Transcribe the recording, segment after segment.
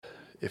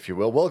if you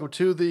will. Welcome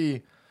to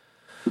the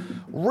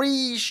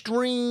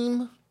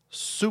Restream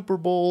Super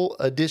Bowl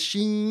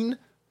edition.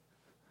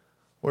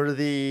 We're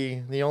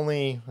the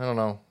only, I don't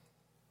know,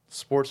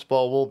 sports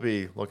ball we'll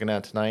be looking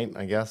at tonight,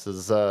 I guess,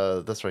 is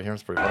this right here.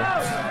 It's pretty funny.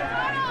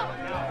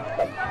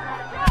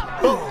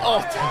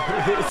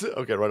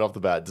 Okay, right off the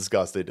bat,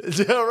 disgusting.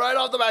 Right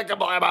off the bat,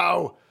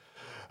 kablamo!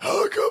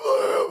 Oh,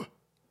 kablamo!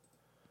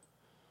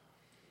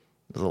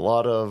 There's a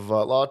lot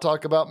of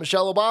talk about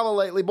Michelle Obama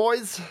lately,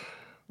 boys.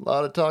 A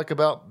lot of talk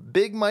about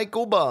Big Mike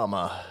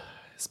Obama.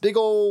 Is big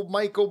old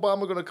Mike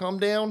Obama going to come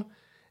down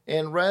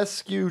and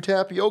rescue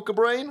Tapioca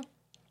Brain?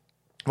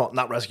 Well,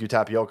 not rescue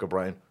Tapioca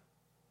Brain.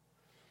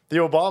 The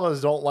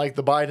Obamas don't like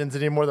the Bidens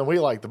any more than we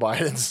like the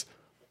Bidens.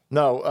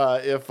 No,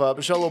 if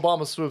Michelle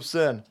Obama swoops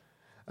in,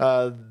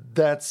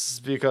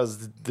 that's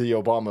because the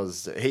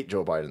Obamas hate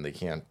Joe Biden. They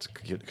can't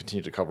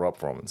continue to cover up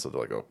for him. And so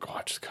they're like, oh,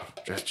 God,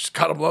 just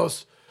cut him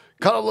loose.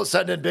 Cut him loose,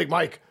 send in Big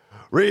Mike.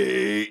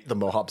 The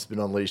Mohawk's been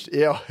unleashed.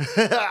 Ew.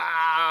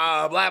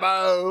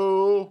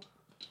 Blabbo.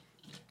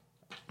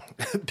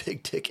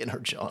 Big dick in her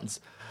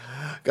Johns.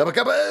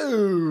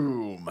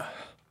 Kaboom.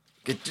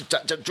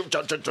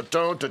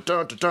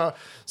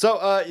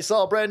 So, you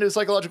saw a brand new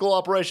psychological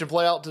operation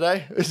play out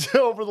today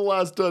over the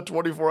last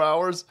 24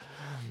 hours.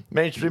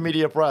 Mainstream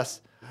media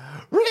press.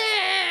 What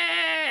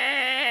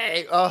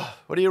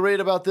do you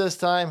read about this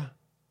time?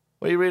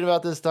 What do you read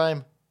about this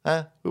time?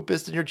 Huh? Who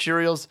pissed in your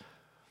Cheerios?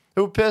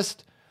 Who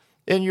pissed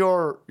in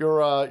your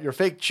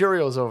fake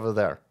Cheerios over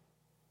there?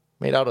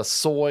 Made out of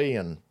soy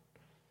and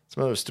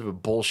some other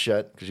stupid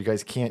bullshit because you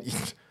guys can't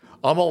eat.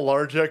 I'm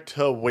allergic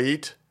to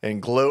wheat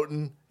and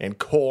gluten and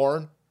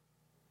corn.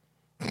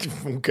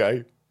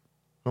 Okay.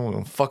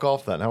 Oh, fuck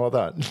off then. How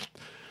about that?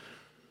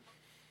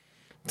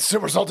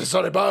 Super salty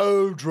Sunny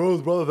Bow.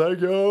 Truth, brother.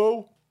 Thank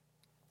you.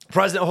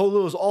 President who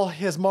lose all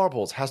his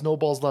marbles. Has no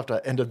balls left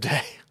at end of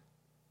day.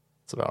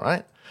 It's about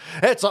right.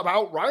 It's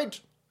about right.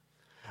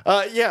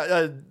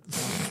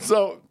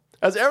 So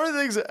as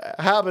everything's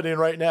happening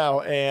right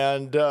now,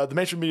 and the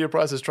mainstream media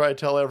press is trying to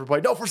tell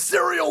everybody, no, for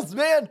cereals,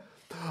 man,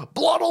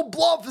 Donald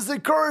Bluff is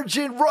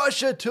encouraging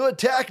Russia to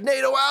attack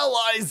NATO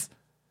allies.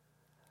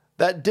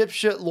 That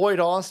dipshit Lloyd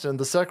Austin,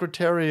 the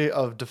Secretary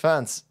of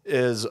Defense,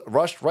 is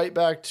rushed right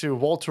back to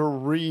Walter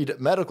Reed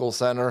Medical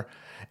Center,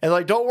 and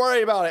like, don't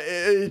worry about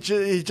it.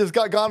 He just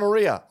got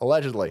gonorrhea,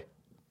 allegedly.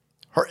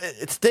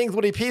 It stings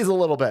when he pees a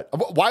little bit.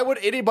 Why would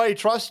anybody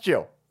trust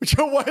you?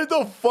 Why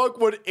the fuck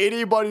would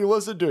anybody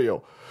listen to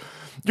you?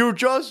 You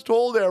just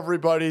told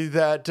everybody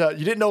that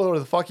you didn't know where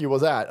the fuck he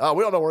was at. Oh,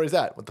 we don't know where he's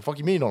at. What the fuck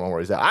you mean you don't know where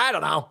he's at? I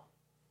don't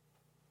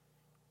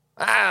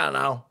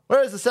know.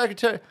 Where's the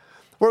secretary?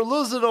 We're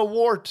losing a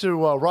war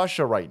to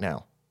Russia right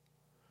now.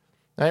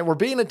 Right? We're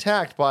being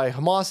attacked by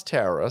Hamas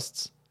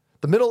terrorists.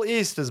 The Middle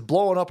East is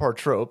blowing up our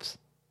troops.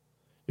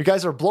 You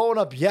guys are blowing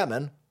up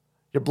Yemen.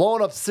 You're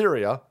blowing up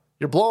Syria.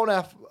 You're blowing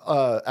up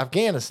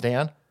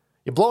Afghanistan.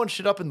 You're blowing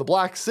shit up in the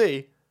Black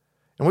Sea.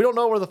 And we don't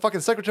know where the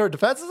fucking Secretary of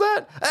Defense is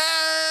at?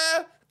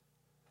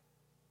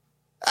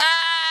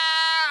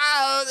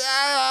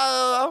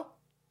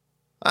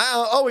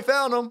 Oh, we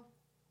found him.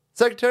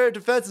 Secretary of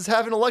Defense is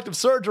having elective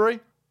surgery.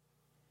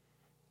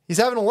 He's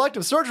having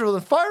elective surgery, well,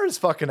 then fire his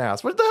fucking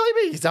ass. What the hell do you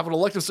mean? He's having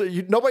elective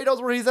surgery. Nobody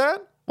knows where he's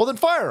at? Well, then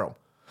fire him.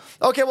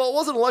 Okay, well, it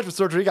wasn't elective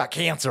surgery. He got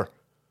cancer.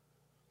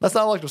 That's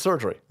not elective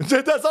surgery.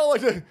 That's not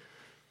elective.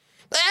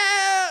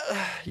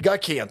 You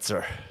got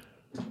cancer.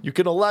 You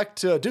can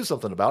elect to do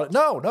something about it.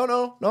 No.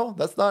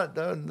 That's not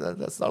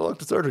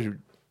elective surgery. You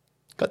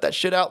cut that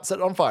shit out and set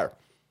it on fire.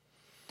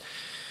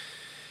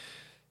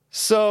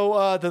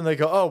 So then they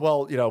go, oh,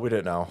 well, we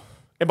didn't know.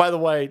 And by the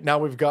way, now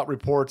we've got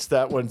reports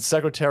that when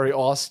Secretary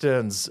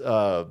Austin's,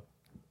 one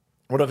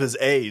of his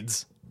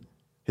aides,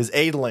 his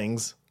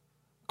aidlings,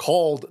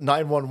 called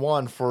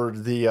 911 for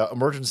the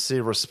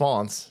emergency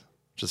response,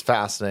 which is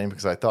fascinating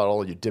because I thought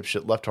all you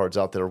dipshit leftards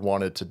out there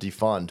wanted to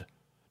defund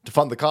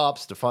the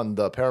cops, defund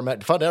the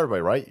paramedics, defund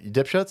everybody, right? You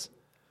dipshits?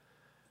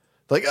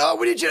 Like, oh,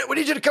 we need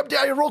you to come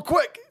down here real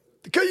quick.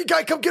 You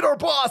gotta come get our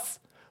boss.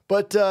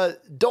 But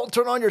don't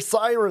turn on your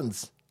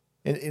sirens.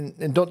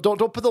 And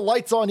don't put the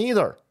lights on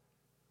either.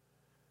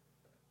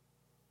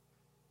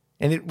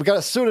 And we got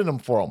a pseudonym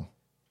for him.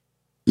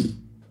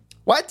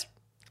 What?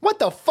 What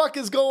the fuck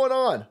is going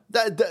on?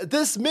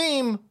 This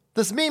meme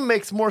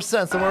makes more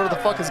sense than whatever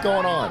the fuck is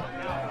going on.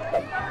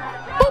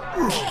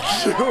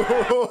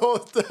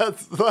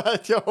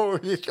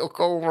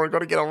 We're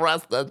gonna get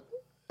arrested.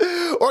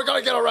 We're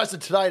gonna get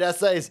arrested tonight,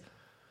 essays.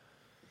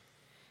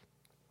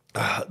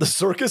 The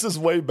circus is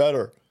way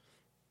better.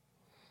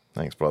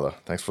 Thanks, brother.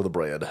 Thanks for the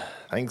bread.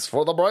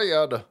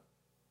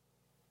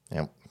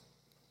 Yep.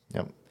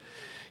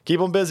 Keep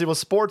them busy with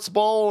sports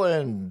ball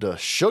and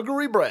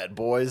sugary bread,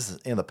 boys.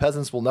 And the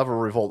peasants will never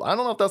revolt. I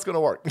don't know if that's going to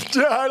work.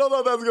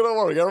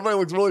 Everybody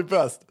looks really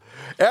pissed.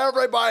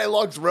 Everybody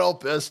looks real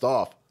pissed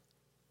off.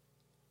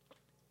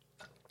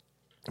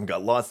 We've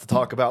got lots to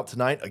talk about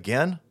tonight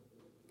again.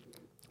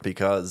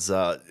 Because,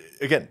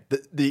 again,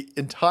 the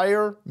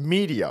entire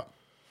media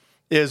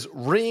is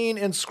reeing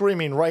and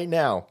screaming right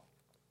now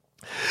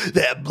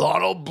that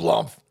Donald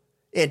Blump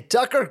and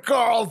Tucker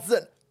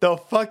Carlson, the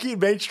fucking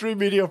mainstream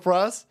media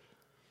press.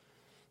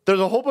 There's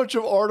a whole bunch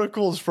of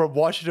articles from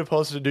Washington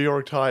Post and New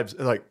York Times.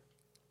 Like,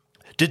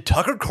 did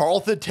Tucker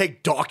Carlson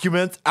take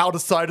documents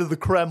outside of the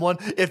Kremlin?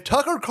 If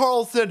Tucker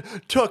Carlson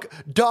took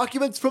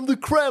documents from the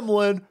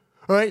Kremlin,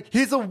 all right,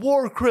 he's a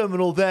war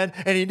criminal then,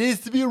 and he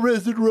needs to be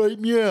arrested right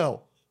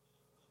now.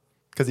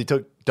 Because he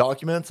took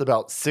documents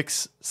about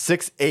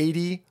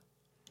 680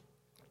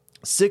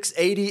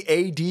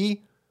 AD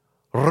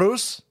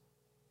Rus.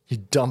 You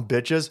dumb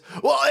bitches.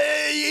 Well,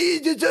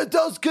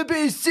 those could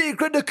be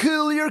secret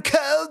nuclear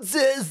codes.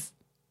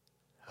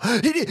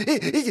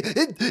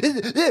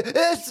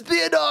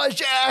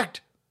 Espionage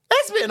Act.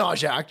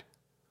 Espionage Act.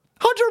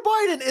 Hunter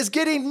Biden is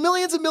getting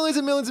millions and millions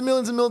and millions and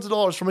millions and millions of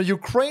dollars from a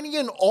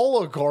Ukrainian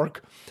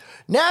oligarch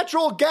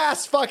natural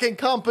gas fucking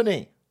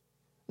company.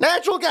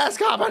 Natural gas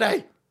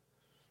company.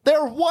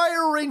 They're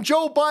wiring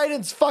Joe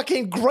Biden's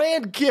fucking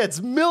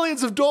grandkids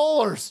millions of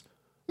dollars.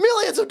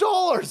 Millions of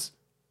dollars.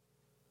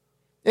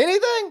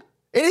 Anything?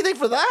 Anything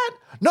for that?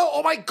 No,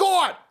 oh my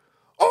God.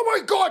 Oh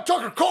my God,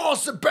 Tucker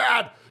Carlson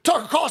bad.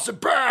 Tucker Carlson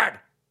bad.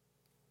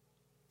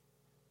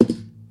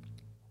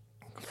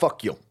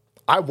 Fuck you.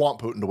 I want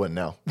Putin to win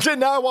now.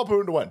 Now I want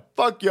Putin to win.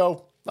 Fuck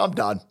you. I'm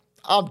done.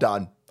 I'm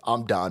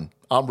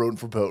rooting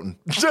for Putin.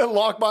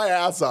 Lock my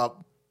ass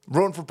up.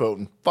 Rooting for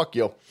Putin. Fuck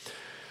you.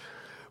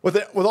 With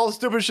all the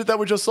stupid shit that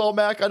we just saw,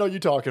 Mac, I know you're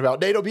talking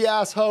about. NATO be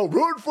asshole.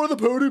 Rooting for the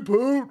Putin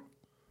Poot.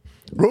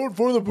 Rooting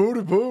for the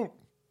Putin Poot.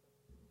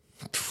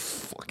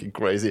 Fucking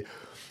crazy.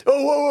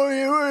 Oh,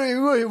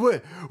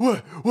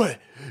 wait.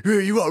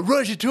 You want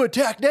Russia to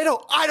attack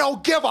NATO? I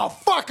don't give a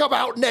fuck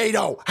about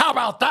NATO. How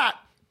about that?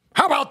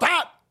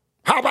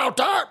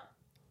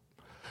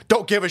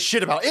 Don't give a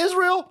shit about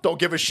Israel. Don't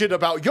give a shit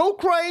about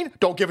Ukraine.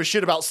 Don't give a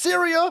shit about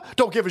Syria.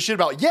 Don't give a shit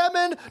about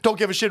Yemen. Don't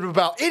give a shit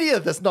about any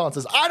of this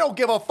nonsense. I don't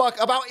give a fuck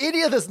about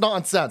any of this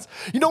nonsense.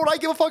 You know what I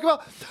give a fuck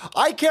about?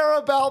 I care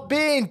about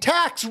being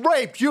tax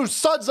raped, you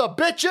sons of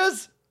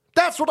bitches.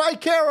 That's what I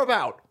care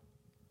about.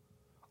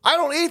 I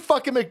don't eat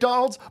fucking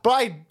McDonald's, but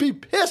I'd be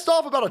pissed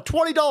off about a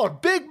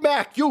 $20 Big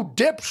Mac, you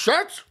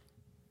dipshits.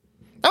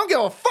 I don't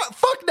give a fuck.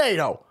 Fuck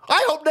NATO.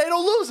 I hope NATO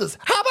loses.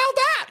 How about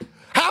that?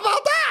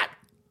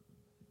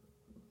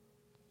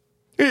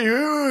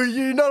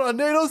 You're not on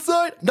NATO's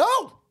side?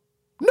 No.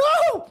 No.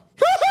 Let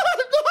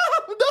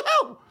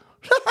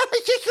me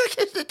see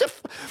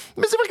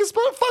if I can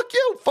spell it.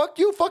 Fuck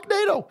you. Fuck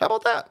NATO. How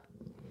about that?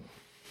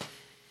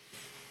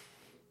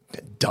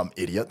 Dumb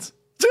idiots.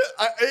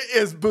 It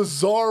is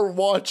bizarre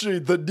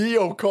watching the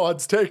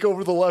neocons take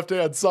over the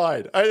left-hand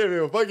side. I ain't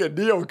even fucking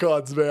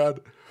neocons, man.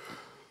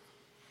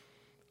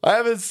 I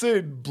haven't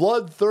seen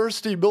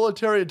bloodthirsty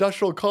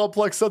military-industrial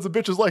complex sons of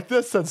bitches like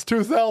this since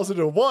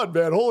 2001,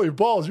 man. Holy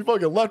balls, you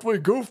fucking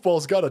left-wing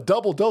goofballs got a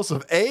double dose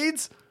of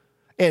AIDS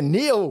and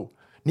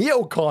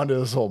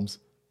neoconisms.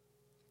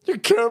 You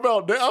care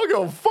about NATO? I don't give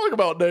a fuck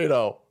about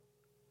NATO.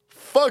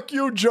 Fuck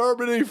you,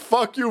 Germany.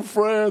 Fuck you,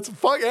 France.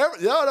 Fuck No.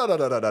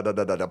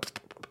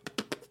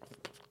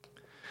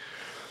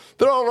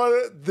 They're all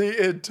running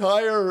the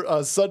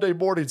entire Sunday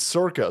morning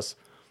circus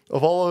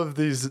of all of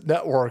these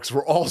networks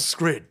were all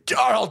screaming,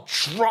 Donald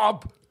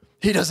Trump,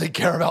 he doesn't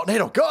care about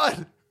NATO.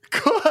 Good.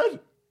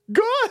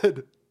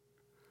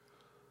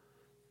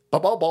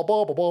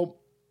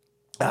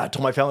 I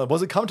told my family I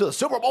wasn't coming to the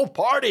Super Bowl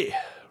party.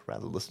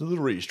 Rather listen to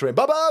the ReeEEEE stream.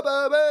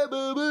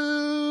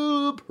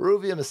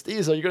 Peruvian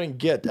mestizo, you're going to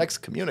get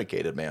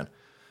excommunicated, man.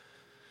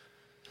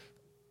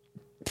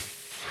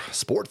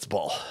 Sports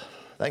ball.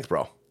 Thanks,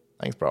 bro.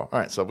 All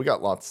right, so we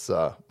got lots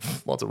of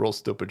real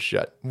stupid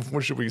shit.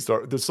 Where should we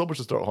start? There's so much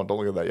to start on. Don't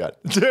look at that yet.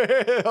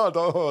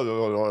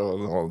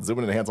 Zoom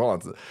in and hands on.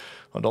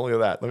 Don't look at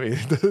that. Let me.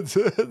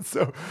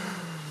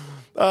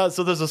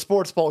 So there's a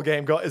sports ball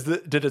game.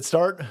 Did it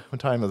start? What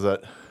time is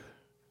it?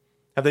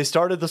 Have they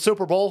started the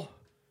Super Bowl?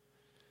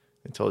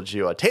 I told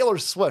you. Taylor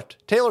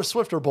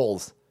Swifter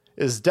Bowls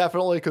is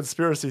definitely a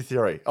conspiracy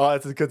theory. Oh,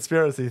 it's a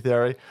conspiracy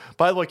theory.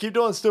 By the way, keep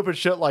doing stupid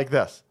shit like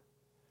this.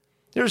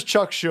 Here's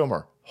Chuck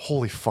Schumer.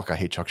 Holy fuck, I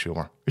hate Chuck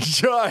Schumer.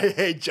 I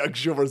hate Chuck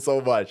Schumer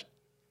so much.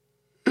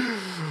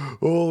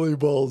 Holy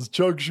balls,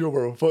 Chuck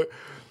Schumer.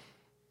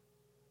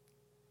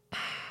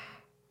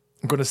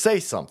 I'm going to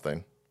say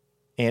something.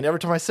 And every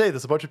time I say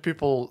this, a bunch of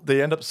people,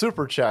 they end up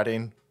super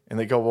chatting. And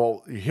they go,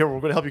 well, here,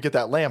 we're going to help you get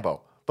that Lambo.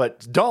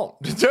 But don't.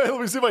 Let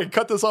me see if I can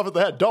cut this off at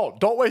the head.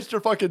 Don't waste your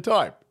fucking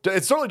time.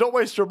 And certainly don't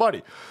waste your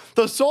money.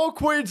 The Soul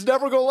Queen's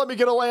never going to let me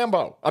get a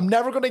Lambo. I'm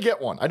never going to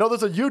get one. I know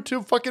there's a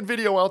YouTube fucking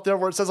video out there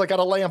where it says I got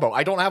a Lambo.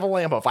 I don't have a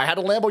Lambo. If I had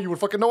a Lambo, you would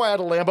fucking know I had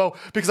a Lambo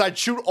because I'd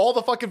shoot all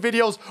the fucking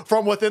videos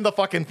from within the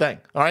fucking thing.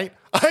 All right?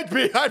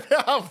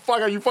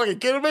 Are you fucking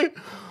kidding me?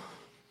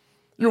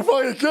 You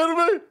fucking kidding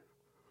me?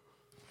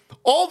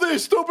 All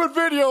these stupid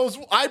videos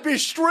I'd be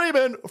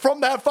streaming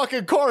from that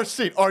fucking car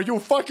seat. Are you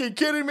fucking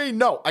kidding me?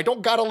 No, I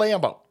don't got a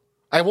Lambo.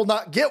 I will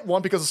not get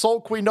one because the Soul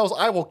Queen knows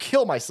I will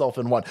kill myself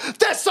in one.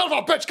 That son of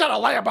a bitch got a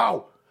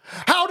Lambo.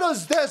 How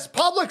does this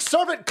public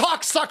servant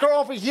cocksucker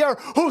over here,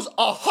 who's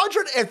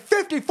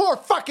 154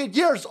 fucking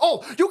years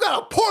old, you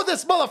gotta pour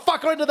this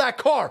motherfucker into that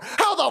car.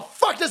 How the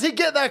fuck does he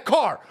get in that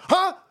car?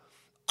 Huh?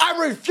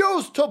 I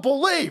refuse to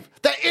believe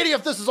that any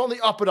of this is on the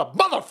up and up.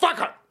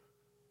 Motherfucker!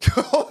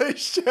 Holy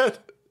shit.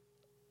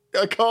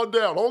 Yeah, calm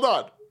down. Hold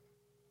on.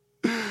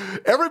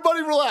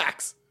 Everybody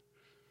relax.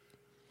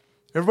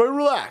 Everybody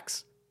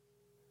relax.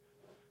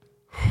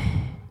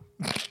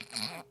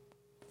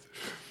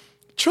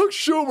 Chuck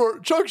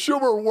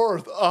Schumer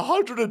worth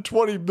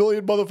 120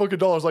 million motherfucking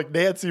dollars like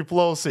Nancy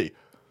Pelosi.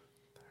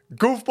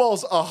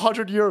 Goofball's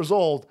 100 years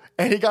old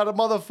and he got a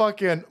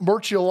motherfucking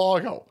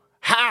Murcielago.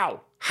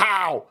 How?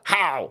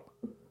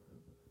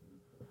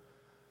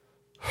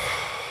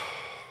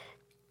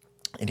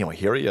 Anyway,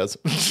 here he is.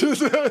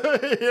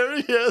 Here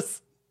he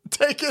is.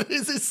 Take it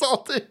easy,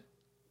 Salty.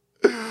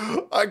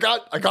 I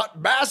got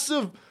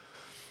massive.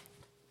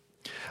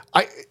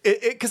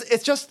 Because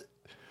it's just,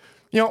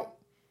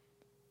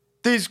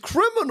 these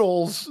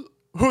criminals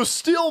who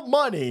steal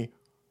money,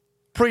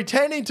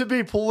 pretending to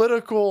be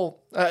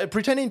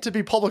pretending to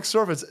be public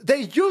servants,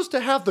 they used to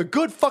have the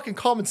good fucking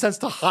common sense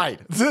to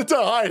hide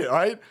it,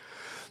 right?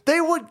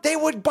 They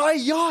would buy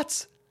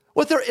yachts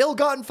with their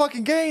ill-gotten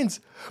fucking gains,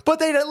 but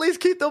they'd at least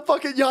keep the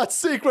fucking yachts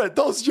secret.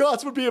 Those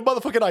yachts would be in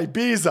motherfucking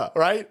Ibiza,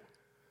 right?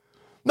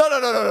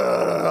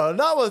 No,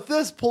 not with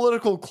this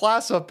political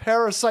class of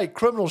parasite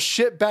criminal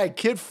shitbag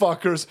kid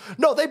fuckers.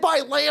 No, they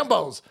buy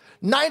Lambos.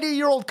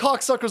 90-year-old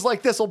cocksuckers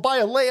like this will buy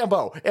a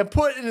Lambo and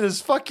put it in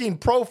his fucking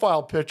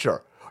profile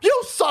picture.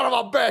 You son of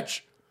a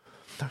bitch!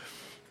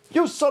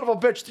 You son of a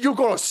bitch! You're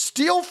gonna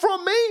steal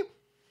from me,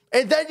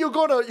 and then you're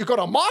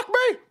gonna mock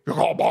me? You're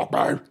gonna mock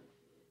me?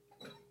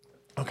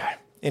 Okay.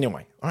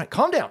 Anyway, all right,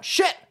 calm down.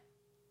 Shit.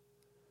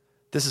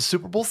 This is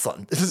Super Bowl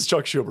Sunday. This is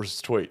Chuck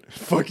Schumer's tweet.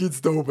 Fucking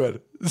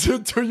stupid.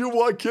 Do you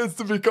want kids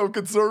to become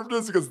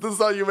conservatives? Because this is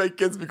how you make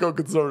kids become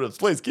conservatives.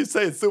 Please keep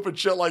saying stupid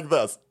shit like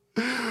this.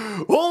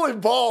 Holy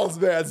balls,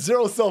 man.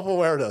 Zero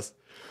self-awareness.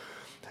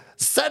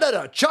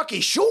 Senator Chucky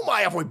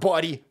Schumer,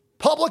 everybody.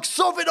 Public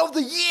Servant of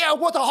the Year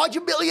worth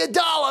 $100 million.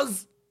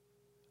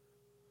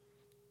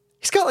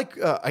 He's got like,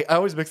 I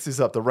always mix these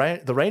up. The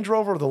Range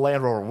Rover or the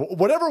Land Rover.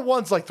 Whatever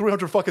one's like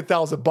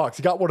 $300,000.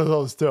 He got one of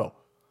those too.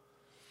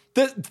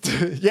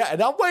 Yeah,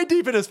 and I'm way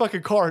deep in his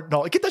fucking car.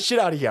 No, get that shit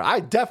out of here. I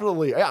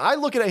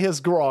looking at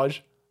his garage.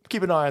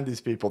 Keep an eye on these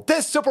people.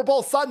 This Super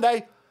Bowl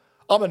Sunday,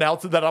 I'm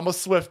announcing that I'm a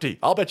Swiftie.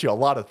 I'll bet you a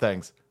lot of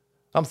things.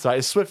 I'm sorry,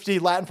 is Swiftie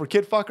Latin for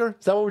kid fucker?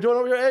 Is that what we're doing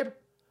over here, Abe?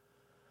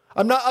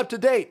 I'm not up to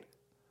date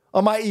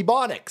on my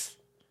ebonics.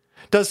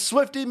 Does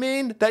Swiftie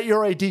mean that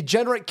you're a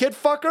degenerate kid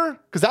fucker?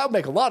 Because that would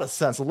make a lot of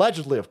sense,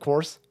 allegedly, of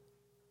course.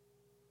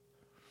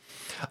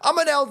 I'm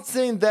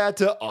announcing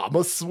that I'm a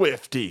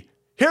Swiftie.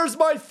 Here's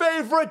my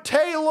favorite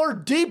Taylor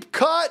deep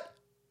cut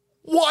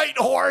white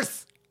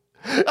horse.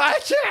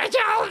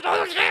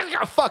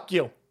 Fuck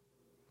you.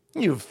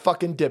 You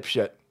fucking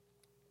dipshit.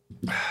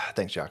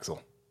 Thanks, Jaxel.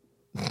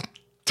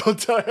 Don't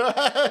tell you.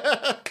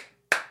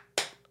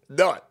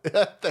 No.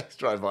 Thanks,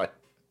 drive-by.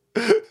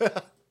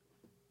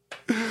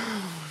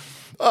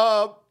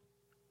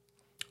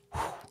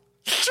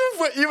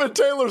 Even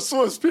Taylor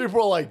Swift's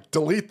people are like,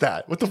 delete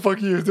that. What the fuck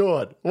are you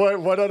doing? Why?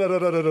 No.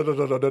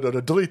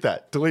 Delete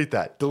that.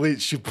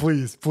 Delete.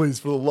 Please, for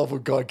the love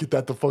of God, get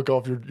that the fuck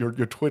off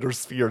your Twitter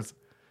spheres.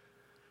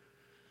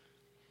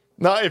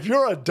 Now, if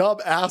you're a dumb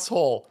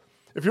asshole,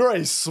 if you're a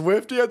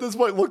Swiftie at this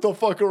point, look the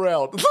fuck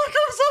around. Look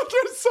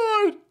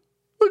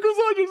who's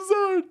on your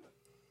side.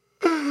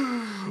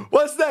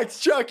 What's next,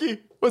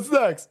 Chucky? What's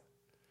next?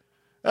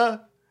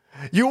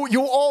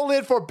 You all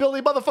in for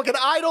Billy motherfucking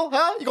Idol,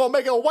 huh? You gonna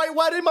make it a white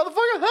wedding,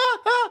 motherfucker,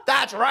 huh?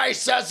 That's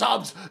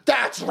racism.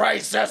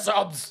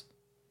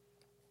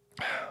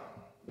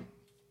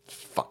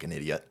 Fucking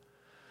idiot.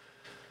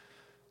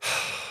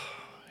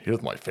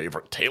 Here's my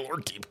favorite Taylor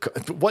deep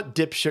cut. What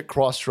dipshit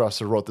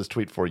crossdresser wrote this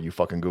tweet for you,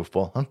 fucking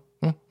goofball? Huh?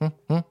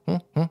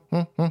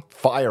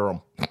 Fire him.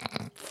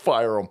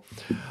 Fire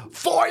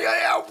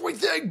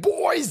everything,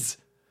 boys.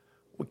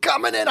 We're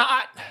coming in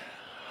hot.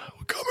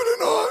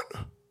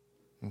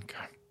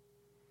 Okay.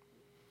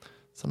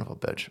 Son of a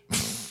bitch.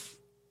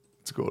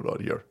 What's going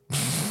on here?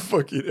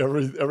 Fucking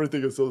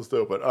everything is so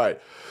stupid. All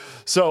right.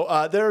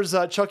 So there's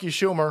Chucky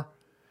Schumer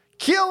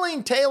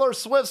killing Taylor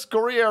Swift's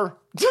career.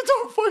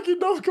 Don't fucking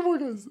know. Come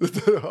on,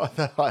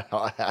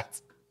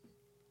 guys.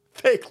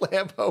 Fake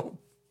Lambo.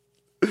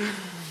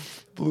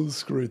 Blue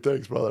screen.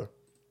 Thanks, brother.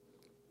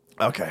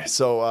 Okay.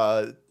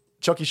 So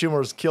Chucky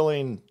Schumer's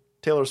killing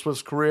Taylor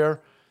Swift's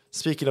career.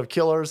 Speaking of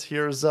killers,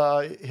 here's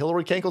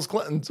Hillary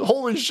Clinton.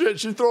 Holy shit,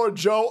 she's throwing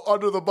Joe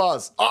under the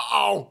bus.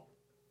 Uh-oh.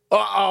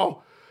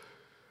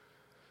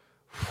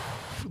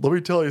 Let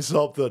me tell you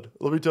something.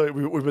 We've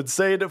been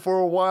saying it for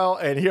a while,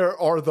 and here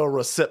are the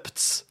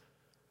receipts.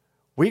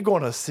 We're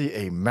going to see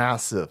a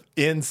massive,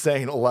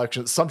 insane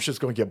election. Some shit's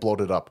going to get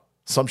bloated up.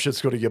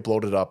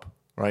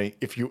 Right?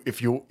 If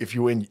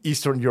you in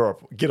Eastern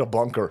Europe, get a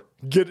bunker.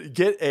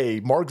 Get a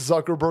Mark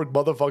Zuckerberg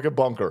motherfucking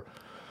bunker.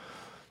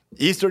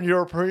 Eastern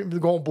Europe going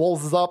to blow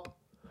this up.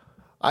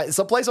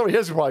 Some place over here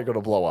is probably going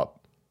to blow up.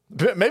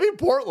 Maybe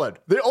Portland.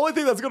 The only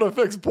thing that's going to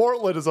fix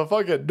Portland is a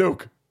fucking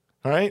nuke.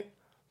 All right?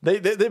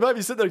 They might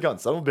be sitting there going,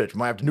 son of a bitch,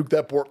 might have to nuke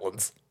that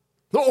Portland's.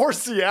 Or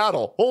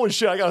Seattle. Holy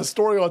shit, I got a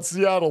story on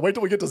Seattle. Wait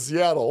till we get to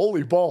Seattle.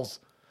 Holy balls.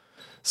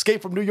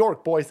 Escape from New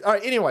York, boys. All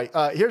right, anyway,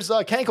 here's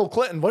Kankle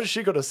Clinton. What is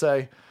she going to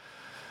say?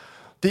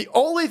 The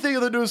only thing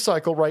in the news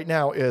cycle right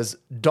now is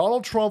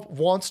Donald Trump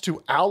wants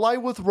to ally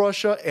with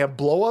Russia and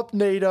blow up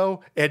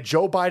NATO, and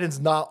Joe Biden's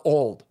not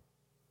old.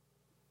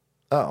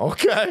 Oh,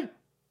 okay.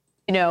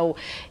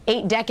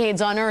 8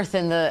 decades on Earth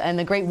and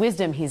the great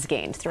wisdom he's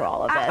gained through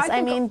all of this.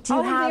 I mean, do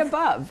you have the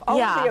above?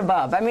 All of the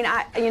above. I mean,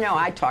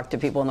 I talk to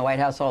people in the White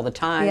House all the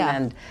time,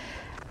 and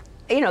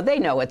they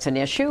know it's an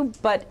issue.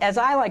 But as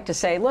I like to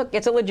say, look,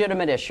 it's a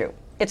legitimate issue.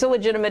 It's a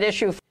legitimate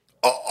issue.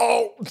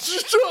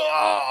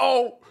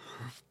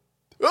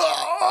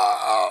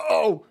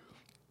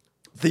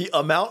 The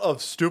amount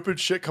of stupid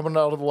shit coming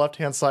out of the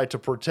left-hand side to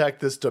protect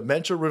this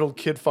dementia-riddled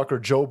kid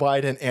fucker Joe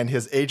Biden and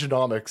his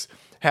ageonomics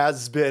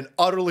has been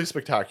utterly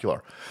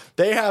spectacular.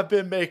 They have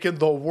been making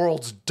the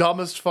world's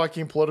dumbest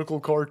fucking political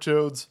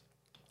cartoons.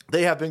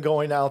 They have been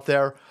going out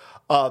there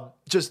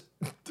just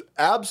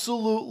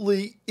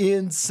absolutely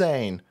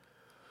insane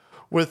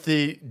with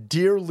the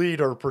dear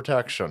leader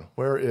protection.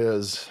 Where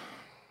is...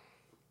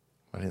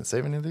 I didn't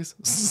save any of these?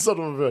 Son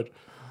of a bitch.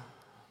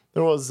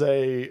 There was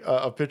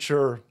a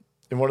picture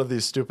in one of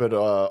these stupid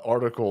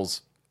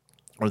articles,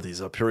 or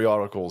these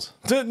periodicals.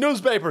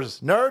 Newspapers,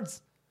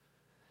 nerds!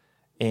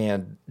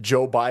 And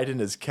Joe Biden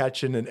is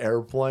catching an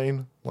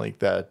airplane, like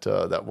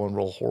that one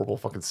real horrible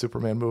fucking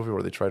Superman movie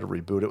where they try to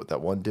reboot it with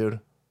that one dude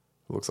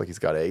who looks like he's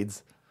got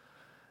AIDS.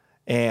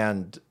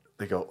 And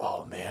they go,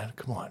 oh man,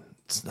 come on.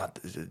 It's not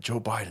Joe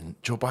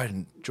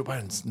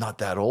Biden's not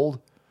that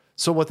old.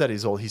 So what that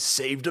he's old? He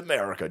saved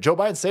America. Joe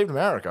Biden saved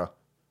America.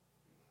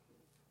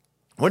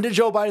 When did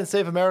Joe Biden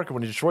save America?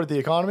 When he destroyed the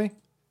economy?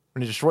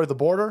 When he destroyed the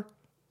border?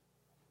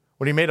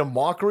 When he made a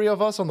mockery of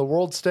us on the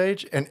world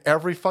stage and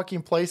every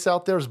fucking place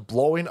out there is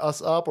blowing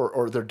us up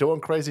or they're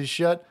doing crazy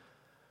shit?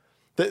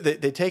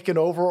 They taken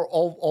over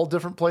all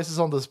different places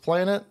on this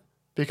planet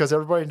because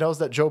everybody knows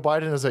that Joe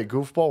Biden is a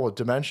goofball with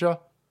dementia?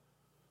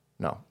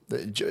 No.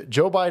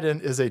 Joe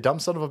Biden is a dumb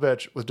son of a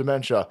bitch with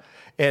dementia,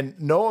 and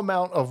no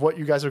amount of what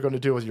you guys are going to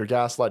do with your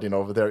gaslighting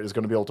over there is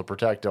going to be able to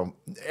protect him.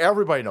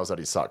 Everybody knows that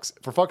he sucks.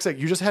 For fuck's sake,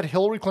 you just had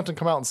Hillary Clinton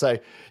come out and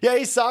say, yeah,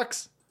 he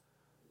sucks.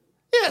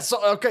 Yeah,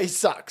 so okay, he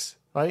sucks,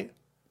 right?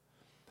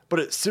 But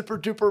it's super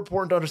duper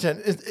important to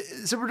understand.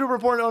 It's super duper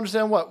important to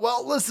understand what?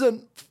 Well,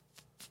 listen.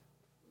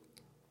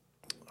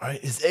 All right,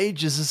 his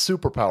age is his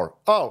superpower.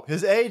 Oh,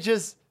 his age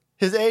is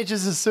his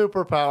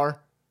superpower.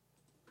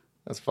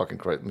 That's fucking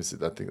crazy. Let me see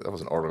that thing. That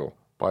was an article.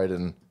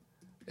 Biden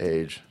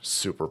age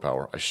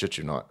superpower. I shit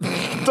you not.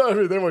 I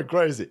mean, they went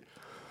crazy.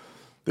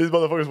 These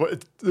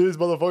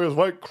motherfuckers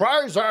went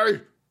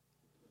crazy.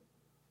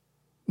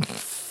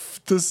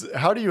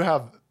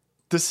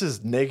 This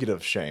is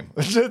negative shame.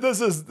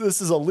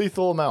 This is a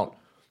lethal amount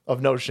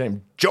of no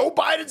shame. Joe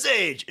Biden's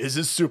age is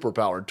his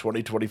superpower in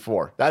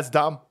 2024. That's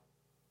dumb.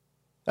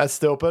 That's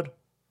stupid.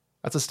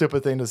 That's a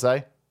stupid thing to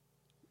say.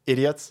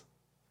 Idiots.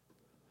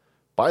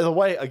 By the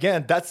way,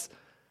 again, that's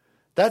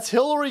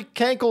Hillary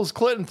Kankles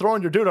Clinton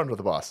throwing your dude under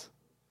the bus.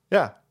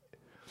 Yeah.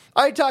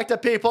 I talk to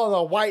people in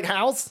the White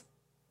House.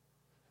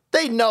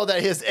 They know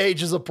that his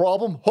age is a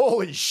problem.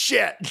 Holy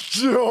shit.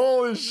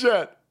 Holy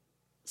shit.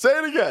 Say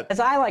it again. As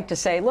I like to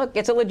say, look,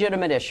 it's a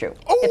legitimate issue.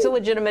 Ooh. It's a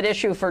legitimate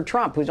issue for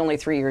Trump, who's only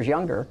 3 years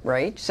younger,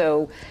 right?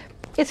 So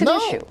it's an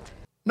issue.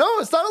 No,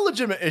 it's not a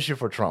legitimate issue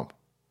for Trump.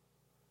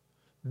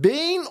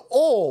 Being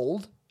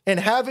old and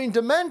having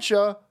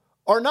dementia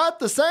are not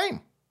the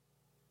same.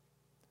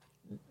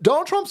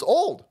 Donald Trump's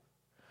old.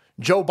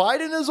 Joe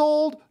Biden is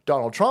old.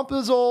 Donald Trump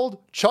is old.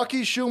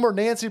 Chucky Schumer,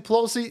 Nancy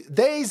Pelosi,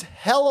 they's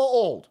hella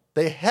old.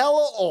 They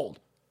hella old.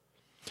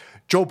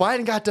 Joe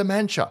Biden got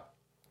dementia,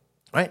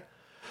 right?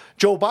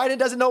 Joe Biden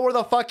doesn't know where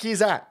the fuck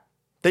he's at.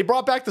 They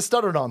brought back the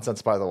stutter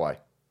nonsense, by the way.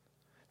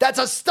 That's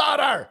a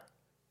stutter.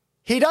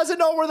 He doesn't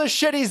know where the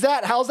shit he's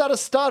at. How's that a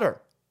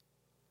stutter?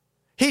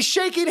 He's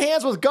shaking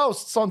hands with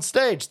ghosts on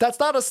stage. That's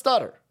not a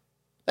stutter.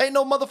 Ain't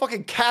no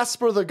motherfucking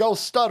Casper the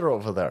Ghost stutter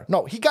over there.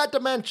 No, he got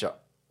dementia.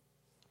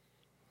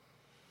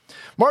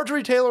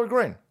 Marjorie Taylor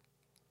Greene.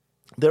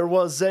 There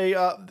was a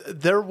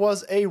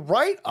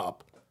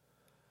write-up.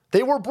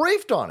 They were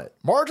briefed on it.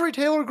 Marjorie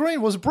Taylor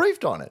Greene was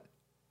briefed on it.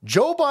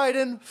 Joe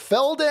Biden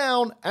fell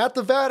down at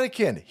the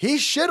Vatican. He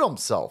shit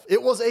himself.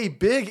 It was a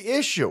big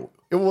issue.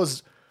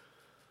 It's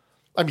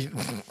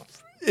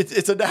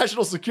a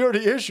national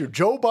security issue.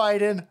 Joe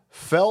Biden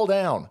fell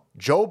down.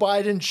 Joe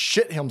Biden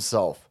shit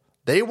himself.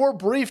 They were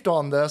briefed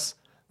on this,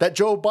 that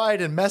Joe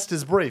Biden messed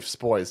his briefs,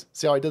 boys.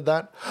 See how I did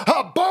that?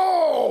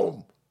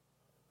 Boom!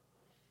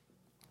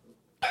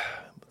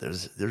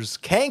 There's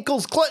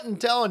Kankles Clinton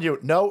telling you,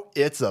 no,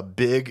 it's a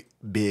big,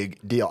 big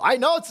deal. I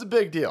know it's a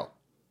big deal.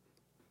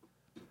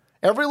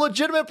 Every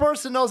legitimate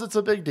person knows it's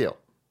a big deal.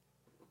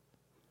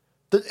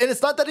 And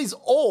it's not that he's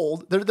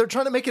old. They're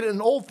trying to make it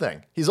an old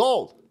thing. He's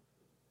old.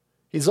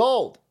 He's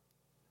old.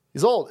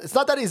 He's old. It's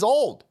not that he's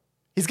old.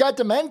 He's got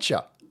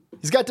dementia.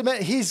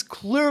 He's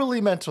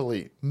clearly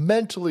mentally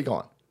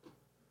gone.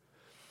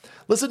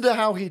 Listen to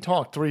how he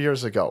talked 3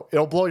 years ago.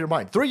 It'll blow your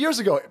mind. 3 years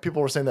ago,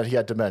 people were saying that he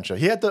had dementia.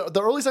 He had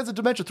the early signs of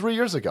dementia 3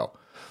 years ago.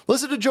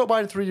 Listen to Joe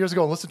Biden 3 years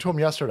ago and listen to him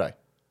yesterday.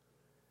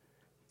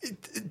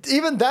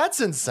 Even that's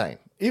insane.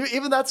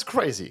 Even that's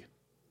crazy.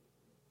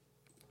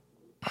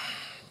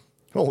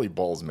 Holy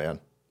balls, man.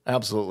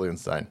 Absolutely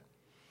insane.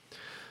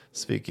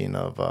 Speaking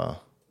of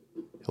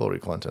Hillary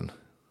Clinton.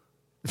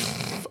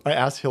 I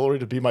asked Hillary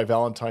to be my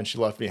Valentine. She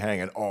left me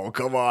hanging. Oh,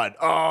 come on.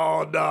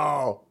 Oh,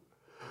 no.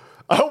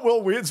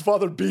 Will Wheaton's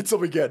father beats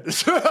him again. You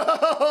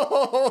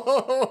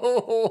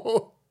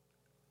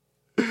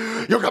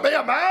can be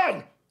a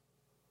man.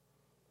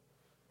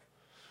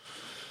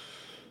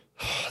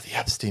 The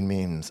Epstein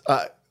memes.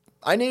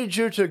 I need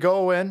you to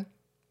go in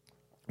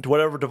to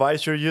whatever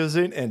device you're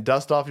using and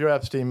dust off your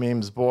Epstein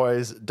memes,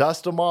 boys.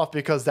 Dust them off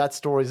because that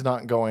story's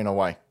not going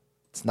away.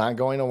 It's not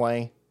going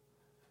away.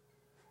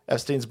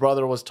 Epstein's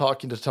brother was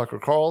talking to Tucker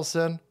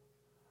Carlson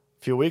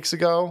a few weeks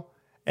ago,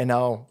 and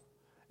now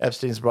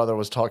Epstein's brother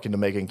was talking to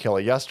Megyn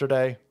Kelly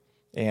yesterday,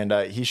 and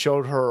he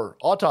showed her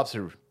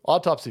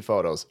autopsy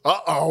photos.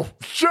 Uh-oh.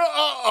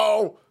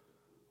 Uh-oh.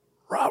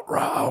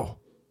 Ruh-roh.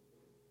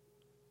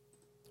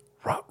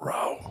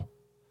 Ruh-roh.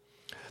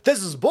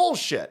 This is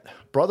bullshit.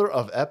 Brother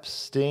of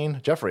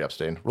Epstein, Jeffrey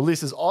Epstein,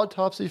 releases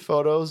autopsy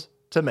photos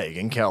to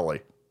Megyn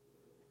Kelly.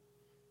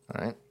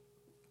 All right.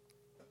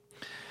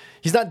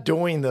 He's not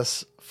doing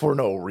this for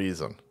no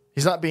reason.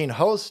 He's not being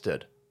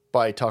hosted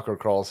by Tucker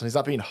Carlson. He's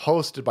not being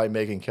hosted by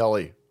Megyn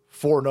Kelly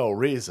for no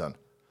reason.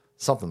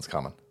 Something's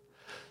coming.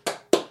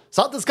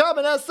 Something's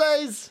coming,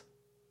 essays.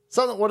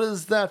 Something. What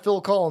is that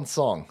Phil Collins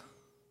song?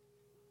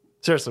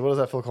 Seriously, what is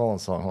that Phil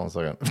Collins song? Hold on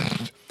a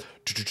second.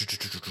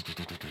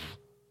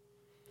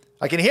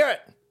 I can hear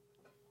it.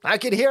 I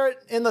can hear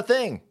it in the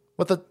thing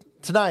with the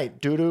tonight.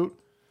 Doo-doo.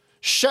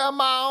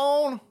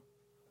 Shamon.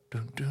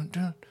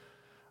 Doo-doo-doo.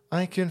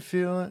 I can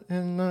feel it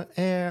in the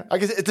air. I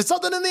guess there's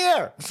something in the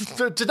air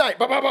tonight.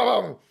 Come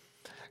on.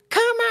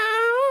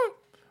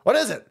 What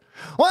is it?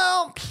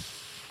 Well,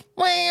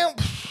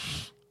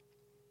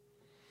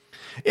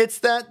 it's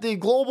that the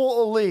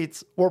global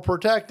elites were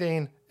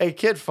protecting a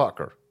kid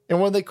fucker. And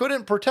when they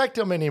couldn't protect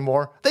him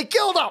anymore, they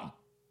killed him.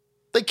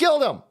 They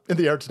killed him in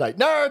the air tonight.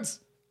 Nerds.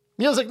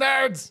 Music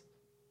nerds.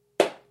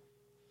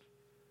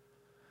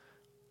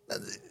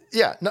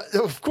 Yeah, no,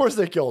 of course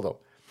they killed him.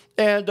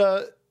 And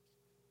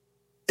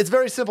it's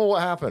very simple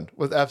what happened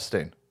with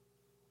Epstein.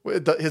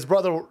 His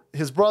brother,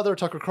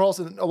 Tucker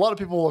Carlson, a lot of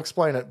people will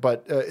explain it,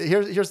 but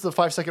here's the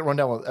 5-second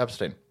rundown with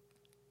Epstein.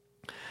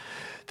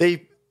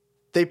 They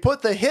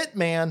put the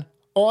hitman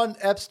on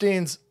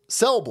Epstein's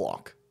cell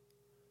block,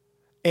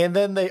 and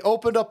then they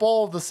opened up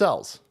all of the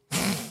cells.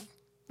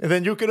 And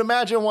then you can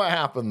imagine what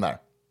happened there.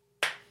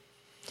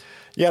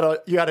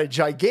 You had a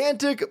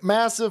gigantic,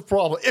 massive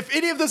problem. If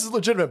any of this is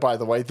legitimate, by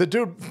the way, the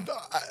dude,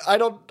 I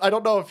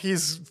don't know if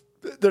he's.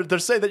 They're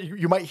saying that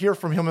you might hear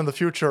from him in the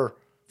future,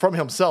 from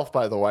himself,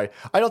 by the way.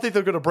 I don't think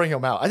they're going to bring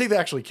him out. I think they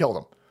actually killed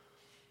him.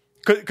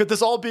 Could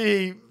this all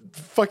be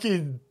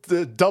fucking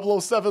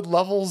 007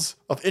 levels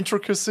of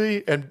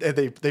intricacy and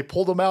they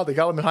pulled him out, they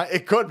got him in high?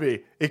 It could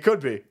be.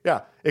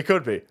 Yeah, it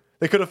could be.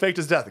 They could have faked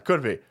his death. It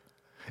could be.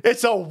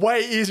 It's a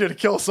way easier to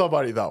kill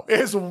somebody, though.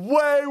 It's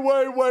way,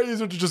 way, way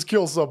easier to just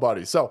kill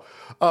somebody. So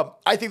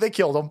I think they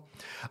killed him.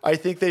 I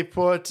think they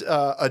put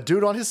a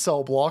dude on his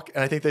cell block,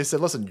 and I think they said,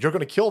 listen, you're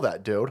going to kill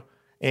that dude,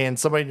 and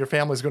somebody in your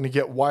family is going to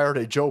get wired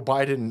a Joe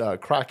Biden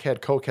crackhead,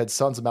 cokehead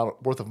son's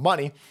amount worth of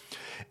money.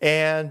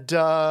 And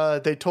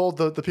they told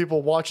the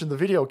people watching the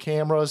video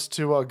cameras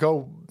to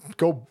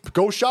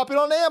go shopping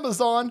on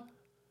Amazon.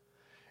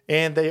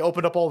 And they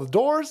opened up all the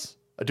doors.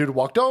 A dude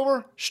walked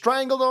over,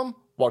 strangled him,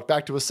 walked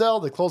back to his cell.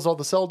 They closed all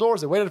the cell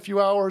doors. They waited a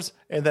few hours,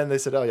 and then they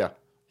said, "Oh yeah,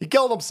 he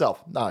killed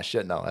himself." Nah,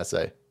 shit, no,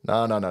 SA,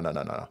 no.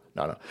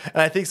 And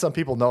I think some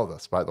people know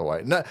this, by the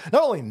way. Not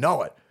only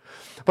know it,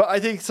 but I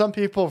think some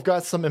people have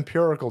got some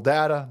empirical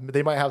data.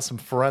 They might have some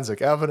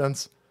forensic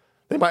evidence.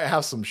 They might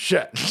have some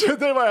shit.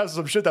 They might have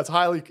some shit that's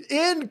highly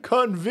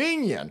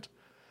inconvenient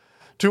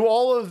to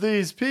all of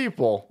these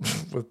people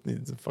with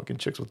these fucking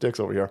chicks with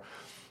dicks over here.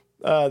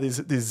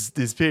 These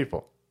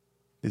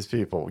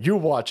people. You're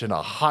watching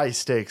a high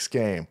stakes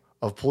game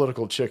of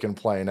political chicken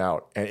playing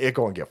out, and it's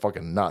going to get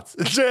fucking nuts.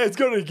 It's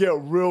going to get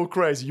real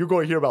crazy. You're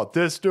going to hear about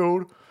this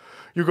dude.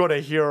 You're going to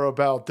hear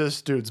about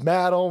this dude's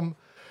madam.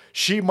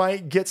 She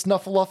might get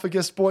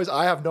snuffleupagus, boys.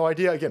 I have no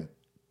idea. Again,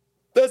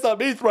 that's not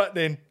me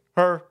threatening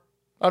her.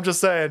 I'm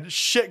just saying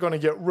shit going to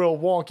get real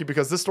wonky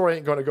because this story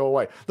ain't going to go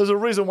away. There's a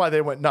reason why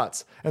they went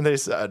nuts. And they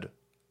said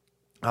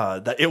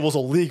that it was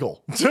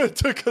illegal to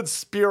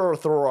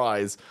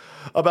conspiratorize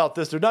about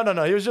this dude.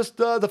 No. He was just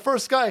the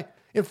first guy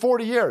in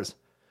 40 years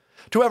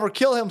to ever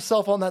kill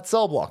himself on that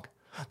cell block.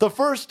 The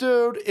first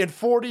dude in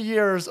 40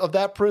 years of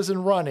that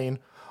prison running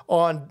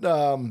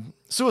on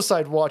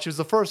suicide watch. He was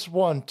the first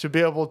one to be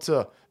able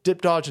to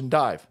dip, dodge, and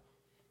dive.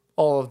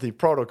 All of the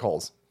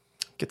protocols.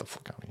 Get the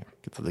fuck out of here.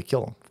 They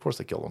kill him. Of course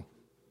they kill him.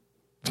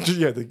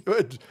 Yeah,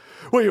 wait,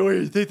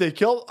 you think they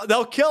kill?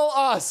 They'll kill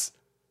us.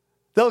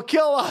 They'll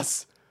kill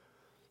us.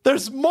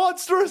 There's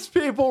monstrous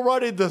people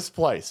running this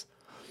place.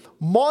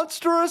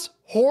 Monstrous,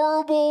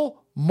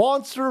 horrible,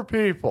 monster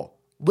people.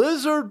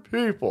 Lizard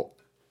people.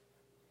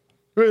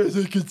 It's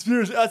a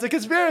conspiracy. It's a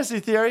conspiracy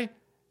theory.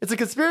 It's a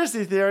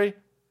conspiracy theory.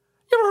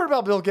 You ever heard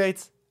about Bill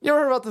Gates? You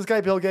ever heard about this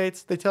guy, Bill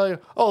Gates? They tell you,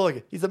 oh,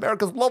 look, he's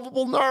America's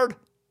lovable nerd.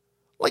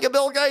 Look at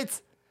Bill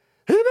Gates.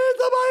 He made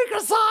the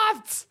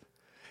Microsofts.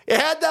 He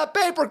had that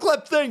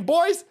paperclip thing,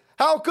 boys.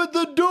 How could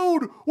the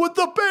dude with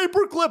the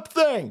paperclip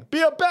thing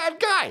be a bad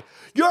guy?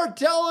 You're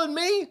telling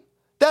me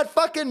that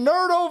fucking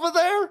nerd over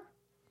there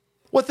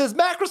with his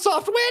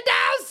Microsoft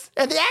Windows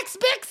and the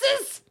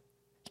Xboxes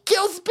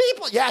kills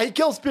people? Yeah, he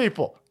kills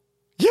people.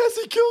 Yes,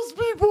 he kills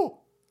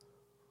people.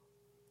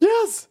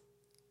 Yes.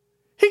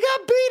 He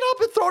got beat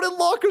up and thrown in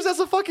lockers as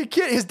a fucking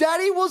kid. His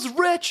daddy was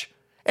rich,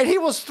 and he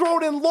was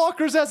thrown in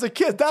lockers as a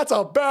kid. That's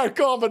a bad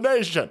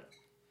combination.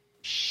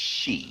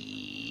 Shit.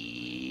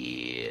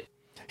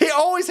 He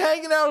always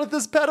hanging out at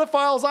this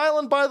pedophile's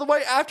island, by the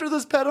way, after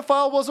this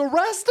pedophile was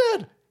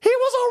arrested. He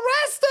was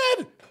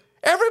arrested.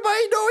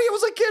 Everybody knew he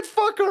was a kid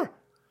fucker.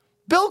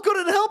 Bill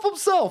couldn't help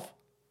himself.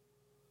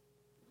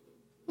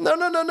 No.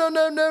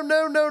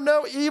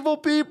 Evil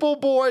people,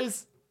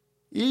 boys.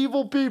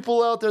 Evil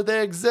people out there,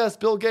 they exist.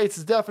 Bill Gates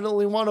is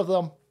definitely one of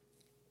them.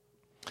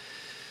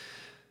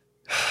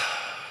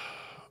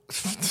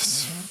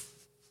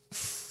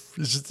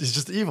 He's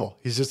just evil.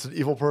 He's just an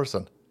evil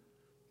person.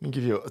 Let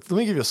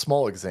me give you a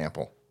small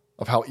example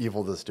of how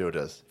evil this dude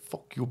is.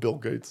 Fuck you, Bill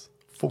Gates.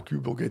 Fuck you,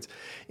 Bill Gates.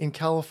 In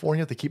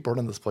California, they keep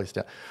burning this place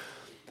down.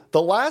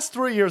 The last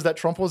 3 years that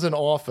Trump was in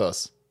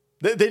office,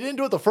 they didn't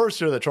do it the first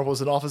year that Trump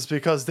was in office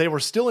because they were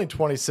still in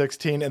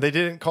 2016 and they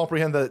didn't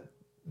comprehend that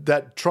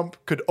Trump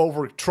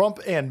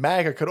and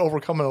MAGA could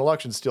overcome an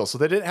election still. So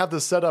they didn't have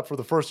this set up for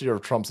the first year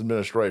of Trump's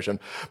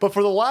administration. But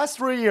for the last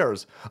 3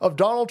 years of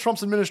Donald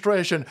Trump's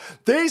administration,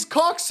 these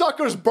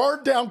cocksuckers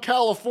burned down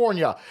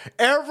California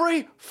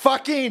every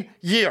fucking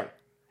year.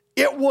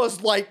 It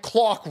was like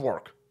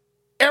clockwork.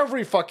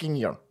 Every fucking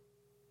year.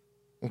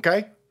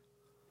 Okay?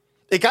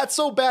 It got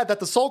so bad that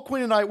the Salt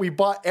Queen and I, we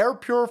bought air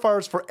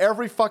purifiers for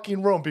every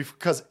fucking room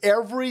because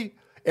every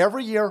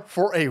year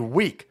for a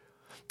week,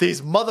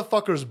 these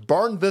motherfuckers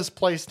burned this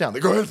place down.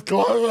 They go, it's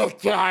climate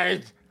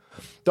change.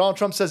 Donald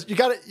Trump says, you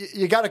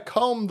gotta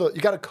comb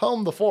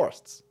the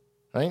forests,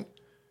 right?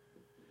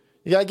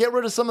 You gotta get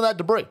rid of some of that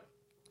debris.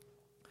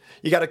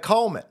 You gotta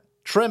comb it,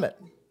 trim it,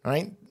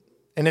 right?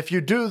 And if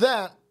you do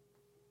that,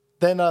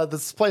 then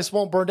this place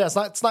won't burn down.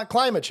 It's not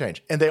climate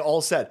change. And they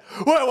all said,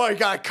 well, you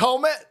gotta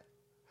comb it?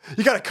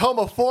 You gotta comb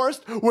a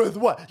forest with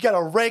what? You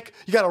gotta rake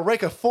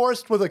a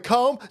forest with a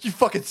comb? You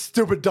fucking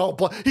stupid Donald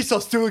Trump. He's so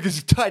stupid because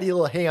his tiny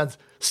little hands.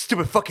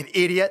 Stupid fucking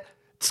idiot.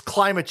 It's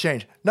climate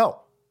change.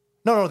 No,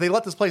 they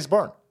let this place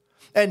burn.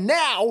 And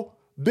now,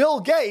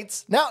 Bill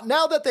Gates, now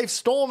that they've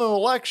stolen an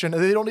election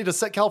and they don't need to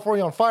set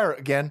California on fire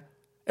again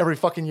every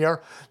fucking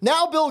year,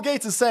 now Bill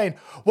Gates is saying,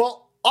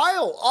 well,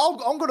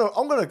 I'm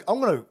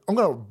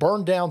gonna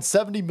burn down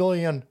 70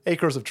 million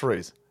acres of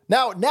trees.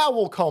 Now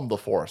we'll comb the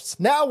forests.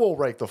 Now we'll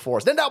rake the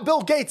forest. And now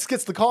Bill Gates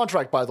gets the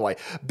contract, by the way.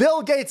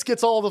 Bill Gates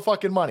gets all the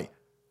fucking money.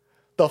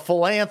 The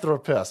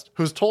philanthropist,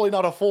 who's totally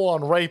not a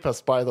full-on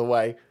rapist, by the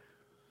way.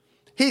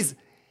 He's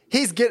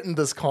getting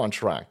this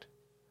contract.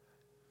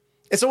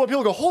 And so when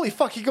people go, holy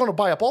fuck, he's going to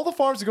buy up all the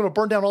farms, he's going to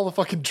burn down all the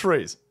fucking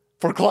trees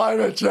for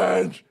climate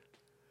change.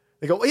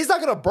 They go, well, he's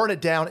not going to burn it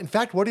down. In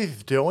fact, what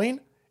he's doing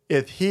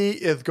is he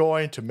is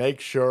going to make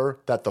sure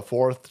that the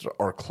forests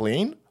are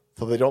clean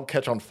so they don't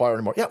catch on fire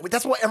anymore. Yeah,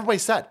 that's what everybody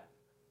said.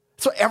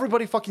 That's what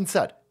everybody fucking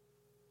said.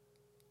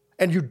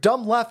 And you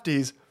dumb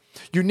lefties,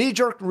 you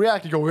knee-jerk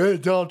react. You go, hey,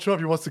 Donald Trump,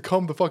 he wants to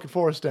comb the fucking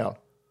forest down.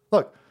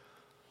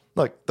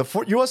 Look,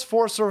 the U.S.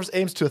 Forest Service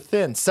aims to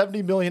thin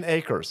 70 million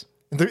acres.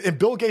 And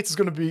Bill Gates is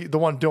going to be the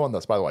one doing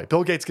this, by the way.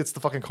 Bill Gates gets the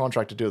fucking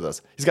contract to do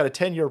this. He's got a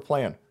 10-year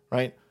plan,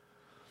 right?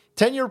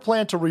 10-year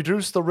plan to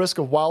reduce the risk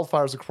of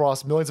wildfires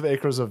across millions of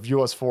acres of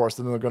U.S. forest.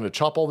 And then they're going to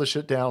chop all this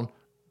shit down,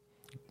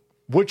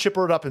 wood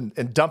chipper it up,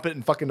 and dump it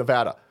in fucking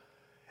Nevada.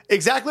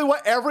 Exactly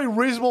what every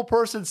reasonable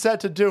person said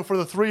to do for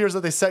the 3 years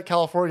that they set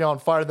California on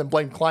fire and then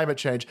blamed climate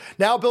change.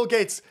 Now Bill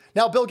Gates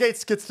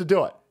gets to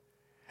do it.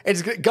 And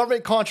he's got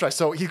government contracts,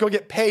 so he's going to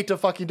get paid to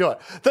fucking do it.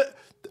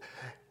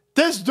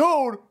 This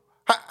dude,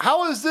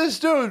 how is this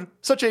dude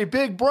such a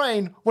big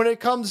brain when it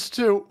comes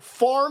to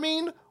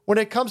farming, when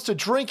it comes to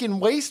drinking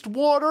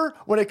wastewater,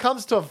 when it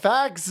comes to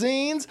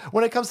vaccines,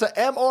 when it comes to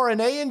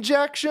mRNA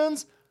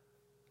injections,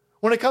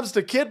 when it comes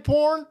to kid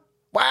porn?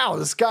 Wow,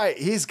 this guy,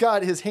 he's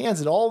got his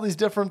hands in all these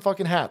different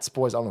fucking hats.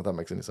 Boys, I don't know if that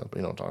makes any sense, but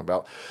you know what I'm talking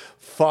about.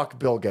 Fuck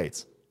Bill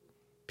Gates.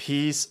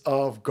 Piece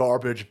of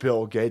garbage,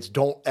 Bill Gates.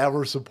 Don't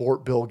ever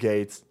support Bill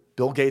Gates.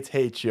 Bill Gates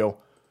hates you.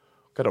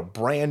 Got a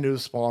brand new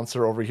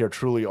sponsor over here,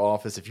 Truly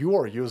Office. If you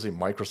are using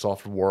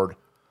Microsoft Word,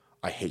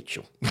 I hate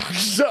you.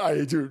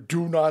 I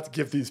do not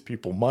give these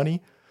people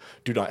money.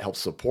 Do not help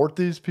support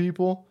these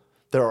people.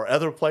 There are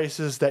other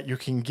places that you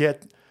can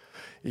get.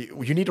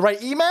 You need to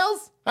write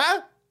emails?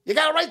 Huh? You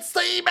got to write the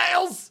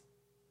emails,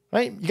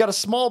 right? You got a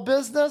small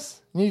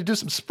business. You need to do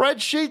some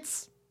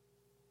spreadsheets.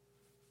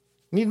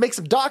 You need to make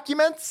some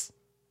documents.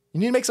 You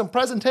need to make some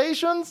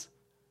presentations.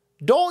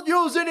 Don't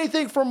use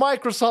anything from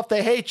Microsoft.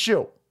 They hate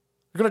you.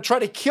 They're going to try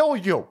to kill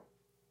you.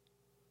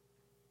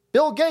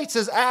 Bill Gates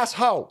is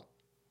asshole.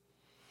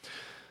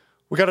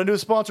 We got a new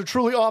sponsor,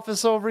 Truly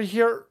Office, over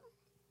here.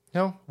 You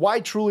know, why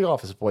Truly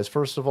Office, boys?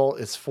 First of all,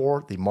 it's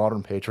for the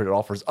modern patriot. It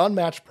offers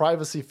unmatched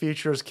privacy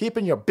features,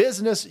 keeping your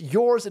business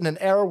yours in an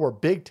era where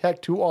big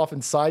tech too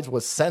often sides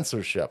with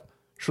censorship.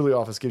 Truly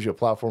Office gives you a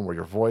platform where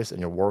your voice and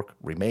your work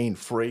remain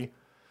free.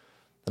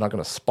 They're not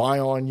going to spy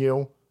on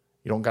you.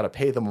 You don't got to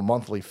pay them a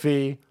monthly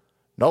fee.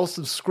 No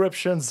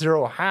subscription,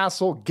 zero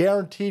hassle,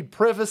 guaranteed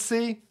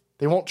privacy.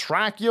 They won't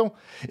track you.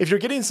 If you're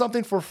getting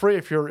something for free,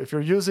 if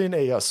you're using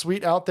a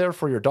suite out there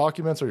for your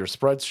documents or your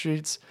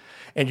spreadsheets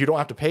and you don't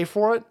have to pay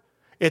for it,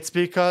 it's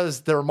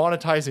because they're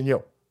monetizing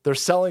you. They're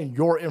selling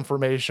your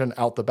information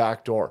out the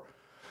back door.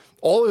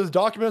 All of the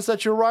documents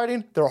that you're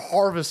writing, they're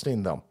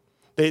harvesting them.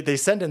 They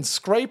send in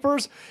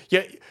scrapers.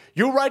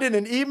 You write in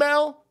an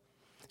email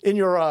in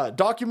your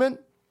document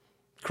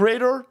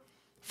creator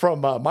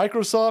from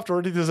Microsoft or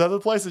any of these other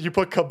places, you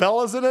put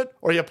Cabela's in it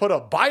or you put a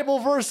Bible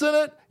verse in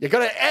it, you're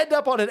going to end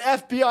up on an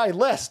FBI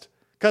list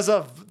because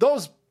of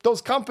those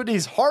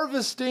companies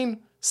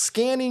harvesting,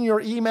 scanning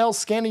your emails,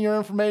 scanning your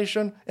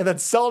information, and then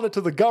selling it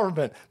to the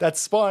government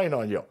that's spying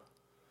on you.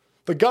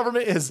 The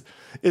government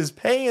is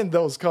paying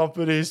those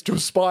companies to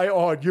spy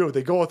on you.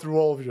 They go through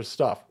all of your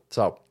stuff.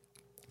 So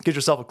get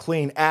yourself a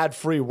clean,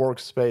 ad-free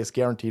workspace,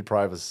 guaranteed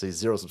privacy,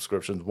 zero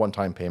subscriptions,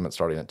 one-time payment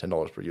starting at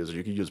 $10 per user.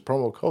 You can use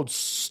promo code,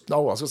 I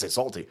was going to say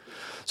salty.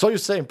 So you're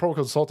saying promo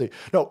code salty.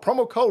 No,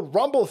 promo code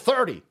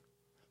Rumble30,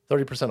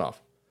 30%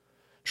 off.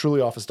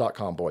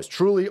 TrulyOffice.com, boys.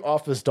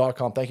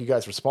 TrulyOffice.com. Thank you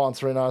guys for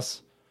sponsoring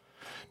us.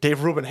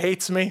 Dave Rubin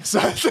hates me. So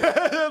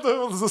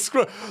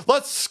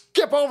let's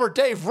skip over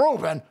Dave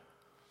Rubin.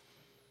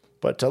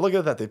 But look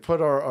at that. They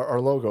put our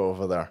logo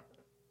over there.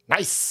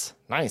 Nice.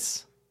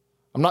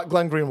 I'm not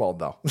Glenn Greenwald,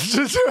 though.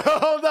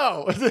 Oh,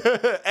 no.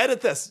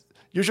 Edit this.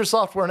 Use your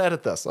software and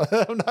edit this.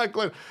 I'm not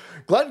Glenn.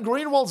 Glenn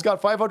Greenwald's got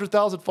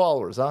 500,000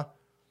 followers, huh?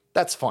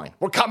 That's fine.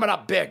 We're coming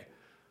up big.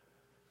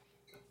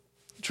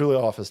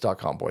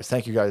 TrulyOffice.com, boys.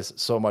 Thank you guys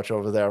so much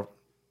over there.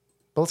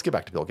 But let's get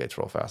back to Bill Gates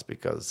real fast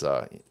because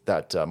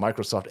that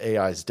Microsoft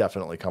AI is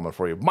definitely coming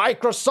for you.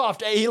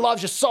 Microsoft AI, he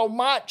loves you so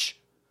much.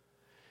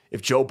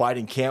 If Joe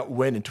Biden can't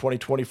win in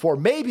 2024,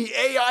 maybe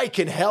AI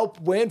can help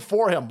win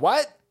for him.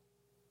 What?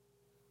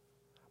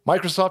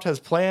 Microsoft has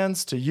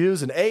plans to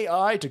use an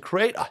AI to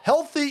create a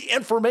healthy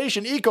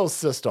information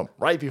ecosystem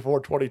right before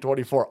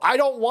 2024. I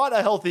don't want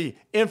a healthy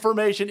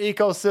information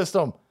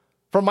ecosystem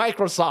from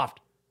Microsoft.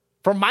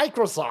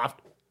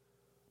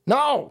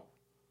 No,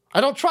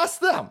 I don't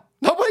trust them.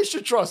 Nobody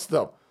should trust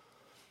them.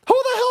 Who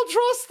the hell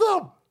trusts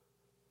them?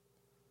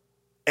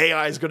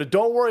 AI is going to,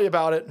 don't worry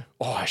about it.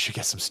 Oh, I should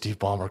get some Steve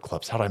Ballmer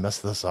clips. How did I mess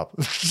this up?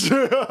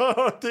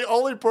 The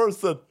only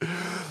person,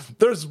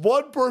 there's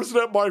one person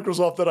at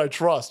Microsoft that I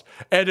trust,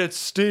 and it's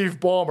Steve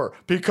Ballmer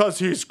because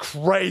he's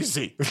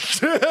crazy.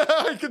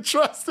 I can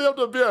trust him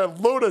to be a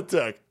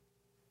lunatic.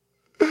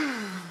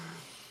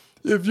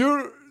 If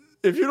you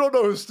don't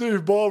know who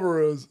Steve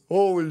Ballmer is,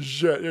 holy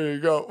shit, here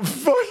you go.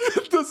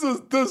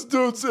 This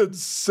dude's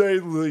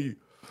insanely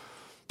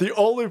the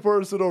only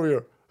person over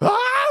here. Ah!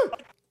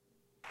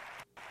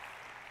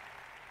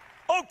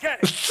 Okay,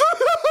 so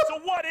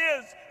what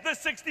is the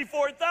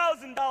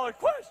 $64,000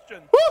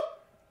 question?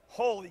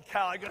 Holy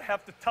cow, I'm going to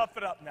have to tough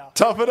it up now.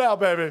 Tough it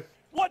out, baby.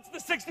 What's the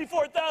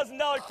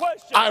 $64,000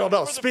 question? I don't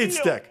know, speed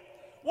stick.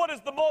 What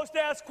is the most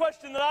asked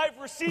question that I've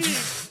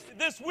received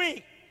this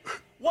week?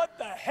 What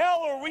the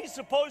hell are we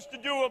supposed to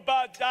do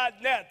about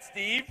 .NET,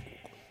 Steve?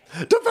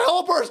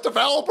 Developers!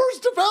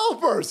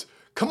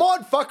 Come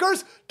on,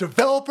 fuckers!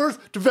 Developers!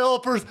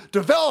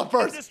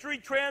 Industry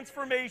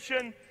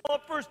transformation.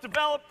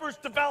 Developers.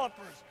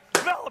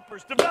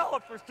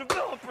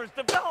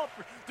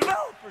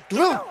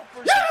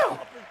 Yeah!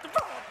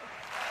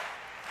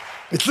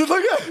 It's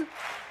like a...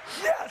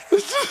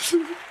 Yes!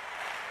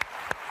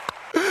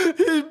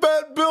 He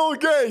bet Bill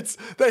Gates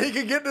that he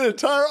could get an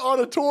entire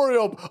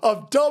auditorium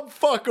of dumb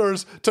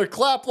fuckers to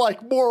clap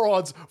like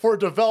morons for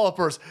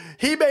developers.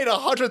 He made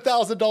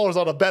 $100,000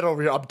 on a bet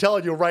over here. I'm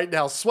telling you right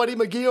now, Sweaty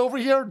McGee over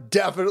here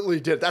definitely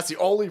did. That's the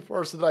only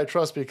person that I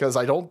trust because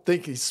I don't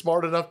think he's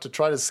smart enough to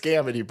try to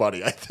scam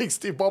anybody. I think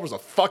Steve Ballmer's a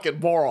fucking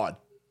moron.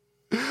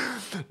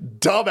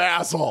 Dumb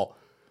asshole.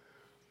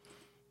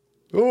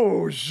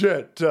 Oh,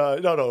 shit.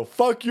 No.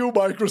 Fuck you,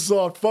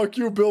 Microsoft. Fuck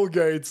you, Bill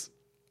Gates.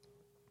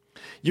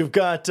 You've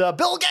got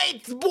Bill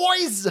Gates,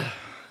 boys.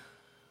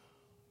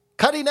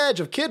 Cutting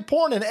edge of kid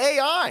porn and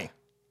AI.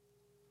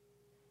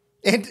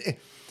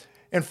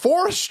 And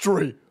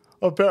forestry,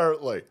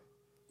 apparently.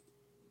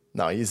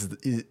 No,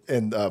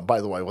 and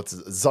by the way, what's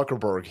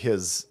Zuckerberg?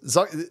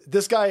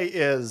 This guy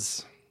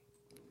is...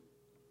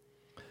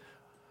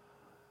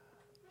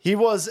 He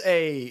was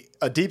a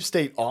deep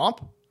state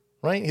op,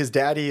 right? His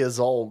daddy is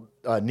all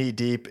knee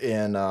deep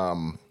in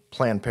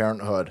Planned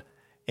Parenthood.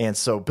 And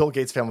so Bill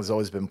Gates' family's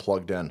always been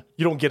plugged in.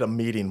 You don't get a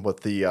meeting with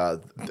the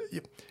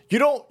you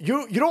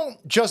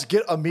don't just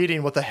get a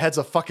meeting with the heads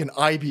of fucking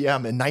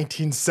IBM in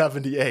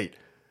 1978.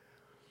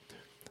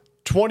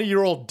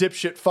 20-year-old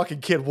dipshit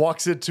fucking kid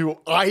walks into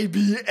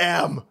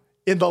IBM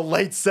in the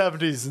late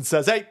 70s and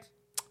says, "Hey,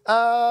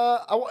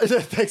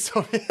 thanks,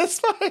 Tony. It's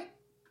fine."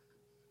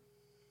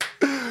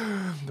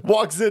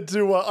 Walks into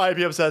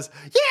IBM, says,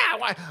 "Yeah,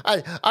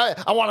 I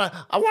want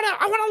to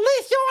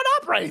lease you an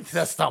operating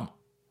system."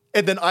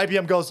 And then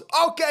IBM goes,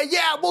 "Okay,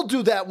 yeah, we'll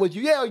do that with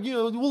you. Yeah,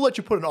 we'll let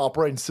you put an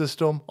operating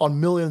system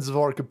on millions of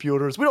our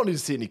computers. We don't need to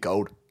see any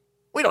code.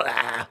 We don't,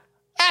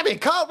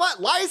 code,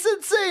 what,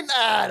 licensing?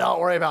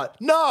 Don't worry about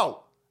it.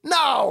 No.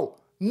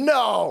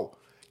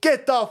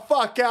 Get the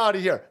fuck out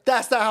of here.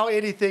 That's not how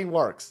anything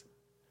works."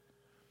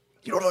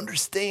 You don't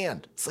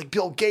understand. It's like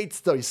Bill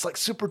Gates, though. He's like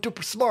super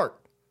duper smart.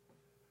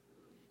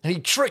 And he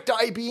tricked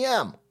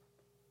IBM.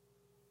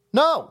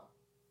 No,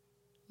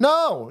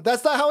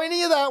 that's not how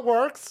any of that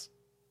works.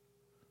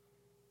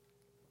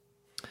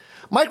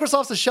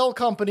 Microsoft's a shell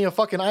company of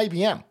fucking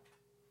IBM.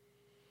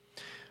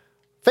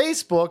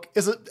 Facebook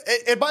is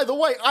and by the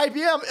way,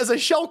 IBM is a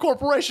shell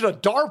corporation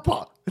of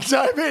DARPA.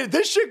 I mean,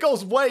 this shit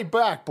goes way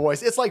back,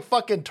 boys. It's like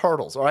fucking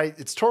turtles, all right?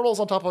 It's turtles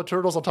on top of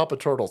turtles on top of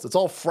turtles. It's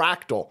all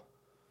fractal.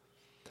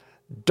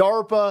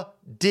 DARPA,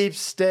 deep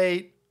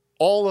state,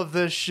 all of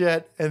this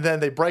shit, and then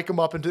they break them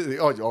up into,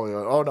 oh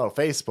no,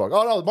 Facebook.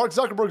 Oh no, Mark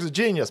Zuckerberg's a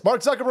genius.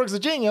 Mark Zuckerberg's a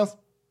genius?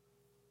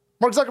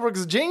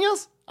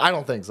 I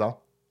don't think so.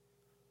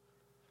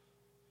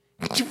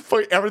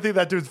 Everything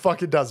that dude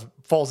fucking does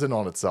falls in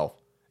on itself.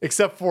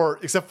 Except for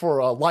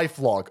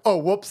LifeLog. Oh,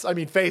 whoops, I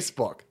mean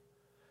Facebook.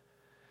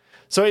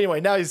 So anyway,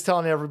 now he's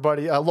telling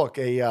everybody, look,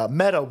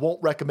 Meta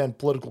won't recommend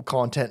political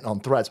content on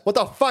Threads. What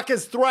the fuck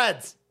is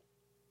Threads?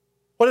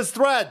 What is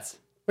Threads?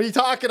 What are you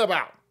talking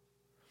about?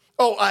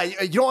 Oh,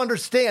 you don't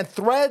understand.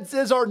 Threads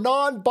is our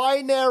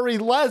non-binary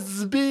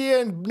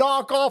lesbian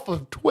knockoff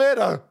of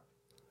Twitter.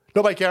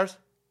 Nobody cares.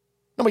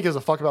 Nobody gives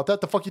a fuck about that.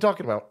 The fuck you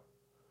talking about?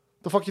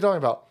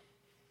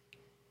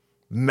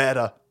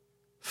 Meta.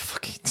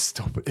 Fucking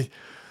stupid.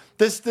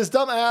 This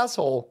dumb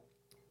asshole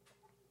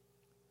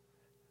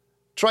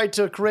tried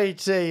to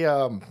create a,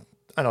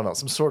 I don't know,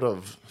 some sort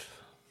of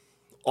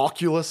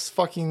Oculus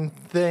fucking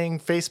thing.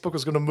 Facebook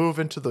was going to move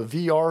into the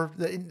VR.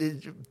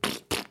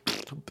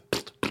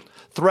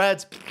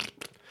 Threads.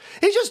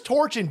 He's just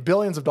torching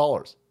billions of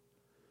dollars.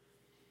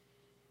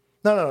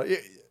 No.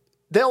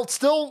 They'll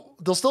still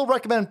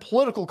recommend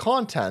political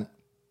content.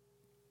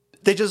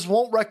 They just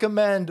won't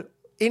recommend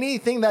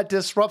anything that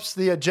disrupts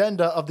the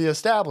agenda of the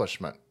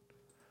establishment.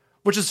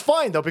 Which is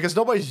fine, though, because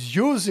nobody's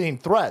using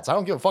Threads. I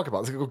don't give a fuck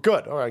about it.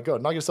 Good. All right,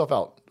 good. Knock yourself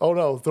out. Oh,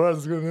 no, Threads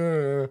is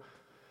good.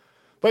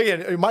 But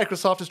again,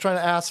 Microsoft is trying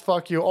to ass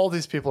fuck you. All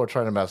these people are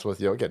trying to mess with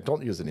you. Again,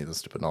 don't use any of this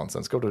stupid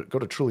nonsense. Go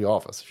to Truly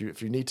Office.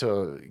 If you need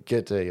to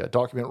get a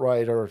document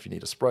writer, if you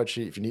need a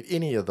spreadsheet, if you need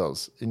any of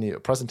those, any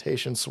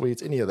presentation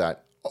suites, any of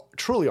that,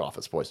 Truly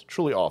Office, boys.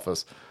 Truly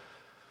Office.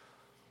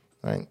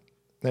 All right,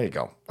 there you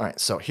go. All right,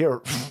 so here,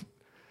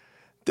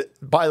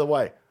 by the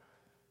way,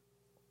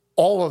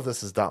 all of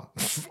this is dumb.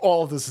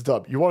 All of this is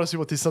dumb. You want to see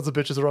what these sons of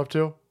bitches are up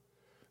to?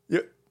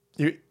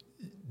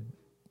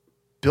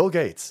 Bill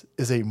Gates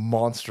is a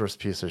monstrous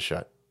piece of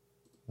shit.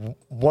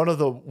 One of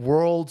the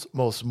world's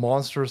most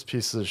monstrous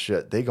pieces of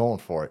shit. They going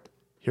for it.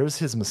 Here's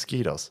his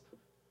mosquitoes.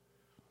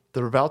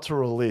 They're about to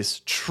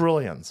release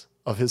trillions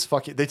of his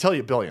fucking... They tell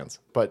you billions,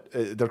 but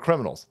they're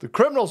criminals. The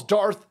criminals,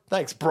 Darth.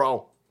 Thanks,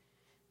 bro.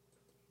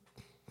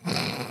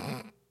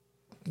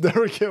 There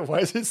we go. Why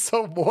is he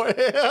so boy?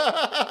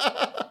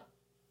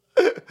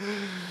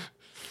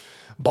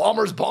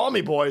 Bombers bomb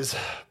me, boys.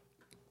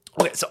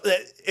 Okay, so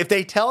if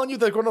they telling you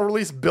they're going to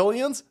release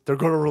billions, they're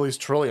going to release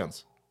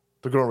trillions.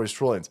 They're going to release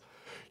trillions.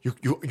 You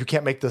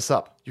can't make this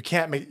up. You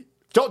can't make...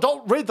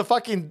 Don't read the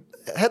fucking...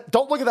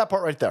 Don't look at that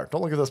part right there.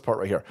 Don't look at this part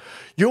right here.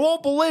 You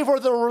won't believe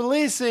where they're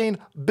releasing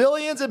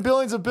billions and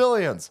billions and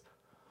billions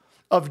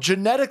of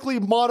genetically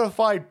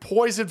modified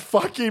poison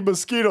fucking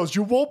mosquitoes.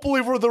 You won't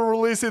believe where they're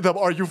releasing them.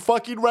 Are you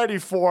fucking ready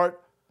for it?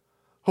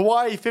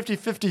 Hawaii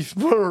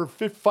 50-50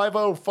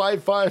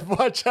 5055.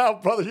 Watch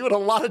out, brother. You're in a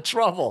lot of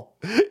trouble.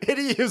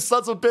 Any of you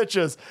sons of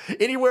bitches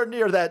anywhere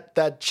near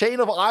that chain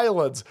of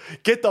islands,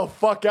 get the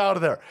fuck out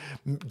of there.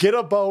 Get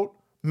a boat,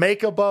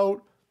 make a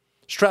boat,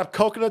 strap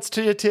coconuts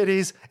to your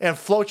titties, and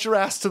float your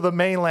ass to the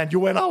mainland.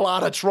 You're in a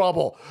lot of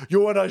trouble.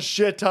 You're in a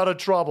shit ton of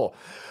trouble.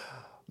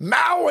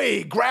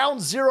 Maui,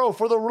 ground zero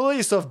for the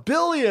release of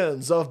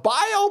billions of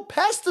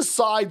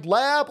biopesticide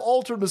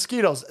lab-altered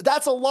mosquitoes.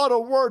 That's a lot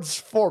of words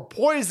for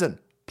poison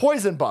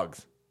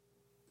bugs,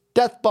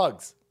 death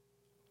bugs.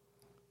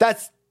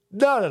 That's,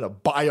 no,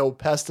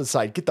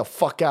 biopesticide. Get the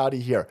fuck out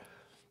of here.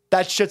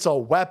 That shit's a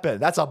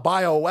weapon. That's a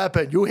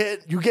bioweapon.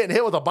 You getting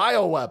hit with a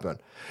bioweapon.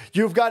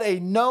 You've got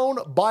a known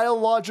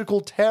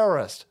biological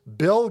terrorist,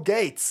 Bill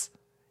Gates.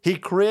 He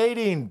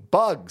creating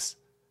bugs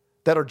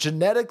that are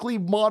genetically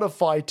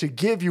modified to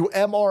give you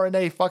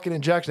mRNA fucking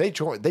injection.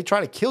 They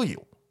try to kill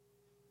you.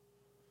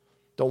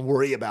 Don't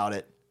worry about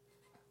it.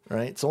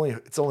 right? It's only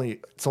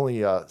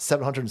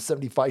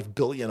 775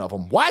 billion of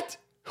them. What?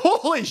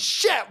 Holy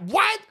shit!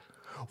 What?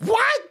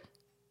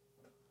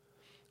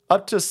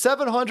 Up to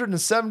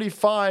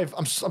 775.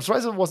 I'm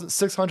surprised it wasn't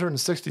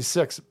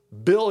 666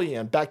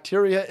 billion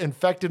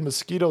bacteria-infected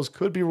mosquitoes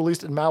could be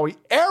released in Maui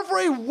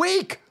every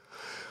week.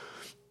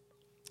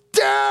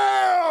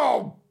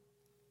 Damn!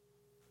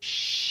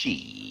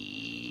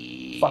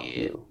 Fuck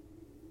you.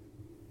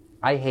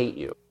 I hate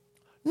you.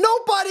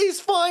 Nobody's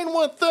fine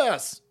with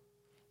this.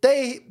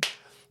 They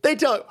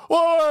tell,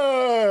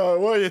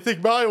 what, you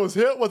think Maui was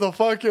hit with a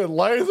fucking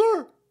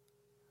laser?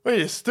 What,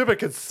 you stupid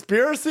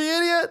conspiracy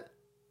idiot?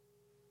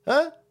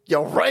 Huh? You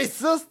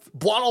racist?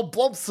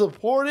 Blump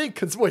supporting?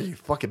 What, you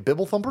fucking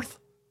bibble thumpers?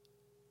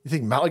 You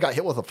think Maui got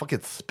hit with a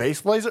fucking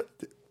space laser?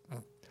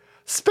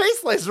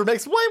 Space laser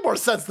makes way more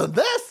sense than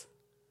this.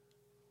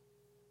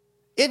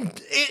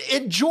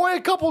 Enjoy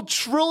a couple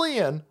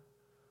trillion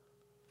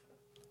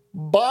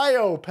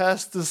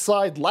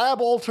biopesticide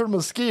lab-altered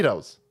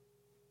mosquitoes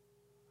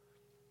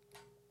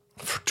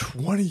for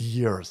 20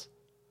 years.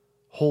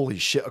 Holy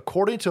shit.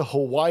 According to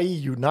Hawaii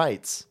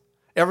Unites,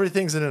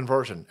 everything's an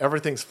inversion.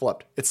 Everything's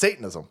flipped. It's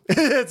Satanism.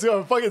 It's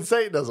fucking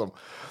Satanism.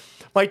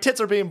 My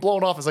tits are being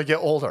blown off as I get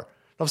older.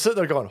 I'm sitting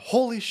there going,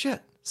 holy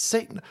shit,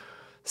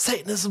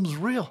 Satanism's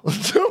real.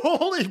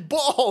 Holy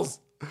balls.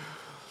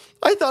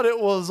 I thought it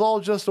was all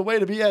just a way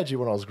to be edgy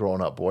when I was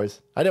growing up,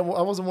 boys. I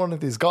wasn't one of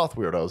these goth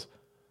weirdos.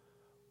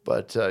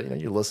 But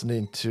you're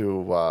listening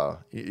to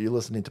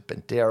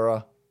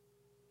Pantera,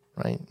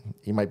 right?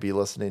 You might be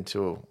listening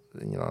to, I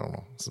don't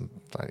know,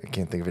 I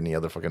can't think of any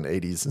other fucking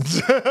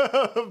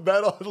 80s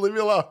metal. Leave me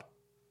alone.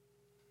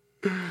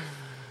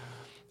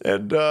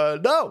 And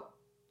no,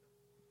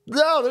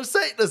 there's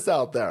Satanists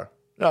out there.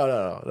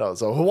 No.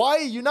 So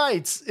Hawaii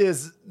Unites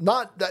is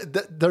not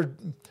the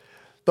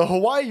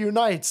Hawaii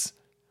Unites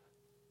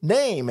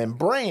name and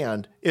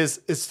brand is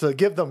to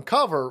give them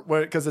cover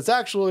because it's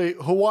actually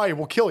Hawaii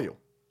will kill you.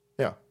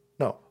 Yeah,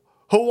 no.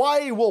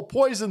 Hawaii will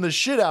poison the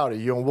shit out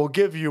of you and we'll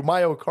give you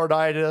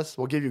myocarditis,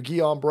 we'll give you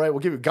Guillain-Barré, we'll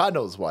give you God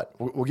knows what.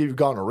 We'll give you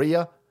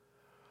gonorrhea.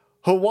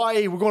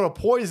 Hawaii, we're going to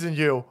poison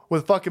you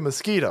with fucking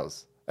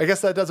mosquitoes. I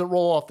guess that doesn't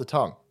roll off the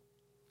tongue.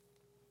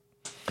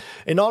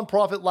 A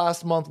nonprofit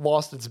last month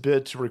lost its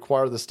bid to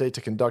require the state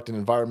to conduct an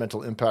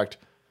environmental impact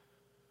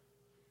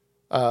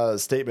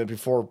statement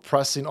before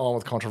pressing on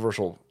with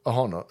controversial.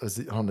 Oh no,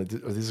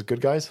 are these good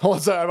guys? Oh,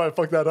 sorry, I might have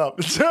fucked that up.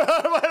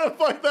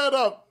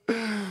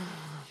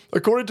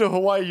 According to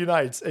Hawaii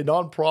Unites, a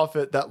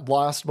nonprofit that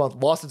last month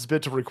lost its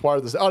bid to require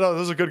this. Oh no,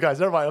 those are good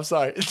guys. Never mind. I'm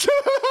sorry. I'm so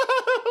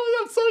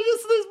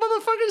used to these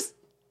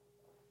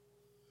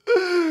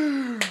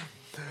motherfuckers.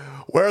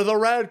 We're the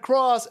Red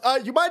Cross.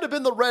 You might have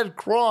been the Red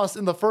Cross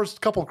in the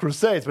first couple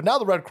crusades, but now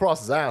the Red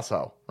Cross is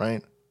asshole,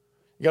 right?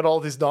 You got all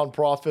these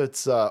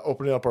nonprofits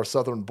opening up our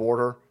southern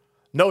border.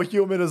 No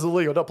human is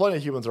illegal. No, plenty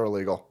of humans are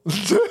illegal. Get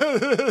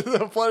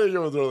the fuck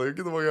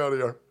out of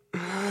here.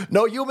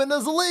 No human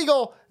is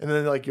illegal. And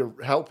then you're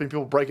helping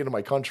people break into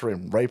my country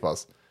and rape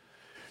us.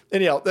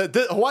 Anyhow,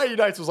 the Hawaii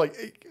Unites was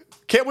like,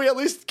 can't we at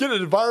least get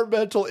an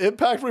environmental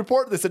impact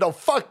report? They said, no,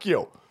 fuck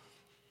you.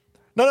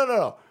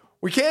 No.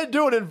 We can't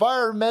do an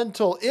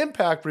environmental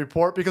impact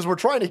report because we're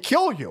trying to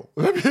kill you.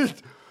 I mean,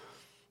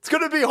 it's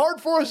going to be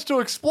hard for us to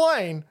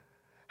explain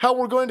how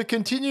we're going to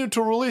continue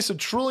to release 1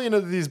 trillion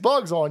of these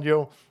bugs on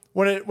you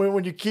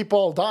when you keep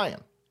all dying.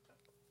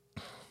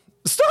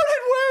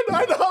 Started when?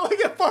 I know,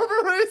 at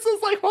Farmer Races,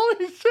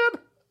 holy shit.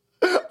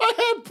 I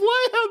had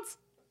plans.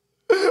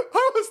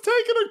 I was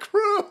taking a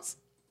cruise.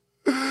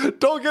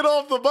 Don't get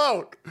off the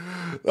boat.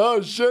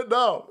 Oh shit,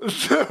 no.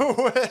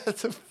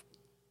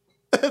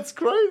 It's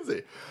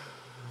crazy.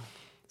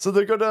 So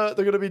they're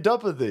gonna be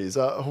dumping these.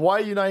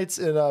 Hawaii Unites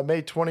in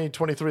May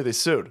 2023. They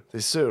sued,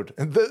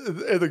 and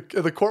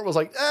the court was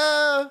like,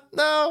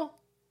 no.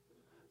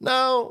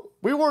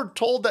 We were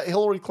told that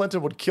Hillary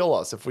Clinton would kill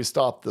us if we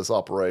stopped this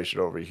operation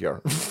over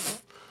here.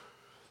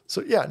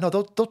 So yeah, no,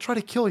 they'll try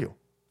to kill you.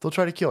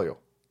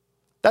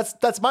 That's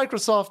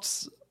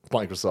Microsoft.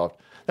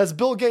 That's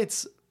Bill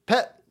Gates'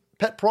 pet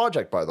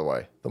project, by the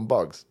way. Them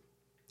bugs,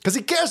 because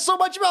he cares so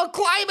much about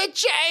climate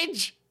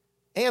change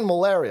and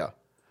malaria.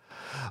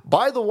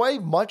 By the way,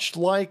 much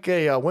like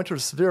a winter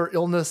severe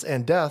illness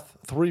and death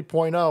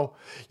 3.0,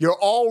 you're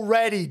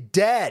already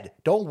dead.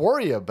 Don't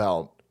worry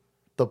about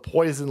the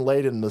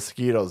poison-laden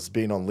mosquitoes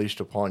being unleashed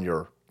upon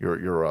your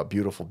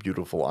beautiful,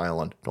 beautiful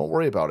island. Don't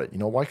worry about it. You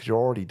know why? Because you're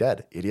already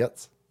dead,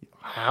 idiots.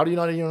 How do you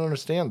not even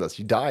understand this?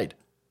 You died.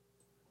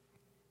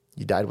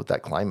 You died with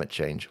that climate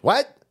change.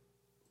 What?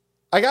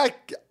 I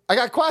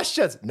got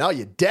questions. No,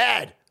 you're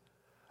dead.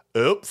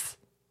 Oops.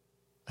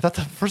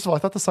 First of all, I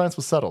thought the science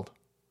was settled.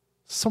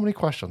 So many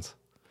questions.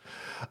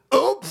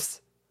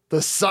 Oops!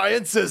 The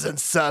science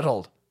isn't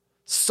settled.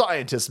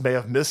 Scientists may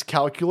have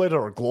miscalculated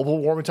our global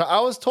warming time.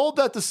 I was told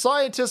that the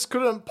scientists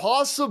couldn't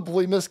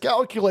possibly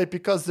miscalculate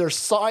because they're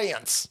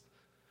science.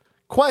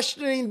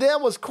 Questioning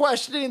them was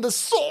questioning the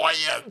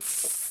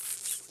science.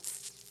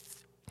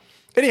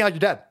 Anyhow, you're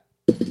dead.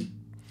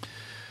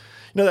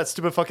 You know that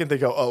stupid fucking thing?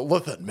 Go, oh,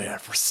 listen, man,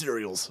 for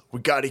cereals, we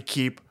got to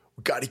keep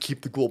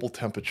the global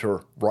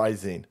temperature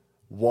rising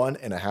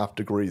 1.5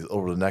 degrees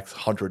over the next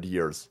 100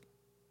 years.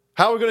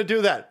 How are we going to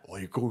do that? Well,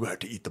 you're going to have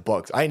to eat the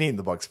bugs. I ain't eating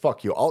the bugs.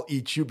 Fuck you. I'll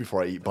eat you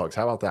before I eat bugs.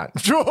 How about that?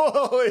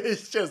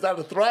 Is that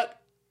a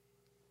threat?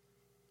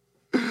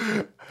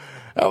 How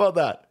about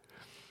that?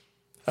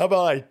 How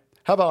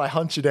about I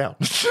hunt you down?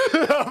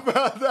 How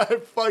about I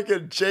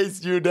fucking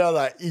chase you down and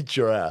I eat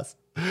your ass?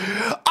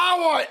 I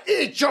want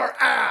to eat your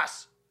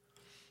ass!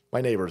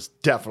 My neighbor's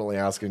definitely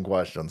asking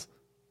questions.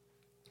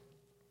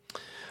 I'm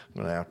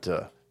going to have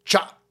to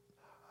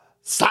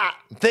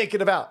I'm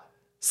thinking about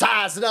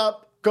sizing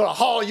up. Gonna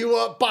haul you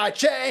up by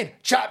chain.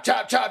 Chop,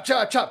 chop, chop,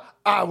 chop, chop.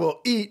 I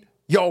will eat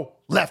your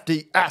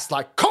lefty ass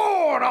like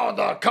corn on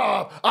the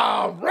cob.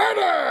 I'm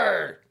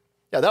ready!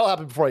 Yeah, that'll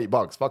happen before I eat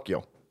bugs. Fuck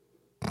you.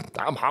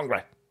 I'm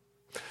hungry.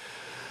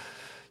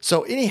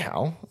 So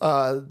anyhow,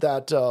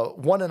 that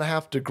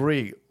 1.5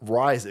 degree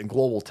rise in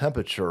global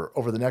temperature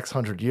over the next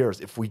 100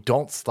 years, if we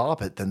don't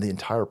stop it, then the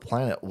entire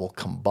planet will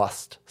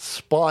combust.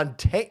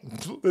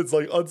 It's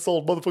like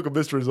unsolved motherfucking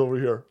mysteries over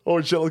here. Oh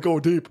shit, let's go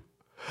deep.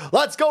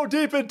 Let's go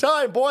deep in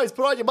time, boys.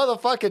 Put on your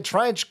motherfucking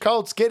trench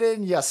coats, get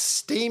in your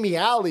steamy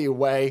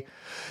alleyway,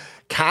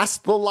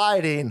 cast the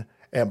lighting,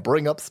 and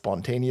bring up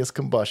spontaneous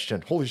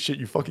combustion. Holy shit,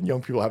 you fucking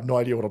young people have no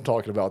idea what I'm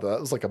talking about.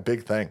 That was like a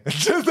big thing.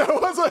 That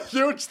was a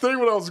huge thing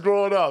when I was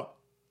growing up.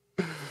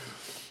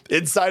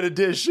 Inside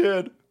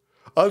Edition,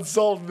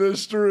 Unsolved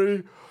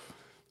Mystery,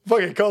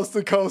 fucking Coast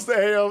to Coast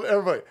AM,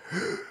 everybody.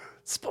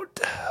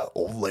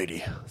 Old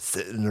lady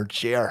sitting in her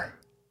chair.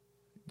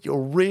 You're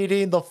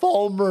reading the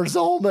Farmer's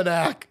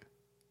Almanac.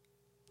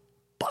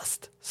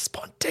 Bust.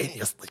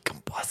 Spontaneously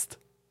combust.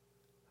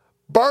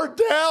 Burn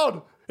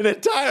down an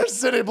entire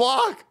city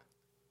block.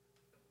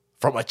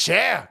 From a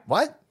chair.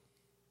 What?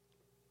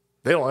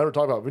 They don't ever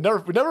talk about it.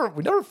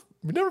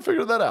 We never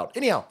figured that out.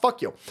 Anyhow,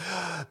 fuck you.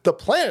 The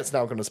planet's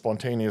now going to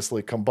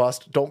spontaneously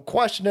combust. Don't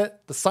question it.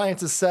 The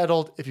science is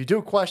settled. If you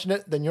do question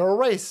it, then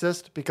you're a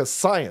racist because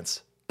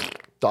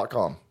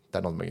science.com.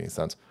 That doesn't make any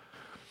sense.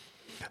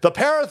 The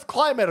Paris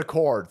Climate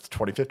Accords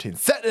 2015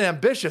 set an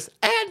ambitious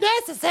and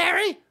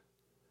necessary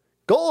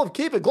goal of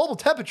keeping global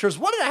temperatures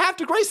 1.5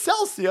 degrees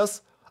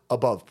Celsius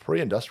above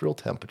pre-industrial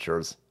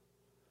temperatures.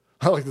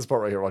 I like this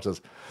part right here. Watch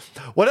this.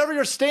 Whatever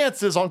your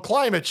stance is on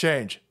climate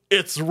change,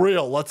 it's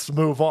real. Let's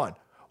move on.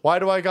 Why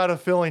do I got a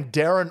feeling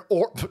Darren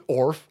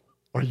Orff?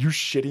 Are you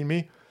shitting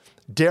me?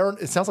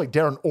 It sounds like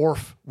Darren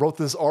Orff wrote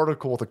this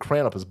article with a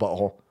crayon up his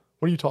butthole.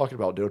 What are you talking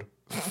about, dude?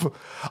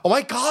 Oh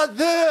my God,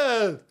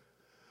 this!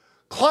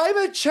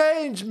 Climate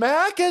change,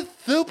 Mac, is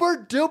super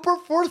duper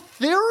for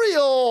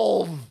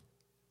cereal.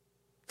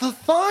 The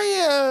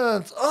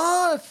science.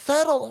 Oh, it's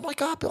settled. Oh my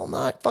God, Bill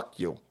Nye. Fuck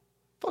you.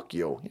 Fuck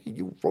you.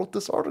 You wrote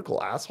this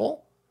article,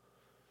 asshole.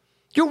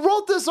 You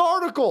wrote this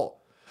article.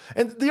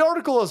 And the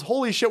article is,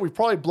 holy shit, we've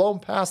probably blown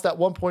past that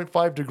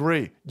 1.5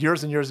 degree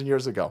years and years and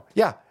years ago.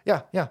 Yeah.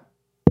 And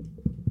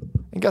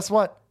guess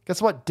what?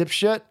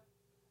 Dipshit?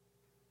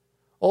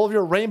 All of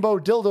your rainbow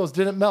dildos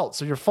didn't melt,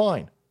 so you're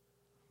fine.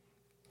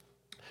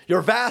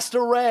 Your vast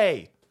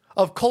array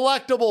of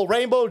collectible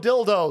rainbow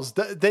dildos,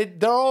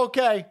 they're all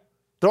okay.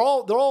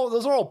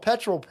 Those are all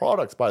petrol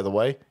products, by the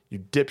way. You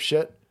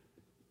dipshit.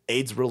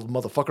 AIDS-riddled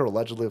motherfucker,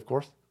 allegedly, of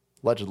course.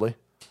 Allegedly.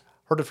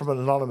 Heard it from an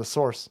anonymous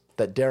source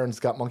that Darren's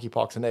got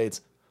monkeypox and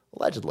AIDS.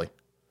 Allegedly.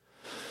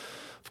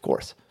 Of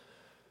course.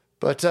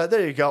 But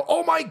there you go.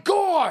 Oh my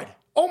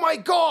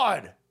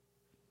God!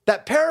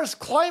 That Paris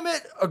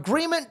Climate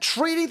Agreement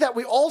treaty that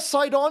we all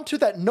signed on to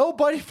that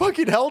nobody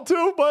fucking held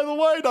to, by the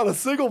way. Not a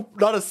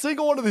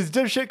single one of these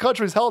dipshit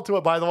countries held to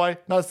it, by the way.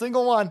 Not a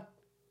single one.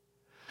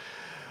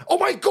 Oh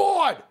my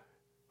God!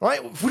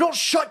 Right? If we don't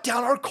shut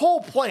down our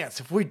coal plants,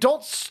 if we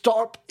don't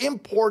stop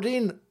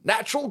importing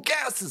natural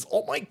gases,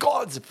 oh my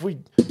God, if we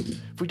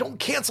don't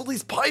cancel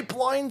these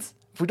pipelines,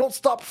 if we don't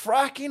stop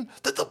fracking,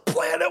 then the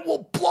planet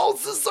will blow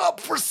this up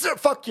for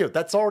fuck you.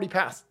 That's already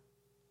passed.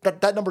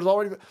 That number's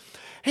already.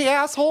 Hey,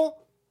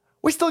 asshole,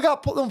 we still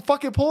got them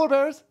fucking polar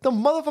bears. The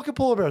motherfucking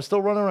polar bears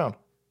still running around.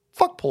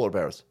 Fuck polar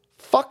bears.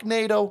 Fuck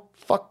NATO.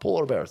 Fuck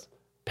polar bears.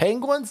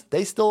 Penguins,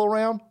 they still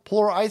around.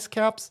 Polar ice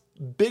caps,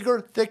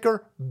 bigger,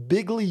 thicker,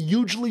 bigly,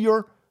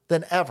 hugelier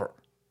than ever.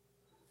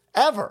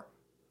 Ever.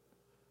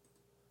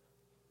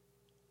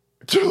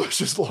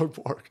 Delicious long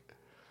pork.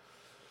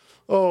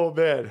 Oh,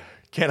 man.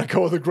 Can't I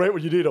go with a great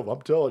when you need them?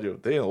 I'm telling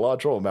you. They ain't a lot of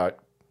trouble, Mac.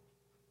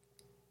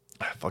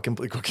 Fucking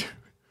bleak cookie.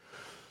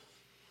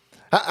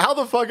 How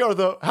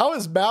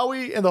is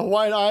Maui and the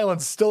Hawaiian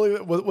Islands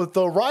still with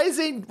the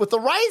rising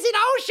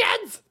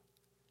oceans?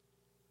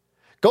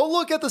 Go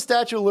look at the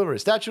Statue of Liberty.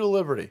 Statue of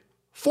Liberty,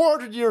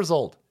 400 years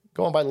old.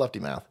 Going by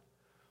lefty math.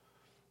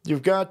 You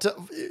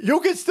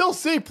can still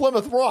see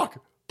Plymouth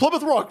Rock.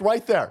 Plymouth Rock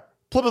right there.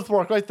 Plymouth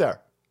Rock right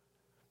there.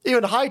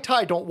 Even high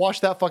tide don't wash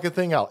that fucking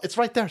thing out. It's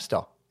right there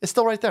still. It's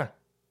still right there.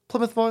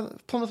 Plymouth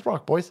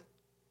Rock, boys.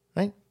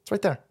 Right? It's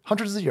right there.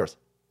 Hundreds of years.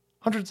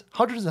 Hundreds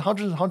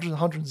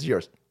of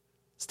years.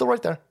 Still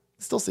right there.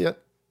 Still see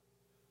it.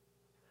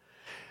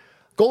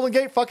 Golden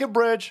Gate fucking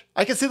Bridge.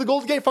 I can see the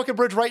Golden Gate fucking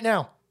Bridge right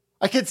now.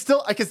 Why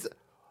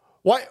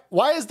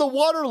is the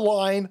water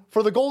line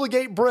for the Golden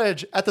Gate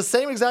Bridge at the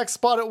same exact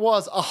spot it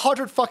was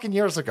 100 fucking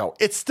years ago?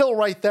 It's still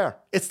right there.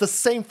 It's the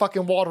same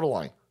fucking water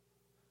line.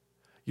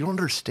 You don't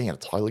understand.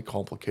 It's highly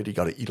complicated. You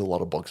got to eat a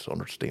lot of bugs to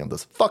understand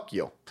this. Fuck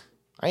you.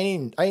 I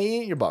ain't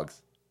eating your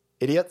bugs.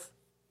 Idiots.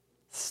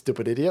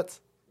 Stupid idiots.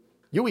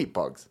 You eat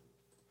bugs.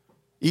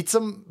 Eat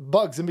some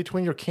bugs in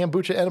between your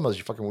kombucha enemas,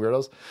 you fucking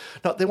weirdos.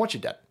 No, they want you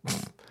dead.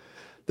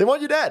 They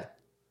want you dead.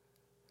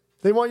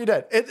 They want you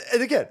dead.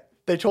 And again,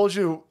 they told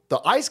you the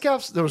ice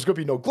caps, there was going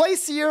to be no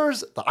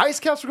glaciers, the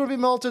ice caps were going to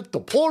be melted, the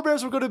polar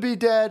bears were going to be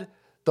dead,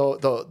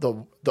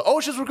 the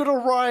oceans were going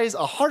to rise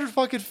 100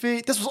 fucking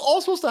feet. This was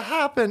all supposed to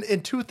happen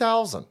in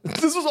 2000.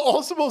 This was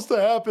all supposed to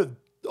happen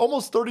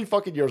almost 30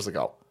 fucking years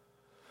ago.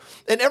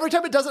 And every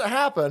time it doesn't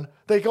happen,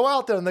 they go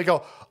out there and they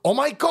go, oh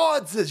my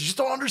God, sis, you just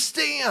don't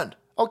understand.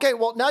 Okay,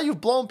 well, now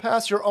you've blown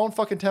past your own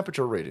fucking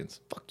temperature readings.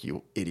 Fuck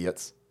you,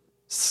 idiots.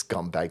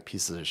 Scumbag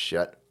pieces of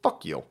shit.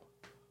 Fuck you.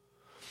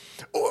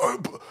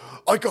 Oh,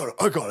 I got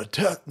a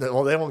Tesla.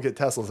 Well, they won't get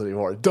Teslas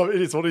anymore. Dumb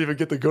idiots won't even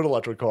get the good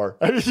electric car.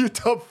 I mean, you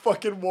dumb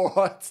fucking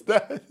morons.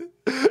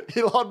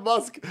 Elon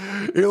Musk.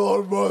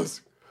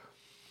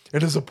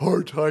 And as a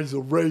part-time, he's a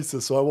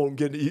racist, so I won't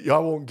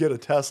get a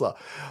Tesla.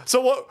 So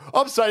what?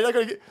 I'm sorry, you're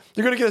gonna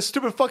get a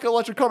stupid fucking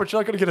electric car, but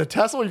you're not gonna get a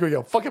Tesla? You're gonna get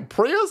a fucking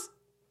Prius?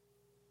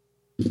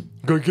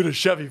 Go get a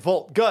Chevy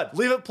Volt. Good.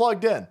 Leave it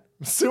plugged in.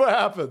 See what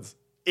happens.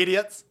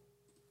 Idiots.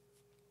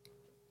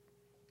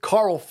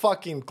 Car will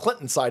fucking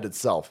Clinton side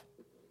itself.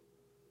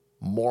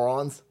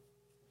 Morons.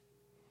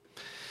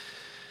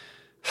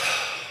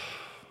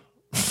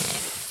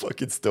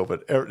 Fucking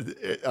stupid.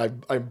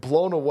 I'm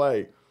blown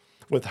away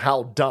with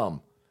how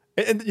dumb.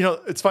 And you know,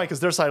 it's funny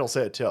because their side will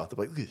say it too. They're like,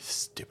 look at these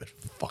stupid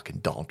fucking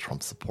Donald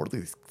Trump supporters.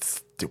 Look at these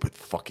stupid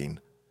fucking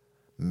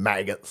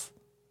maggots.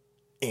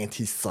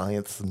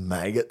 Anti-science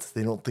maggots.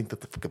 They don't think that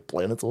the fucking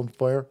planet's on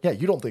fire. Yeah,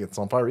 you don't think it's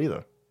on fire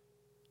either.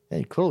 Yeah,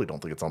 you clearly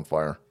don't think it's on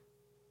fire.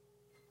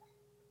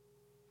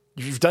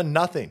 You've done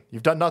nothing.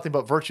 You've done nothing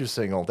but virtue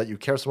signal that you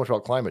care so much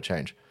about climate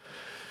change.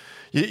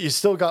 You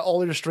still got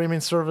all your streaming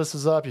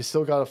services up. You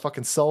still got a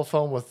fucking cell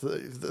phone with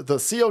the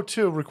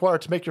CO2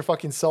 required to make your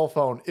fucking cell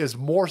phone is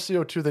more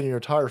CO2 than your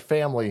entire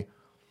family,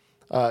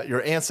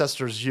 your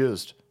ancestors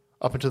used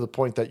up until the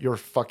point that your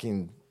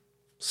fucking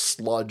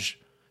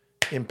sludge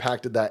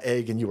impacted that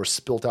egg and you were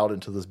spilt out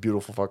into this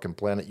beautiful fucking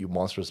planet, you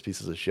monstrous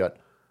pieces of shit.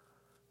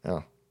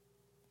 Yeah.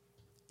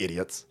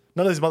 Idiots.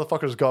 None of these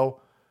motherfuckers go.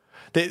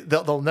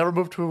 They'll never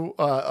move to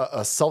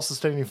a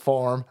self-sustaining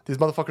farm. These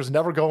motherfuckers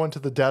never go into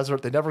the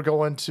desert. They never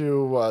go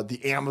into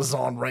the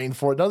Amazon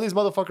rainforest. None of these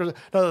motherfuckers,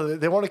 no,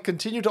 they want to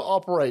continue to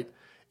operate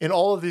in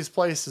all of these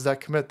places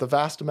that commit the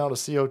vast amount of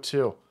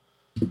CO2.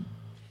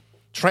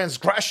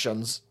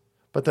 Transgressions,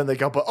 but then they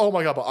go, but oh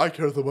my God, but I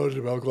care so much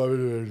about climate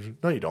change.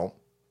 No, you don't.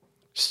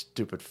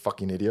 Stupid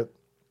fucking idiot.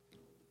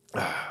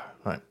 All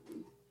right.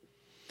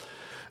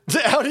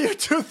 How do you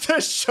do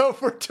this show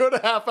for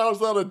 2.5 hours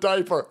without a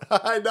diaper?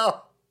 I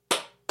know.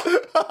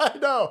 I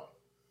know.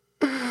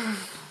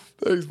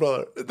 Thanks,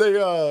 brother.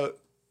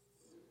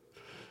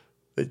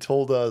 They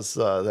told us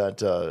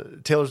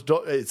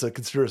that it's a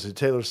conspiracy.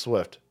 Taylor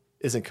Swift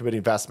isn't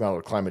committing vast amount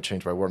of climate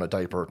change by wearing a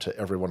diaper to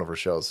every one of her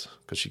shows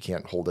because she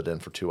can't hold it in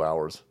for 2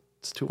 hours.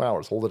 It's 2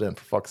 hours. Hold it in,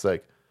 for fuck's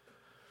sake.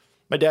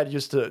 My dad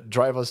used to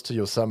drive us to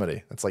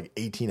Yosemite. It's like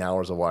 18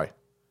 hours away.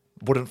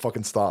 Wouldn't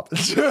fucking stop.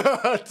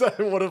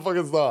 Wouldn't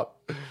fucking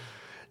stop.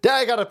 Dad,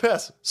 I gotta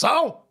piss.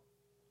 So?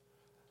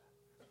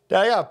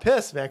 Dad, I gotta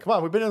piss, man. Come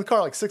on, we've been in the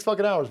car like 6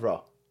 fucking hours,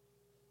 bro.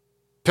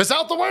 Piss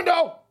out the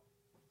window!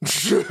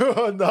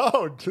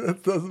 No, that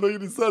doesn't make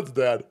any sense,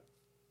 Dad.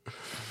 If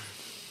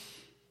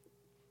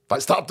I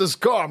stop this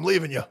car, I'm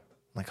leaving you. I'm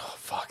like, oh,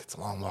 fuck, it's a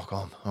long walk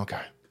home.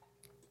 Okay.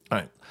 All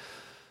right.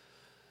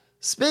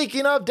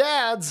 Speaking of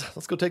dads,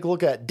 let's go take a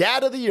look at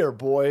Dad of the Year,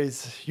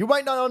 boys. You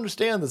might not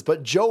understand this,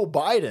 but Joe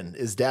Biden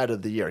is Dad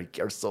of the Year. He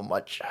cares so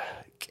much.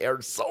 Look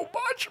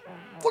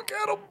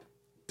at him.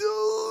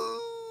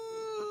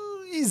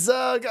 He's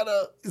got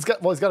a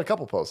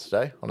couple posts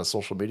today on his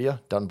social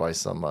media done by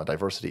some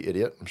diversity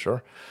idiot, I'm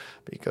sure,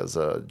 because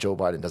Joe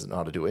Biden doesn't know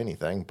how to do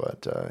anything.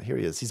 But here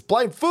he is. He's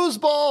playing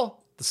foosball,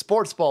 the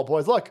sports ball,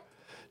 boys. Look,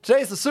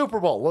 today's the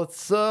Super Bowl.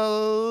 Let's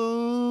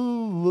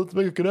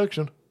make a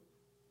connection.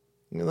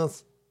 Look at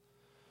this.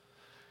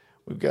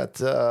 We've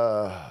got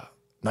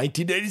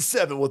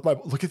 1987 with my...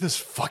 Look at this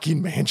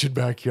fucking mansion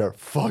back here.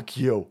 Fuck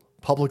you.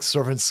 Public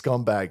servant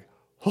scumbag.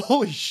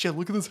 Holy shit,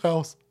 look at this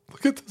house.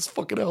 Look at this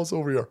fucking house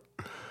over here.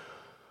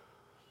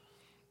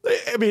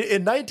 I mean,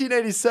 in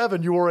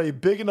 1987, you were a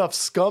big enough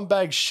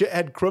scumbag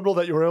shithead criminal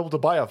that you were able to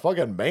buy a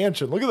fucking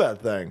mansion. Look at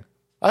that thing.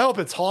 I hope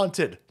it's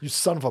haunted, you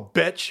son of a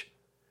bitch.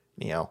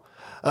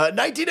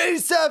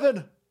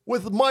 1987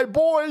 with my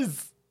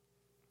boys.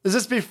 Is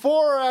this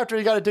before or after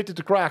he got addicted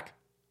to crack?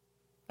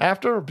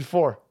 After or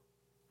before?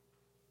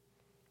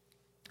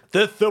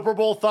 This Super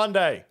Bowl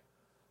Sunday,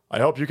 I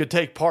hope you could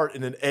take part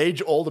in an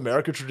age-old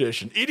American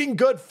tradition, eating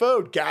good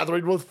food,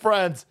 gathering with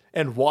friends,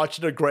 and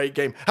watching a great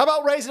game. How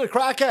about raising a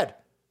crackhead?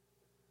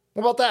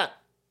 What about that?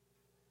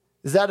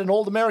 Is that an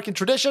old American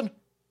tradition?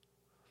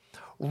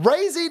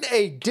 Raising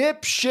a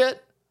dipshit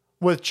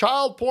with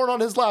child porn on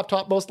his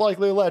laptop, most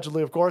likely,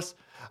 allegedly, of course,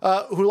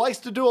 who likes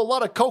to do a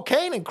lot of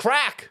cocaine and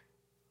crack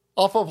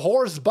off of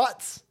whores'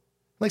 butts.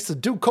 Likes to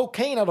do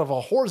cocaine out of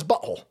a whore's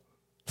butthole.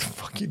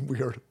 Fucking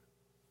weird.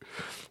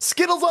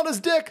 Skittles on his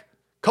dick,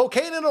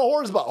 cocaine in a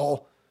whore's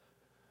butthole.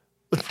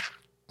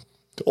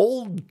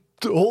 old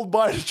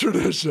Biden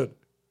tradition.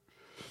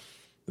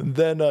 And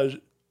then,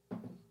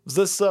 was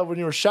this when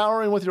you were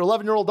showering with your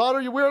 11-year-old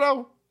daughter, you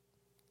weirdo?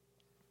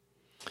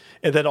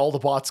 And then all the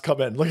bots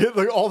come in. Look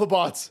at all the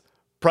bots.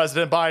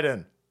 President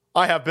Biden,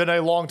 I have been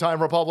a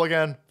longtime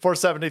Republican for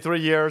 73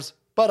 years,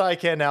 but I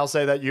can now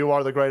say that you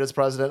are the greatest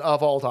president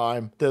of all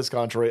time this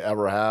country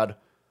ever had.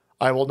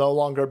 I will no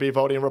longer be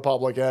voting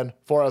Republican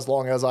for as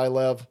long as I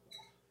live.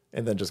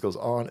 And then just goes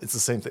on. It's the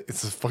same thing.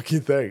 It's the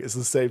fucking thing. It's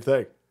the same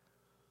thing.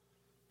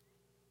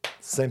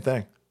 It's the same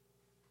thing.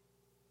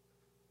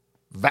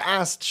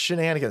 Vast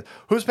shenanigans.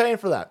 Who's paying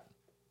for that?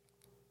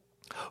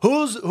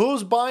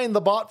 Who's buying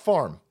the bot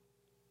farm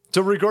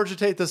to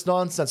regurgitate this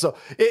nonsense? So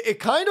it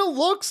kind of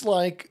looks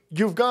like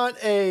you've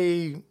got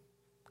a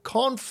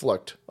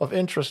conflict of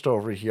interest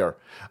over here.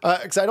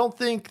 Because I don't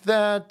think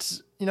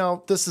that,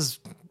 this is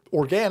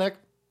organic.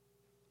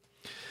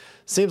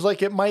 Seems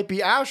like it might be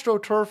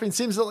astroturfing.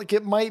 Seems like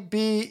it might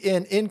be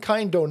an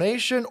in-kind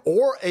donation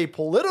or a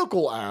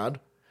political ad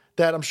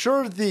that I'm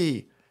sure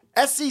the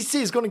SEC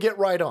is going to get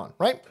right on,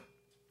 right?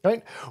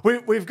 Right?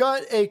 We've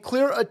got a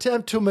clear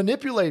attempt to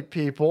manipulate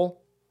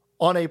people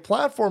on a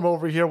platform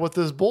over here with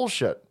this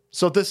bullshit.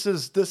 So this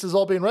is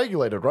all being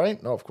regulated,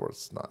 right? No, of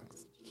course it's not.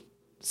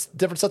 It's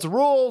different sets of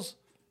rules.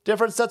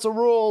 Different sets of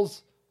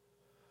rules.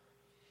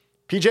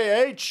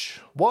 PJH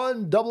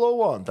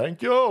 1001.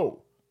 Thank you.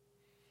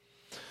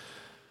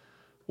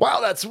 Wow,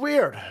 that's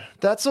weird.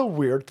 That's a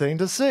weird thing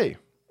to see.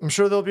 I'm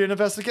sure there'll be an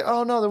investigation.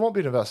 Oh, no, there won't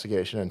be an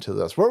investigation into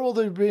this. Where will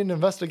there be an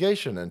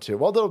investigation into?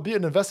 Well, there'll be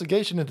an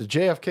investigation into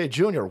JFK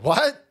Jr.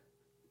 What?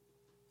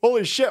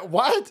 Holy shit,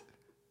 what?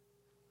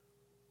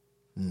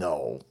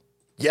 No.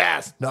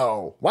 Yes,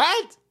 no.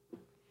 What?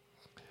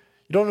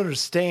 You don't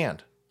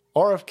understand.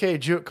 RFK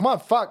Jr. Come on,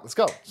 fuck, let's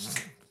go.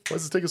 Why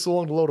does it take us so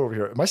long to load over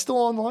here? Am I still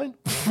online?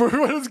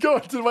 Where is it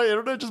going? Did my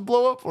internet just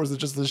blow up? Or is it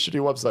just this shitty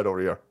website over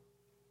here?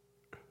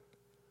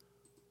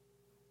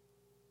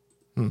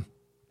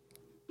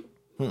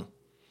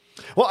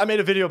 Well, I made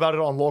a video about it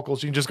on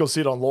Locals. You can just go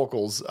see it on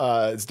Locals.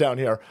 It's down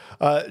here.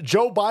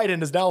 Joe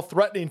Biden is now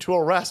threatening to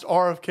arrest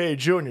RFK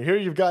Jr. Here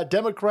you've got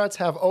Democrats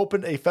have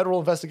opened a federal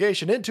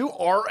investigation into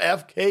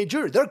RFK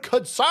Jr. They're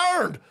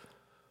concerned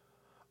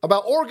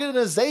about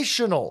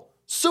organizational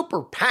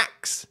super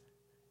PACs.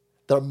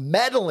 They're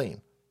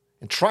meddling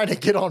and trying to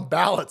get on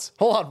ballots.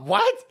 Hold on,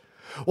 what?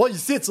 Well, you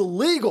see, it's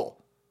illegal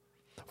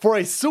for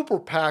a super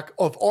PAC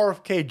of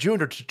RFK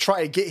Jr. to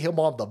try and get him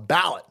on the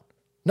ballot.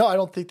 No, I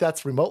don't think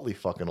that's remotely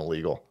fucking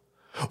illegal.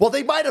 Well,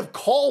 they might have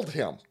called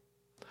him.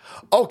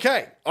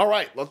 Okay, all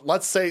right,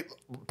 let's say,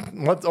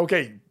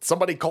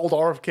 somebody called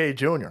RFK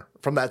Jr.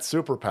 from that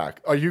super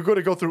PAC. Are you going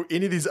to go through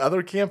any of these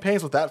other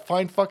campaigns with that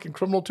fine fucking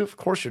criminal too? Of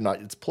course you're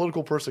not. It's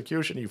political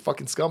persecution. You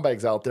fucking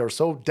scumbags out there are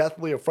so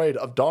deathly afraid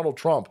of Donald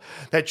Trump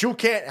that you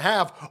can't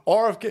have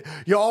RFK.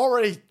 You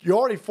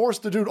already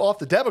forced the dude off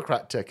the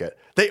Democrat ticket.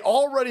 They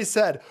already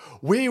said,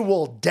 we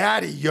will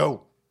daddy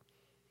yo.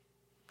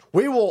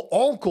 We will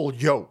uncle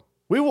yo.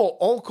 We will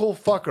uncle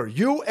fucker.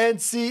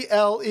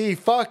 UNCLE.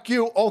 Fuck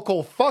you,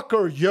 uncle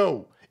fucker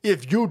yo.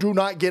 If you do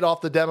not get off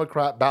the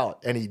Democrat ballot.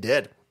 And he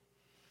did.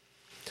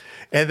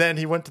 And then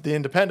he went to the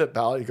independent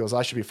ballot. He goes,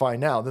 I should be fine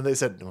now. And then they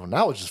said, well,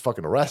 now we'll just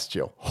fucking arrest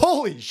you.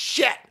 Holy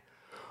shit.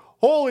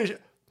 Holy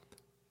shit.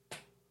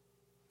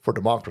 For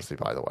democracy,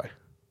 by the way.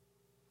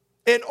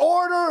 In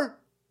order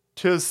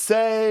to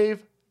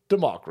save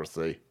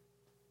democracy.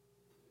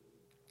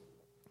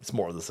 It's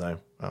more of the same.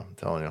 I'm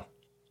telling you.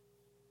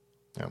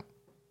 Yeah.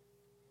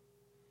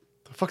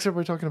 The fuck's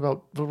everybody talking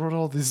about? What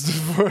all these?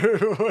 What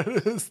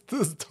is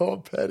this,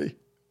 Tom Petty?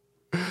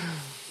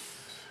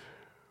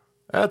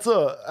 That's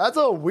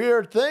a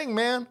weird thing,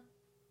 man.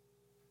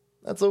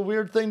 That's a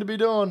weird thing to be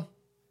doing.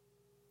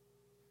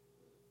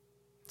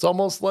 It's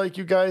almost like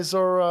you guys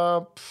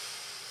are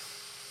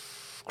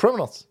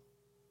criminals,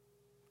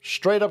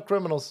 straight up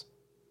criminals.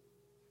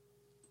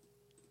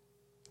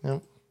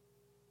 Yep.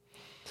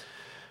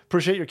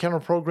 Appreciate your counter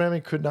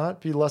programming. Could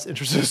not be less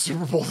interested in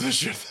Super Bowl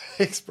this year.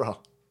 Thanks, bro.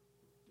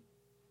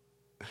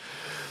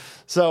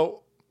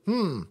 So,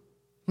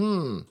 Oh,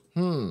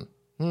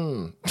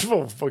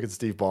 fucking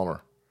Steve Ballmer.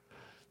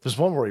 There's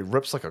one where he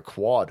rips like a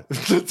quad.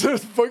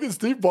 Fucking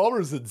Steve Ballmer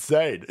is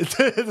insane.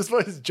 This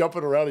one is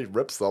jumping around. He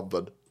rips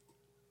something.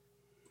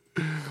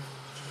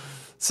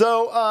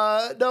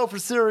 So, no, for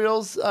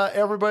cereals,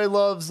 everybody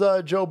loves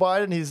Joe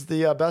Biden. He's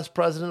the best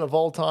president of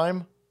all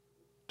time.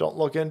 Don't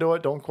look into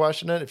it. Don't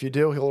question it. If you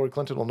do, Hillary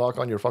Clinton will knock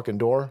on your fucking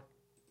door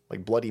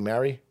Like Bloody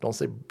Mary. Don't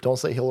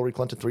say Hillary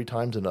Clinton 3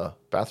 times in a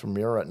bathroom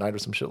mirror at night or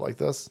some shit like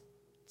this.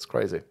 It's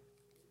crazy.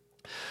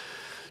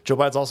 Joe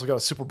Biden's also got a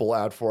Super Bowl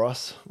ad for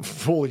us.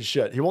 Holy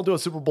shit. He won't do a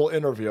Super Bowl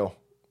interview.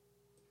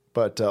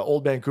 But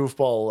Old Man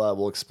Goofball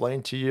will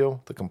explain to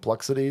you the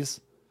complexities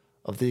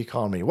of the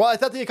economy. Well, I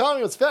thought the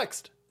economy was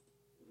fixed.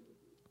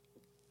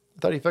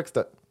 I thought he fixed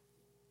it.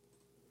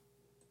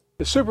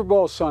 The Super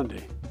Bowl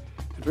Sunday.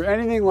 If you're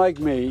anything like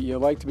me, you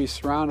like to be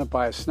surrounded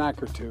by a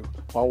snack or two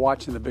while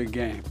watching the big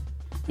game.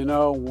 You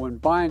know, when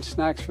buying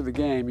snacks for the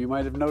game, you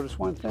might have noticed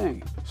one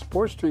thing.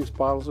 Sports drinks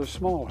bottles are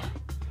smaller.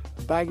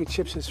 A bag of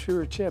chips has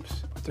fewer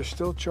chips, but they're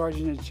still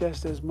charging you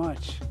just as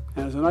much.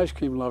 And as an ice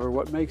cream lover,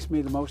 what makes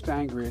me the most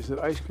angry is that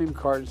ice cream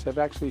cartons have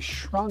actually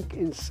shrunk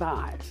in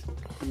size,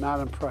 but not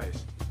in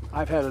price.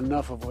 I've had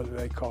enough of what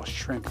they call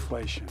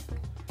shrinkflation.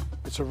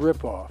 It's a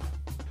ripoff.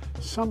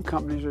 Some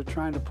companies are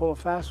trying to pull a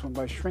fast one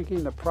by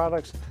shrinking the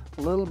products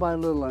little by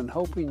little and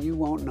hoping you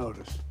won't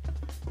notice.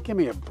 Give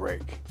me a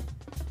break.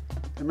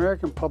 The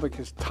American public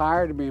is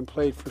tired of being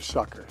played for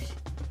suckers.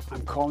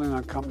 I'm calling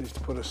on companies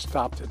to put a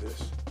stop to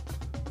this.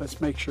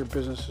 Let's make sure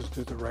businesses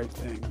do the right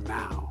thing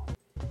now.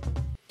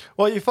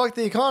 Well, you fucked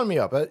the economy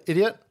up,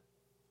 idiot.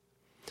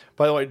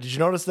 By the way, did you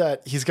notice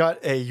that he's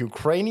got a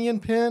Ukrainian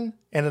pin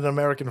and an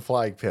American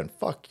flag pin?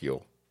 Fuck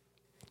you.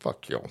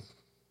 Fuck you.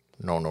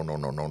 No. No.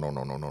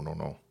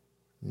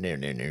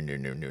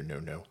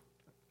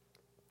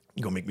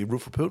 You gonna make me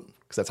root for Putin?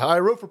 Because that's how I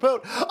root for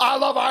Putin. I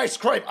love ice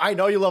cream. I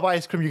know you love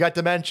ice cream. You got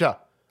dementia.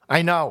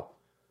 I know.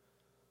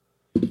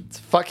 It's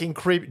fucking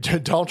creepy.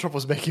 Donald Trump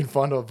was making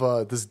fun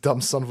of this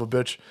dumb son of a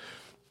bitch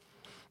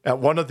at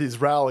one of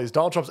these rallies.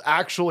 Donald Trump's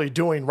actually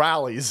doing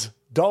rallies.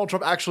 Donald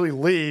Trump actually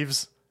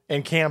leaves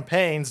and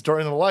campaigns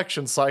during an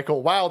election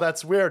cycle. Wow,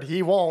 that's weird.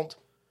 He won't.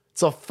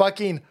 It's a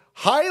fucking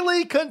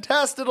highly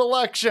contested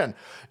election.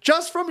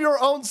 Just from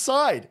your own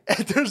side.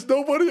 And there's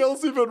nobody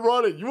else even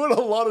running. You want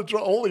a lot of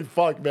trouble. Holy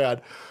fuck,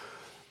 man.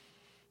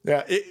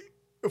 Yeah,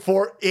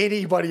 for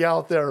anybody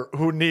out there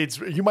who needs,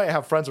 you might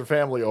have friends or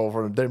family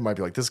over and they might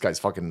be like, this guy's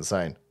fucking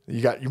insane.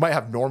 You might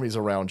have normies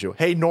around you.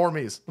 Hey,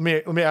 normies,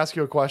 let me ask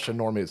you a question,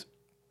 normies.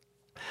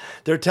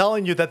 They're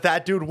telling you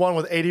that dude won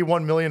with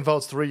 81 million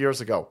votes 3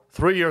 years ago.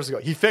 3 years ago.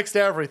 He fixed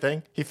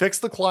everything. He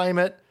fixed the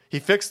climate. He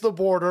fixed the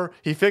border.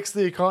 He fixed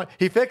the economy.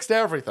 He fixed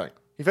everything.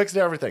 He fixed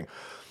everything.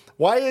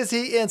 Why is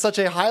he in such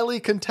a highly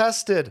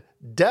contested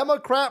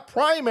Democrat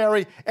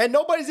primary and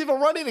nobody's even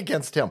running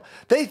against him?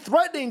 They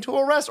threatening to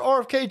arrest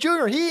RFK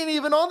Jr. He ain't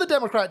even on the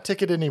Democrat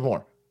ticket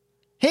anymore.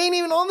 He ain't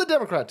even on the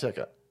Democrat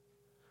ticket.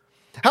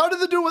 How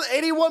did the dude with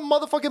 81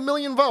 motherfucking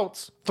million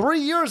votes 3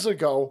 years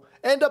ago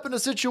end up in a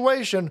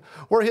situation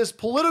where his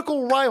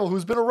political rival,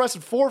 who's been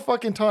arrested 4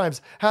 fucking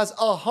times, has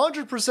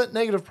 100%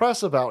 negative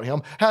press about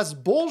him, has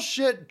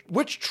bullshit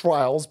witch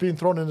trials being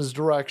thrown in his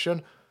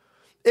direction,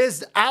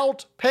 is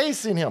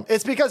outpacing him?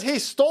 It's because he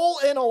stole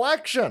an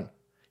election.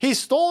 He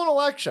stole an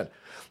election.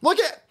 Look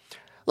at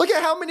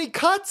how many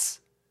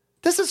cuts.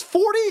 This is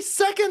 40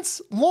 seconds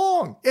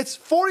long. It's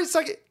 40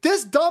 seconds.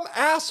 This dumb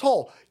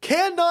asshole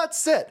cannot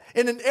sit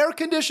in an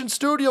air-conditioned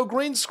studio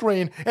green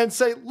screen and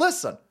say,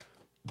 listen,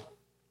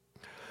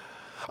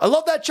 I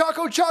love that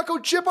Choco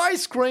chip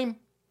ice cream,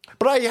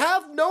 but I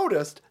have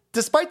noticed,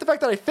 despite the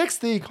fact that I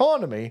fixed the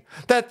economy,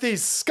 that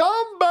these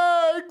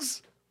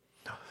scumbags,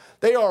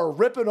 they are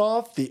ripping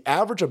off the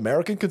average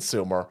American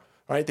consumer.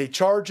 Right? They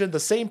charge in the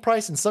same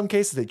price. In some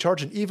cases, they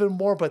charge in even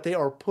more, but they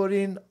are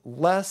putting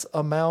less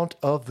amount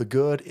of the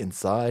good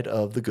inside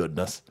of the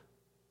goodness.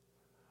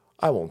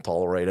 I won't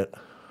tolerate it.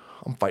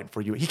 I'm fighting for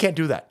you. He can't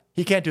do that.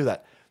 He can't do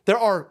that. There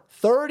are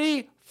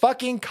 30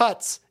 fucking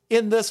cuts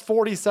in this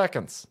 40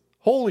 seconds.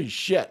 Holy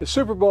shit. The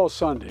Super Bowl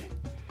Sunday.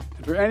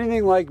 If you're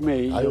anything like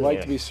me, you like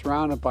to be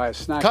surrounded by a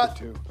snack or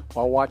two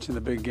while watching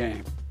the big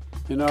game.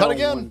 You know,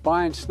 when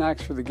buying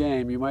snacks for the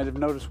game, you might have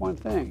noticed one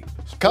thing.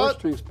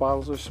 Sports drinks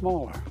bottles are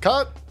smaller.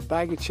 A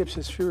bag of chips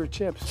has fewer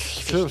chips.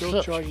 They're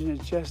still charging you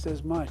just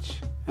as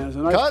much. And as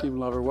an ice cream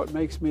lover, what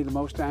makes me the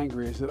most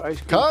angry is that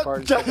ice cream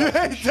cartons...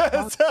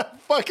 That's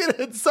fucking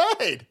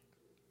insane.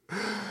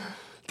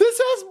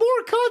 This has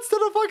more cuts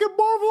than a fucking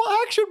Marvel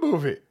action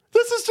movie.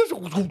 This is just...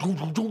 He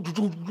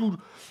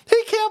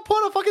can't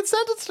put a fucking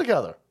sentence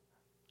together.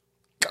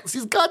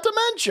 He's got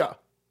dementia.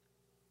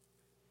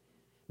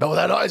 No,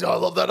 that ice. I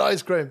love that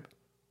ice cream.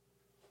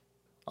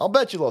 I'll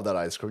bet you love that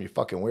ice cream, you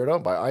fucking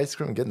weirdo. By ice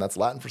cream, again, that's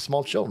Latin for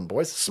small children,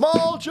 boys.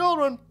 Small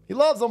children. He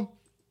loves them.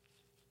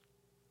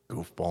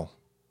 Goofball.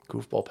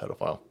 Goofball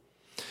pedophile.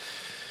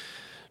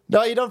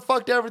 No, he done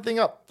fucked everything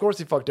up. Of course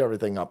he fucked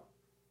everything up.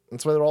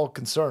 That's why they're all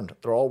concerned.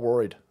 They're all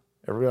worried.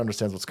 Everybody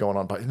understands what's going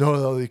on. But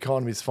no, the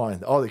economy's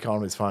fine. Oh, the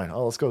economy's fine.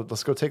 Oh, let's go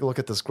take a look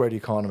at this great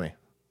economy.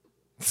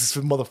 This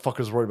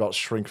motherfucker's worried about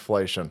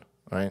shrinkflation,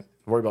 right?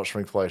 Worried about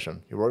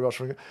shrinkflation. You worried about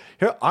shrinkflation?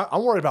 Here,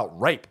 I'm worried about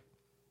rape.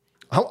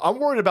 I'm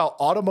worried about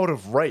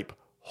automotive rape.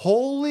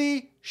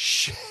 Holy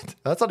shit.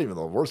 That's not even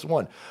the worst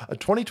one. A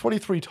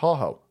 2023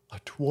 Tahoe. A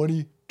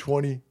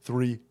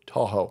 2023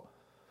 Tahoe.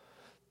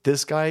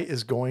 This guy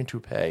is going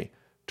to pay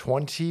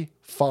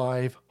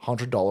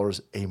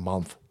 $2,500 a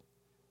month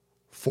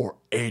for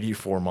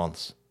 84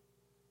 months.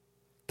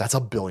 That's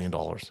 $1 billion.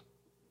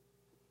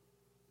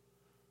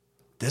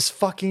 This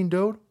fucking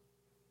dude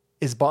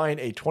is buying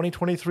a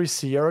 2023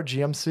 Sierra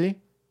GMC.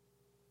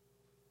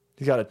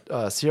 He got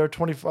a Sierra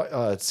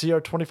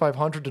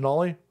 2500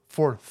 Denali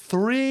for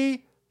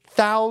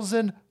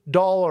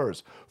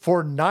 $3,000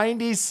 for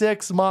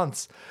 96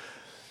 months.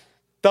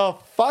 The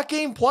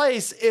fucking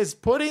place is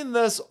putting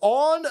this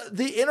on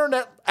the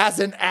internet as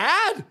an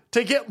ad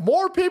to get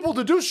more people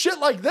to do shit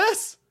like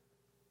this.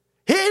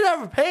 He ain't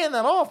ever paying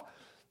that off.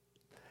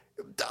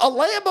 A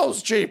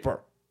Lambo's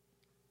cheaper.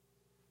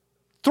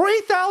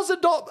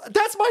 $3,000.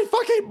 That's my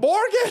fucking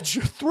mortgage.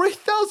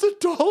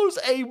 $3,000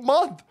 a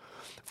month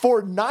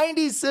for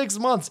 96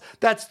 months.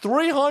 That's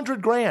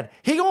 $300,000.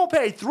 He gonna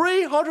pay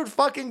 $300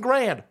 fucking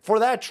grand for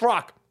that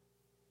truck.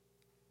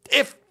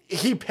 If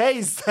he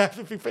pays that.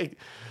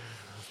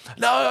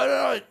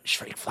 No.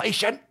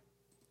 Shrinkflation.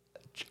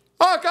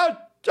 Oh, God.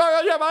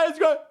 Yeah, mine's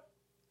good.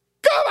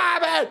 Come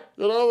on, man.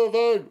 Another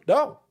thing.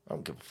 No. I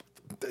don't give a fuck.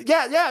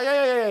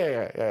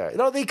 Yeah. You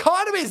know, the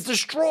economy is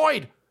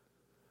destroyed.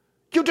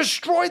 You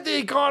destroyed the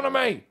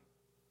economy.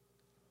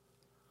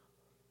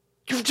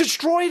 You've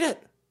destroyed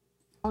it.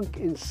 Shrunk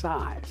in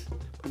size,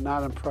 but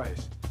not in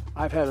price.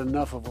 I've had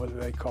enough of what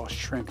they call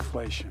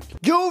shrinkflation.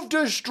 You've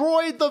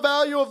destroyed the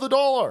value of the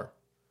dollar.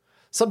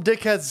 Some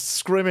dickheads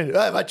screaming,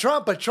 but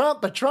Trump.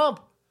 Trump,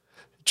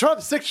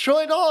 $6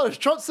 trillion.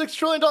 Trump, $6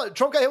 trillion.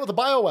 Trump got hit with a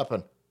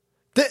bioweapon.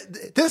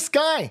 This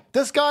guy,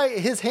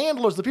 his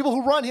handlers, the people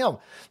who run him,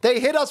 they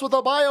hit us with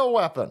a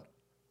bioweapon.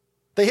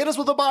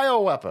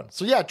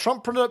 So yeah,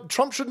 Trump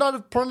should not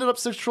have printed up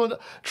 $6 trillion.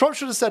 Trump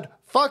should have said,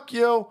 fuck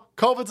you,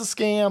 COVID's a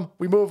scam,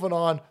 we moving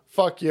on,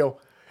 fuck you.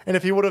 And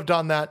if he would have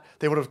done that,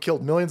 they would have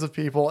killed millions of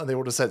people, and they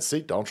would have said,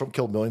 see, Donald Trump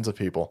killed millions of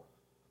people.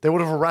 They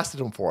would have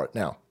arrested him for it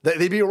now.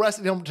 They'd be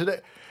arresting him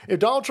today. If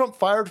Donald Trump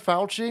fired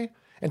Fauci,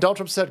 and Donald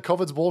Trump said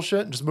COVID's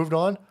bullshit and just moved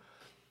on,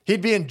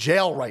 he'd be in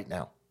jail right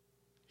now.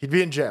 He'd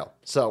be in jail.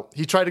 So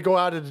he tried to go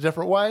out it a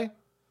different way.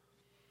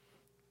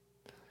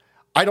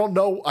 I don't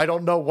know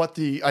what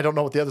the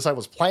other side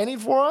was planning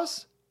for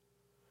us.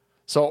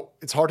 So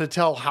it's hard to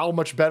tell how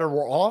much better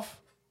we're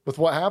off with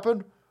what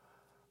happened.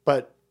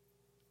 But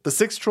the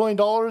 $6 trillion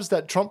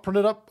that Trump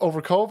printed up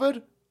over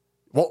COVID,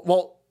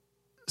 well,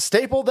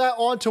 staple that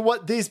onto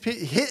what these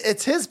people,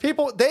 it's his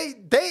people. They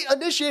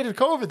initiated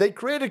COVID. They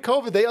created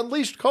COVID. They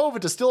unleashed COVID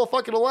to steal a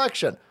fucking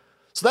election.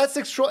 So that's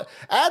 $6 trillion.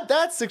 Add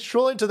that $6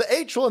 trillion to the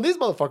 $8 trillion these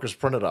motherfuckers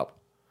printed up.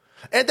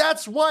 And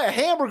that's why a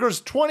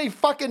hamburger's $20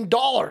 fucking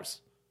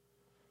dollars.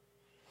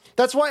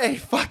 That's why a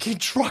fucking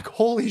truck,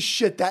 holy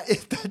shit, that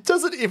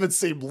doesn't even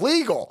seem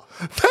legal.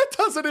 That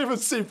doesn't even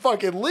seem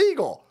fucking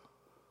legal.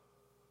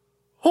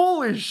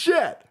 Holy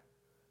shit.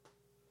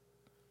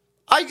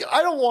 I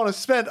don't want to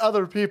spend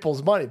other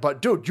people's money,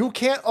 but dude, you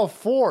can't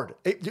afford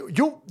it.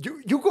 You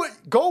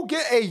go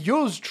get a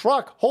used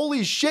truck.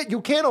 Holy shit,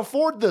 you can't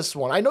afford this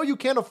one. I know you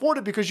can't afford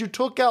it because you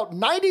took out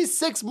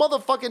 96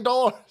 motherfucking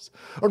dollars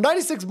or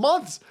 96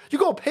 months. You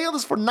gonna pay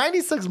this for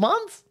 96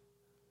 months?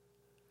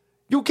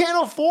 You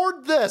can't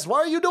afford this. Why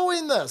are you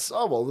doing this?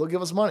 Oh, well, they'll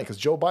give us money because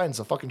Joe Biden's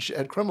a fucking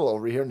shithead criminal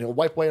over here and he'll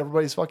wipe away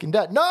everybody's fucking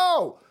debt.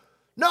 No!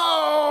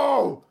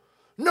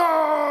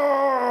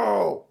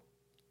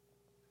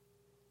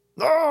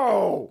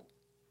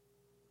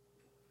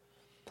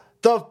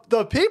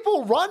 The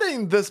people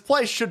running this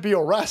place should be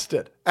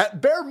arrested. At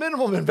bare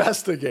minimum,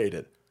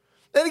 investigated.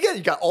 And again,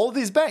 you got all of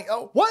these banks.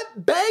 Oh,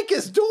 what bank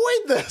is doing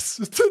this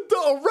to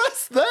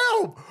arrest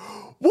them?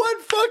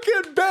 What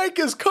fucking bank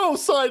is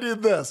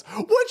co-signing this?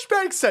 Which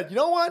bank said, you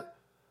know what?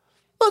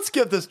 Let's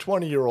give this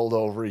 20-year-old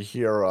over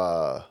here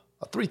a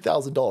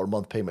 $3,000 a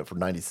month payment for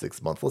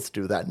 96 months. Let's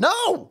do that.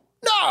 No!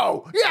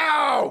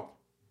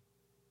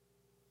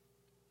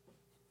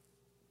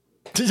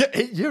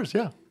 8 years,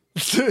 yeah.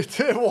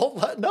 It won't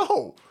let,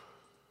 no.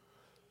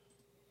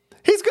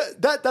 He's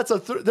good.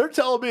 They're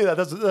telling me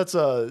that's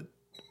a,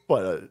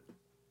 what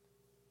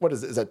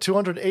is it? Is that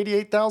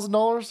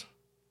 $288,000?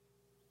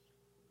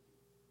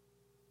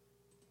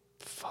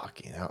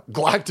 Fucking hell.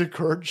 Galactic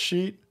Herd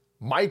Sheet,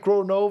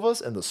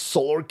 Micronovas, and the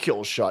Solar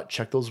Kill Shot.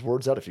 Check those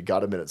words out if you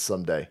got a minute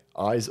someday.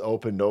 Eyes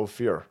open, no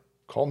fear.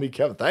 Call me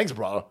Kevin. Thanks,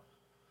 brother.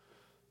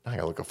 I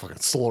gotta look a fucking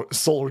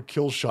solar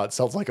Kill Shot.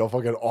 Sounds like a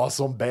fucking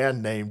awesome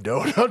band name,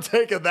 dude. I'm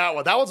taking that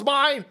one. That one's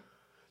mine.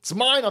 It's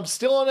mine. I'm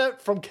stealing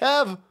it from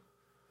Kev.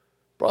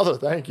 Brother,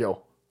 thank you.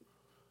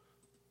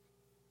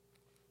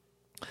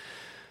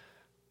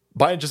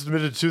 Biden just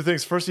admitted to two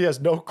things. First, he has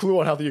no clue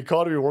on how the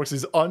economy works.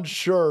 He's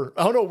unsure,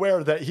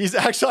 unaware that he's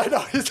actually, I know,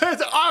 he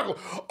says,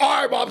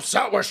 I'm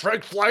upset with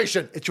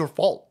shrinkflation. It's your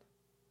fault.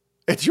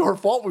 It's your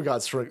fault we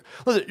got shrink.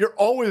 Listen, you're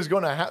always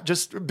going to have,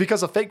 just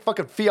because of fake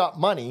fucking fiat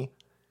money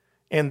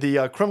in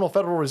the criminal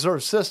Federal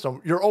Reserve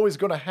System, you're always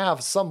going to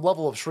have some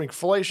level of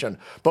shrinkflation.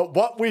 But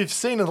what we've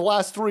seen in the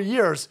last 3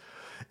 years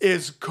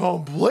is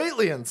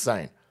completely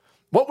insane.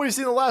 What we've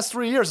seen in the last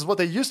 3 years is what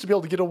they used to be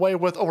able to get away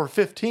with over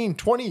 15,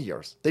 20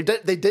 years. They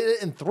did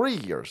it in 3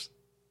 years.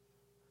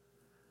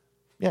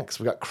 Yeah, because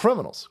we got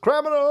criminals.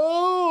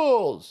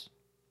 Criminals!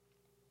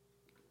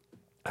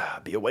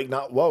 Be awake,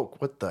 not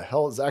woke. What the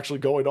hell is actually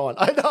going on?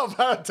 I know,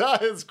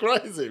 Valentine is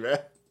crazy, man.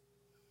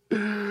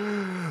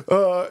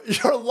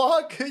 Your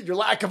luck, your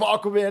lack of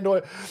Aquaman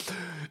noise.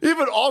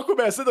 Even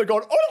Aquaman sitting there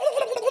going,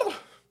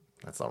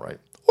 that's not right.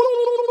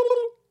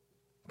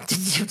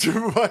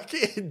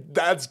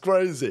 That's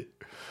crazy.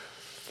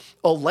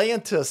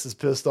 Atlantis is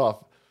pissed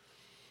off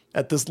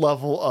at this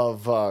level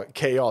of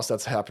chaos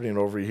that's happening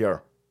over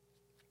here.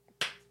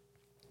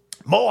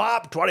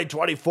 Mohop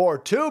 2024,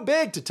 too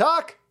big to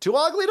talk, too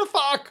ugly to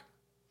fuck.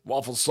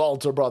 Waffle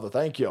Salter, brother,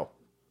 thank you.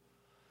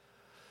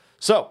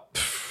 So,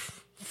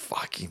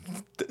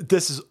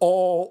 this is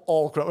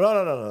all.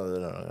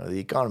 No. The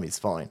economy's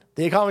fine.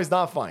 The economy's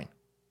not fine.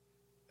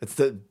 That's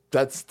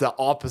the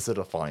opposite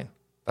of fine.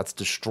 That's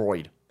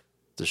destroyed.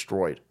 Oh,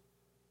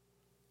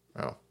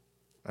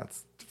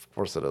 of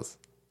course it is.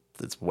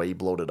 It's way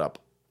bloated up.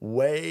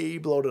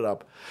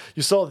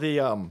 You saw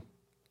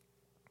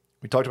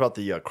we talked about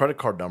the credit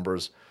card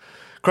numbers.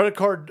 Credit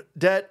card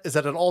debt is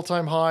at an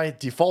all-time high.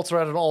 Defaults are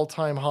at an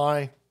all-time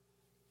high.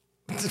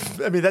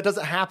 I mean, that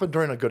doesn't happen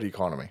during a good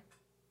economy.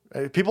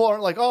 People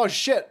aren't like, oh,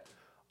 shit.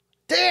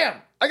 Damn,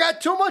 I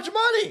got too much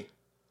money.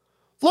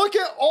 Look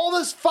at all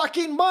this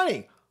fucking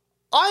money.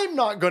 I'm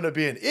not going to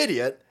be an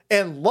idiot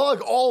and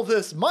lug all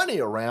this money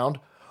around.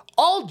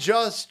 I'll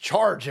just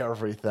charge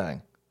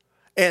everything.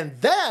 And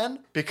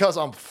then, because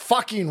I'm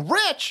fucking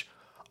rich,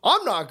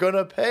 I'm not going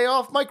to pay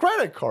off my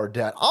credit card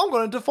debt. I'm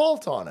going to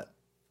default on it.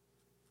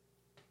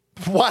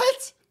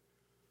 What?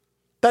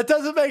 That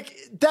doesn't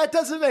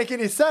make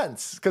any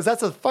sense, because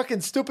that's a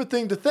fucking stupid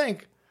thing to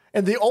think.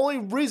 And the only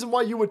reason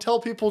why you would tell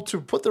people to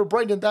put their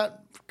brain in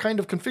that kind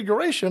of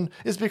configuration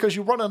is because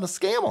you run on a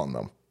scam on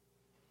them.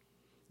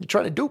 You're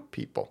trying to dupe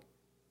people.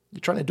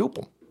 You're trying to dupe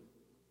them.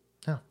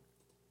 Yeah.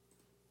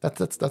 That's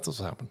what's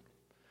happened.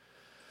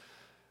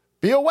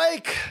 Be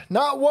awake,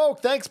 not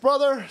woke. Thanks,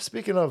 brother.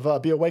 Speaking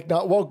of be awake,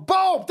 not woke.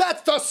 Boom!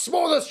 That's the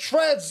smoothest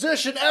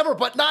transition ever,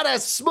 but not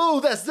as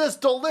smooth as this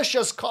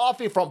delicious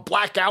coffee from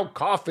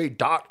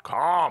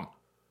blackoutcoffee.com.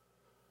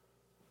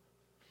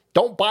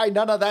 Don't buy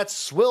none of that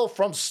swill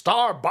from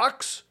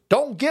Starbucks.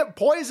 Don't get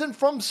poison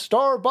from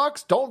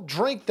Starbucks. Don't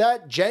drink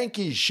that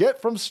janky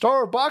shit from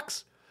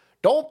Starbucks.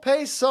 Don't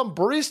pay some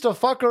barista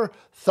fucker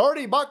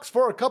 $30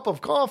 for a cup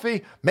of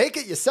coffee. Make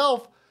it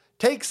yourself.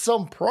 Take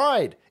some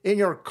pride in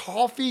your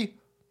coffee.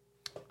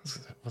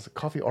 Was it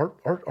coffee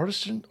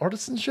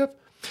artisanship?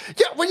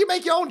 Yeah, well, you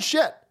make your own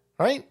shit,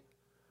 right?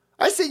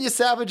 I seen you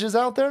savages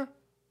out there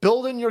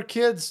building your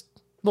kids'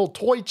 little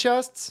toy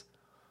chests,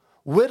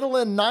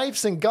 whittling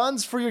knives and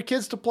guns for your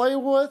kids to play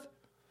with.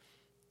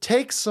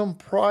 Take some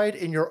pride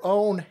in your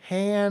own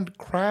hand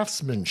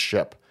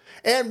craftsmanship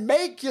and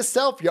make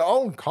yourself your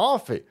own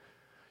coffee.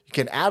 You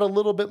can add a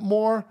little bit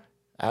more,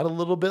 add a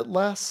little bit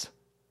less.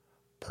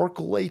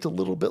 Percolate a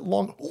little bit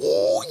longer.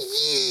 Oh,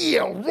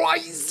 yeah.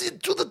 Rise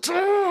it to the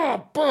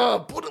top.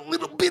 Put a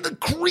little bit of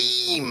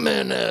cream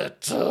in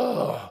it.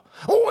 Don't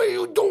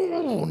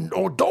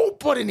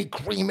put any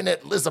cream in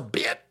it,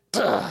 Elizabeth.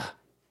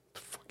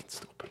 Fucking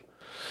stupid.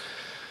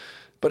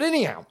 But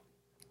anyhow,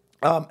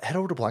 head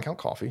over to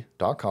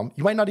blackoutcoffee.com.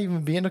 You might not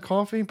even be into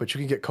coffee, but you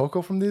can get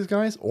cocoa from these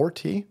guys or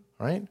tea,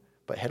 right?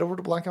 But head over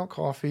to Blackout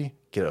Coffee,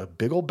 get a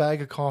big old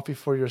bag of coffee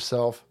for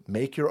yourself,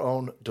 make your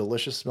own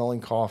delicious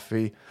smelling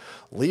coffee,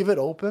 leave it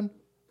open,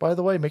 by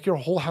the way, make your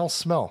whole house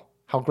smell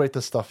how great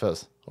this stuff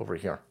is over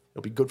here.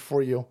 It'll be good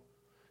for you.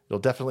 It'll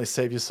definitely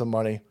save you some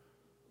money,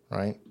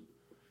 right?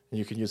 And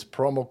you can use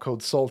promo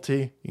code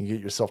SALTY. You can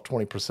get yourself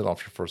 20%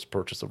 off your first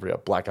purchase over here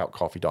at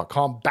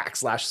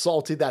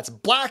blackoutcoffee.com/salty. That's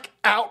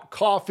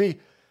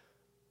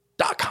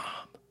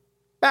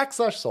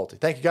blackoutcoffee.com/salty.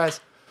 Thank you, guys.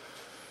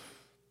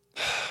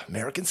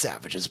 American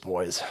savages,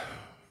 boys.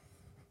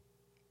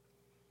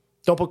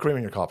 Don't put cream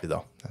in your coffee,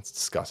 though. That's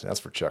disgusting. That's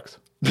for chicks.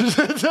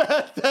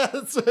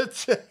 That's a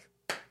chick.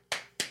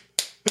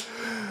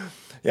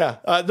 Yeah,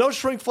 no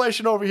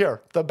shrinkflation over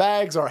here. The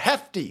bags are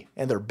hefty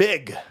and they're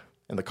big,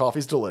 and the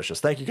coffee's delicious.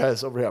 Thank you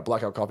guys over here at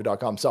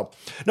blackoutcoffee.com. So,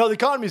 no, the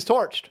economy's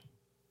torched.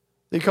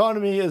 The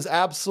economy is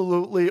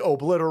absolutely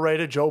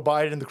obliterated. Joe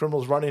Biden, the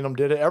criminals running them,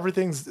 did it.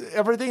 Everything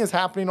is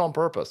happening on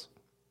purpose.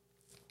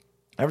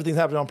 Everything's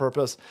happening on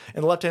purpose,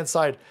 and the left-hand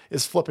side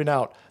is flipping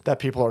out that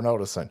people are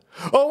noticing.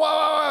 Oh,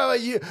 wow,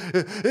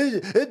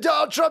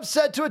 Donald Trump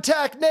said to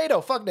attack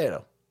NATO. Fuck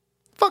NATO.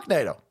 Fuck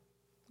NATO. I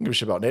don't give a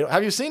shit about NATO.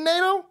 Have you seen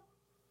NATO?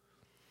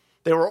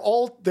 They were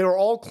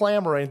all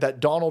clamoring that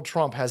Donald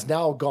Trump has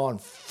now gone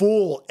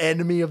full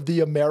enemy of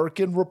the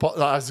American Republic.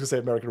 I was going to say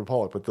American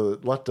Republic, but the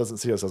left doesn't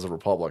see us as a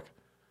republic.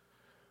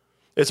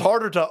 It's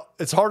harder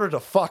to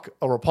fuck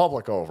a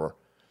republic over.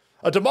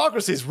 A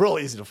democracy is real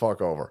easy to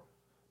fuck over.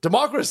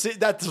 Democracy,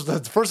 that's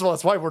first of all,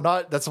 that's why we're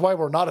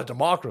not a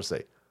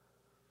democracy.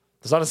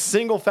 There's not a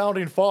single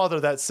founding father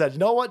that said, you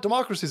know what,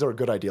 democracies are a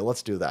good idea.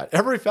 Let's do that.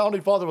 Every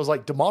founding father was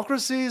like,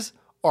 democracies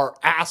are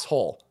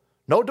asshole.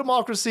 No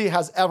democracy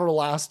has ever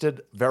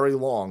lasted very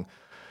long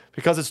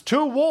because it's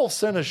two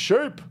wolves and a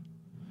sheep.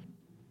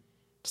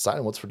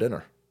 Deciding what's for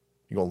dinner.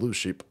 You're going to lose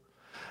sheep.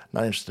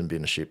 Not interested in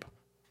being a sheep.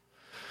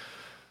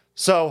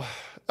 So,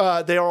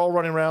 they are all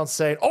running around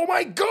saying, oh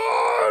my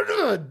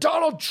God,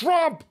 Donald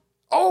Trump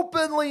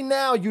openly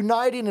now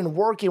uniting and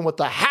working with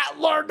the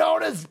Hitler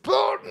known as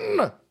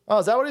Putin. Oh,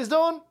 is that what he's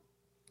doing?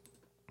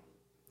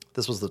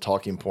 This was the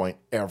talking point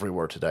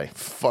everywhere today.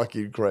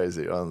 Fucking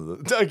crazy.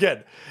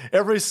 Again,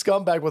 every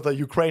scumbag with a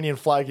Ukrainian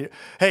flag.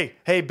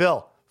 Hey,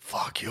 Bill,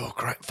 fuck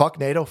Ukraine. Fuck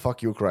NATO,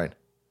 fuck Ukraine.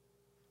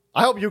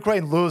 I hope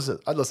Ukraine loses.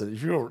 Listen,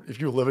 if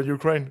you live in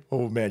Ukraine,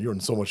 oh man, you're in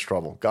so much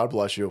trouble. God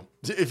bless you.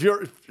 If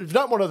you're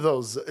not one of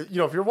those,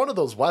 if you're one of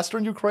those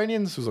Western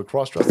Ukrainians who's a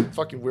cross-dressing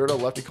fucking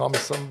weirdo, lefty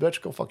communist son of a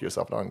bitch, go fuck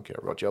yourself. I don't care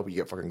about you. I hope you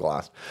get fucking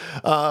glassed.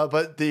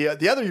 But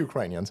the other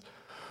Ukrainians,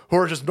 who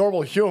are just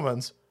normal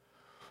humans,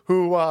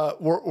 who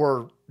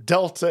were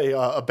dealt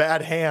a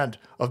bad hand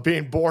of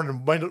being born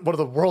in one of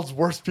the world's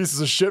worst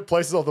pieces of shit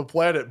places on the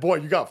planet. Boy,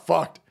 you got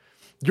fucked.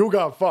 You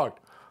got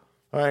fucked.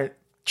 All right.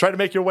 Try to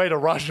make your way to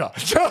Russia.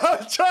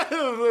 Try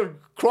to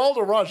crawl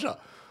to Russia.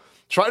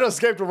 Try to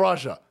escape to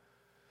Russia.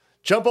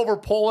 Jump over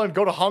Poland,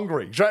 go to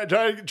Hungary. Try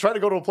to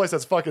go to a place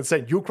that's fucking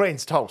saying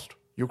Ukraine's toast.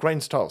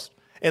 Ukraine's toast.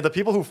 And the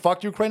people who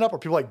fucked Ukraine up are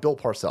people like Bill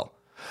Parcells.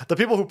 The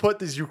people who put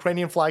these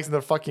Ukrainian flags in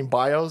their fucking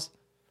bios.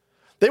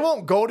 They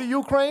won't go to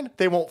Ukraine,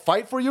 they won't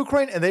fight for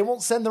Ukraine, and they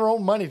won't send their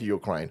own money to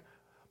Ukraine.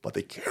 But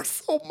they care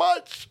so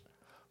much.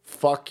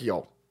 Fuck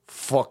you.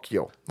 Fuck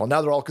you. Well,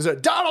 now they're all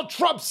concerned. Donald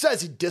Trump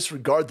says he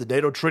disregarded the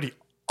NATO treaty.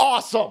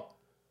 Awesome.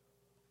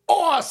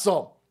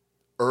 Awesome.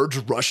 Urge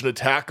Russian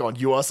attack on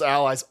U.S.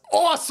 allies.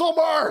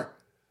 Awesomer.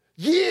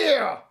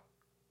 Yeah.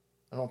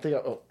 I don't think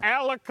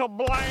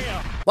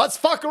Alakablam. Let's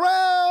fuck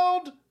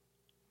around.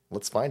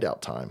 Let's find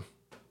out time.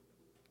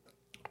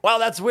 Wow,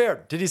 that's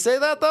weird. Did he say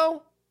that,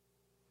 though?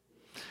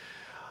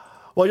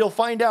 Well, you'll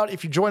find out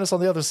if you join us on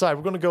the other side.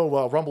 We're going to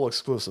go Rumble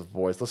exclusive,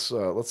 boys. Let's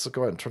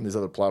go ahead and turn these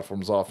other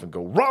platforms off and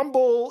go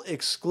Rumble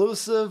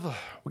exclusive.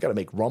 We got to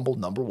make Rumble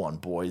 #1,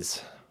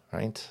 boys.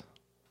 Right?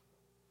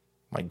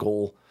 My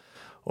goal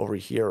over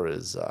here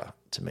is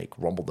to make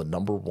Rumble the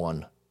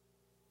 #1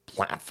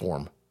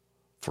 platform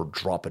for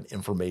dropping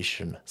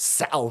information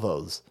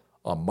salvos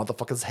on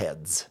motherfuckers'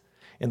 heads.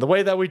 And the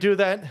way that we do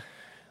that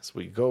is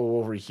we go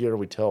over here,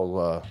 we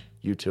tell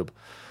YouTube,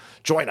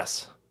 join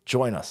us.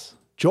 Join us.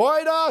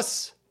 Join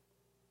us!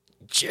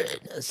 Join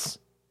us.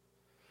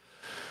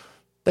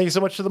 Thank you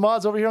so much to the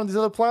mods over here on these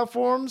other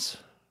platforms.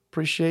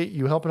 Appreciate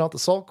you helping out the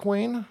Salt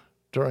Queen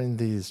during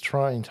these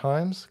trying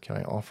times. Can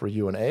I offer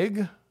you an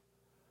egg?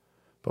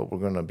 But we're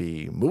going to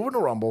be moving to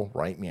Rumble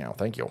right now.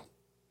 Thank you.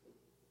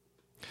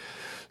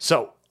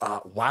 So,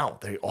 wow,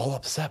 they all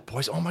upset,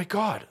 boys. Oh my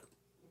God.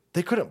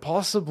 They couldn't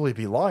possibly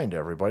be lying to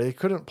everybody. They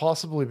couldn't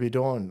possibly be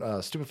doing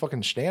stupid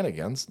fucking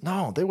shenanigans.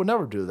 No, they would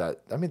never do that.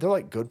 I mean, they're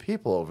like good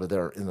people over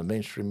there in the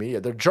mainstream media.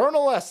 They're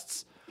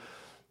journalists.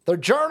 They're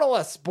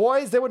journalists,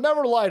 boys. They would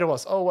never lie to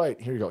us. Oh,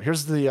 wait, here you go.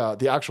 Here's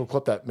the actual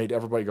clip that made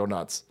everybody go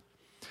nuts.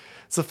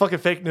 It's a fucking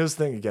fake news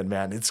thing again,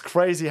 man. It's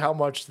crazy how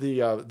much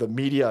the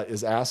media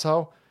is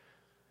asshole.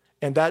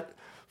 And that,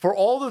 for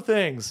all the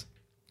things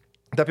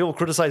that people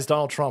criticize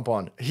Donald Trump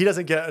on, he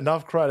doesn't get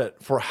enough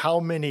credit for how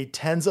many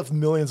tens of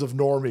millions of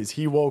normies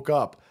he woke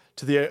up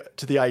to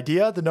the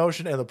idea, the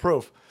notion, and the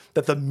proof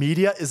that the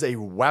media is a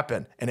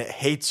weapon and it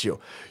hates you.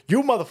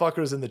 You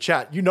motherfuckers in the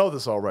chat, you know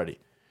this already.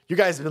 You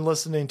guys have been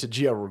listening to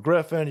G. Edward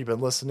Griffin. You've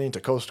been listening to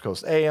Coast to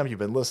Coast AM. You've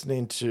been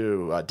listening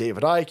to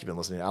David Icke. You've been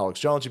listening to Alex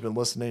Jones. You've been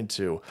listening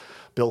to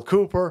Bill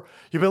Cooper.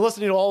 You've been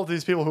listening to all of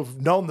these people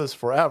who've known this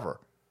forever.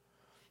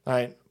 All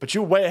right, but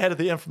you're way ahead of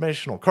the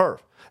informational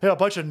curve. You know, a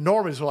bunch of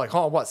normies were like,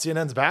 oh, what,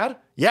 CNN's bad?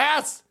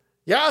 Yes!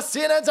 Yes,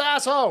 CNN's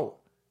asshole!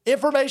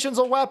 Information's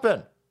a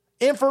weapon.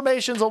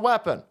 Information's a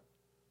weapon.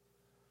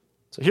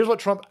 So here's what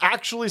Trump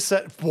actually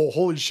said. Well,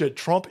 holy shit,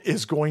 Trump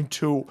is going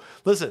to...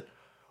 Listen,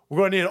 we're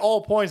going to need an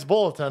all-points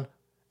bulletin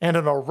and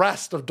an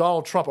arrest of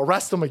Donald Trump.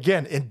 Arrest him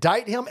again.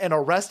 Indict him and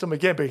arrest him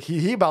again. But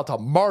he about to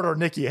murder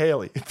Nikki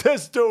Haley.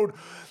 This dude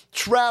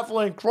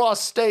traveling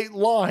across state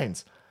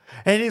lines.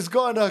 And he's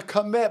going to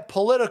commit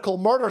political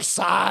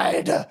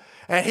murdercide.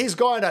 And he's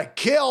going to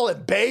kill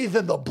and bathe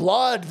in the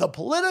blood, the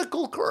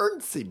political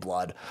currency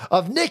blood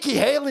of Nikki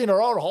Haley in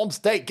her own home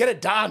state. Get it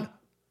done.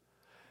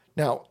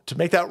 Now, to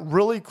make that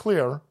really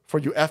clear for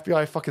you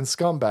FBI fucking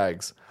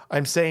scumbags,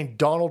 I'm saying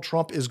Donald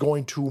Trump is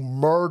going to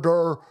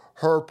murder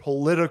her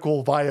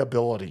political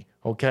viability.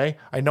 Okay?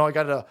 I know I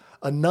got to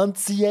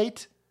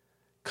enunciate,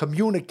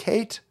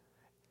 communicate,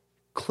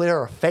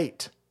 clear a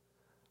fate.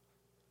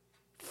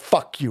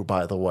 Fuck you,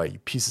 by the way, you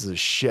pieces of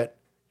shit.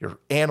 Your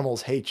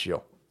animals hate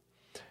you.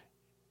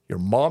 Your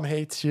mom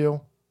hates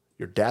you.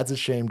 Your dad's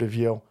ashamed of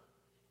you.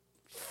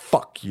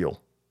 Fuck you.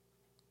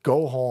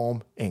 Go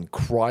home and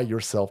cry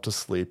yourself to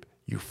sleep,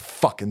 you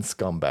fucking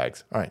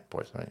scumbags. All right,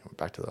 boys, all right,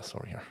 back to this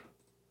over here.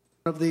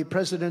 One of the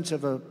presidents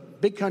of a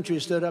big country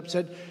stood up and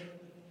said,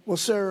 well,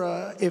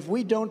 sir, if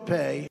we don't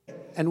pay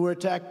and we're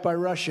attacked by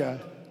Russia,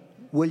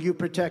 will you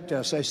protect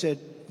us? I said,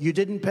 you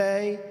didn't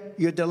pay?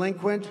 You're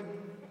delinquent?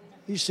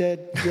 He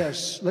said,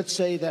 yes, let's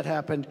say that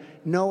happened.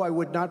 No, I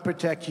would not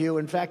protect you.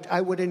 In fact,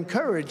 I would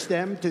encourage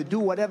them to do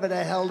whatever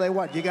the hell they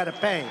want. You got to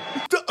pay.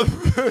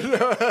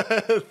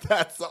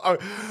 That's all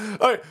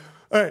right.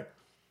 All right.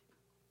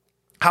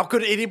 How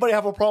could anybody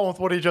have a problem with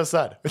what he just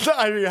said?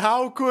 I mean,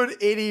 how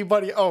could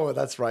anybody? Oh,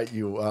 that's right,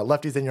 you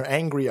lefties and your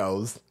angry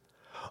O's.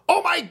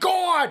 Oh my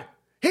God!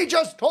 He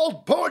just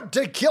told Putin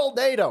to kill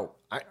NATO.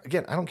 I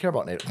don't care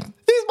about NATO.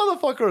 These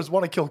motherfuckers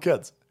want to kill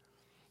kids.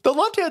 The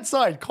left-hand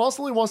side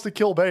constantly wants to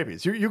kill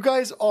babies. You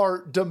guys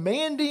are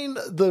demanding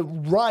the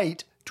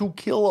right to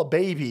kill a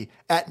baby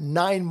at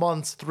 9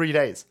 months, 3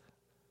 days.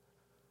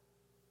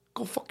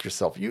 Go fuck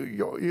yourself.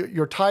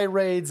 Your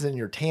tirades and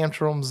your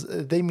tantrums,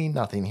 they mean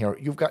nothing here.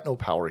 You've got no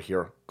power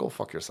here. Go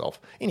fuck yourself.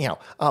 Anyhow,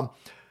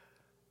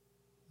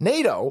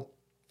 NATO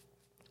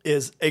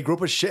is a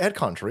group of shithead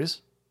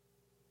countries,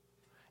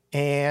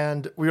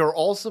 and we are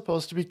all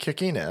supposed to be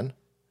kicking in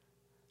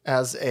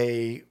as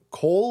a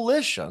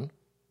coalition,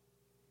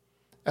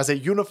 as a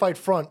unified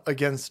front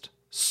against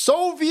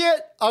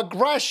Soviet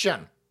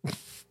aggression.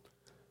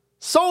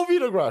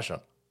 Soviet aggression.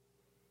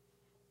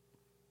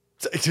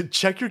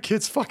 Check your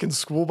kid's fucking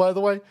school, by the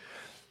way.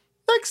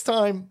 Next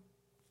time,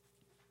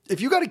 if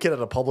you got a kid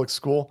at a public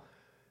school,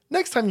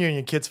 next time you're in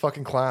your kid's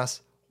fucking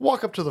class,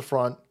 walk up to the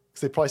front,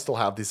 because they probably still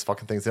have these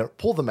fucking things there,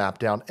 pull the map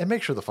down, and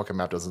make sure the fucking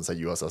map doesn't say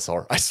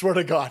USSR. I swear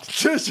to God.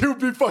 You'd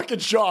be fucking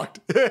shocked.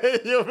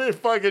 You'll be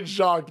fucking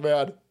shocked,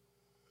 man.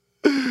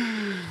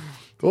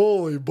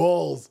 Holy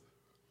balls.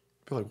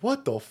 Be like,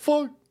 what the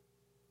fuck?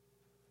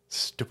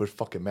 Stupid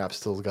fucking map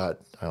still got,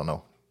 I don't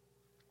know,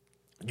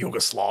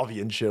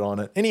 Yugoslavian shit on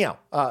it. Anyhow,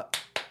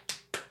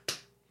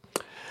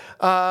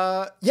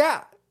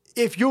 yeah,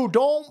 if you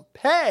don't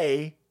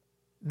pay,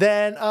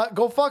 then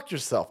go fuck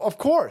yourself. Of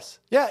course.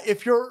 Yeah,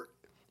 if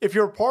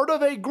you're part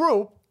of a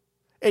group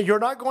and you're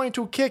not going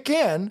to kick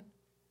in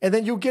and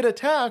then you get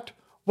attacked,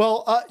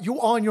 well, you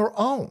on your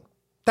own.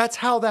 That's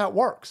how that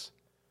works.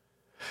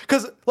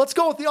 Because let's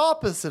go with the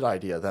opposite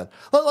idea then.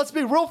 Let's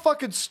be real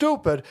fucking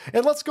stupid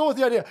and let's go with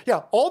the idea.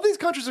 Yeah, all these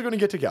countries are going to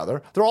get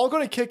together. They're all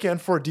going to kick in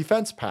for a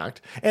defense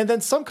pact. And then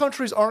some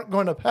countries aren't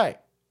going to pay.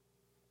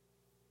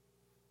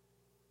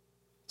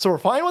 So we're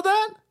fine with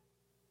that?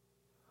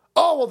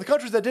 Oh, well, the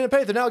countries that didn't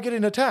pay, they're now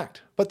getting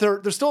attacked. But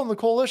they're still in the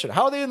coalition.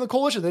 How are they in the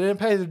coalition? They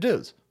didn't pay their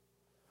dues.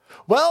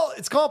 Well,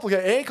 it's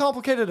complicated. It ain't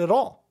complicated at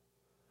all.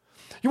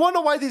 You want to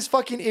know why these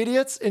fucking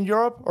idiots in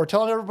Europe are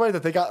telling everybody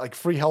that they got like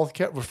free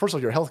healthcare? Well, first of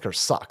all, your healthcare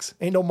sucks.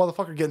 Ain't no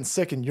motherfucker getting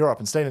sick in Europe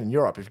and staying in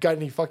Europe. If you've got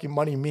any fucking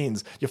money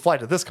means, you fly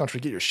to this country,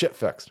 get your shit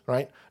fixed,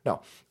 right?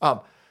 No.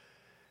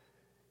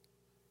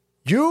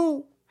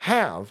 You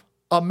have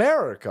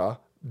America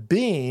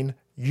being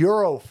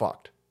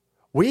Euro-fucked.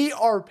 We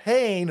are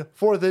paying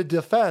for the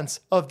defense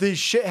of these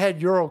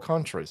shithead Euro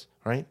countries,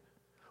 right?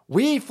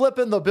 We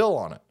flipping the bill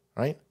on it,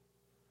 right?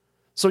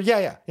 So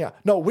yeah.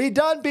 No, we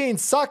done being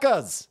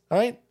suckers,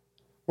 right?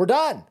 We're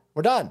done.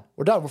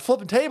 We're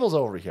flipping tables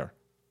over here.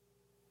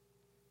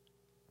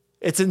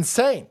 It's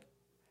insane.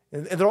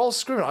 And they're all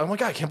screaming, oh my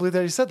God, I can't believe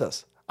that he said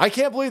this. I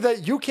can't believe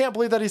that you can't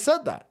believe that he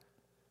said that.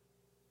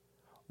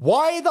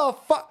 Why the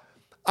fuck?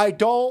 I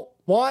don't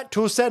want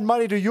to send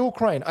money to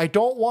Ukraine. I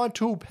don't want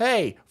to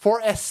pay for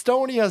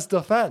Estonia's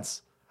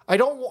defense. I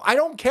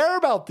don't care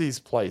about these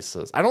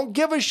places. I don't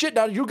give a shit.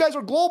 Now, you guys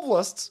are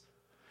globalists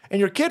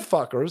and you're kid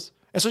fuckers.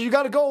 And so you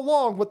got to go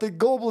along with the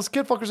globalist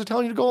kid fuckers are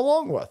telling you to go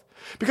along with.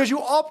 Because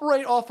you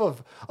operate off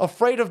of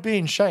afraid of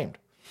being shamed.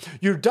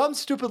 You dumb,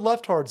 stupid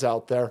leftards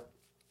out there,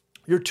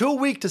 you're too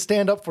weak to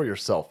stand up for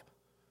yourself.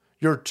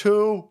 You're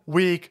too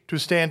weak to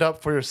stand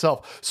up for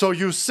yourself. So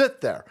you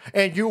sit there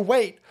and you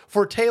wait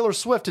for Taylor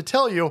Swift to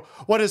tell you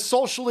what is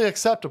socially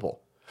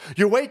acceptable.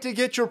 You wait to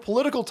get your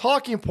political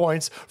talking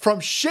points from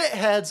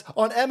shitheads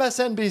on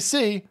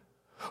MSNBC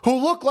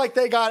who look like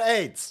they got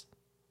AIDS.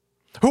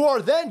 Who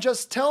are then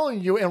just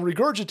telling you and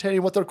regurgitating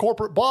what their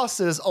corporate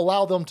bosses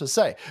allow them to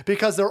say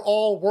because they're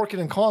all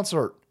working in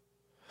concert.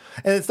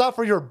 And it's not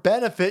for your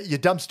benefit, you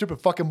dumb, stupid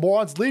fucking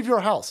morons. Leave your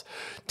house.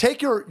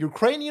 Take your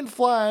Ukrainian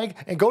flag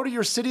and go to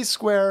your city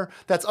square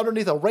that's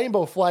underneath a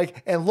rainbow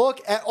flag and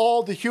look at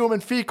all the human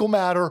fecal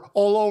matter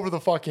all over the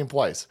fucking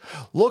place.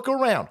 Look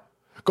around.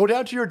 Go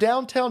down to your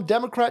downtown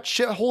Democrat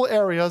shithole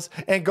areas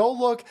and go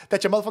look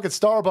that your motherfucking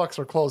Starbucks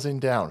are closing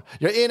down.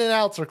 Your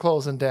In-N-Outs are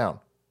closing down.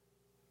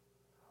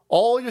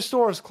 All your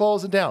stores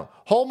closing down.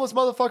 Homeless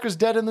motherfuckers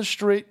dead in the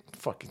street.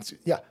 Fucking,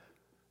 yeah.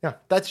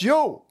 That's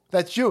you.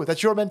 That's you.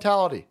 That's your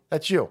mentality.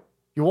 That's you.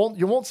 You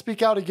won't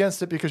speak out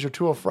against it because you're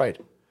too afraid.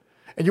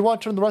 And you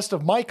want to turn the rest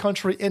of my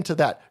country into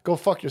that. Go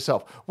fuck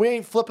yourself. We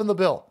ain't flipping the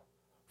bill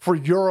for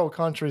Euro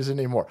countries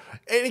anymore.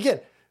 And again,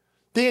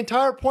 the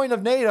entire point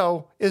of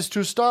NATO is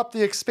to stop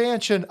the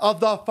expansion of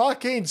the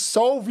fucking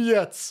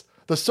Soviets.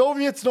 The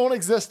Soviets don't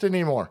exist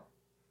anymore.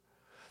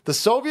 The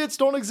Soviets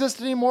don't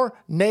exist anymore.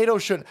 NATO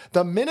shouldn't.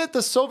 The minute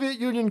the Soviet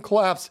Union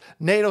collapsed,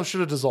 NATO should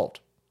have dissolved.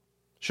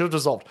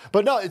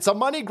 But no, it's a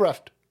money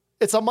grift.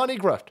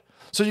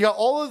 So you got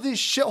all of these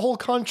shithole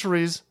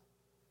countries,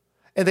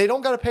 and they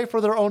don't got to pay for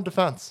their own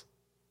defense.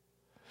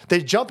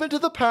 They jump into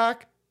the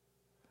pack,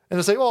 and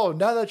they say, oh,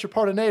 now that you're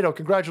part of NATO,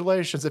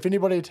 congratulations. If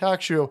anybody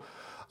attacks you,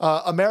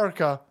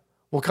 America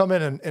will come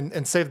in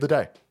and save the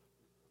day.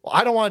 Well,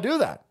 I don't want to do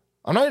that.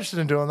 I'm not interested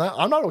in doing that.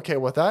 I'm not okay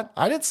with that.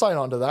 I didn't sign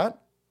on to that.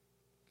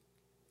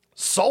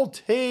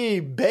 Salty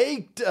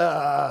baked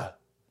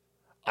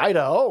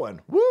Idahoan.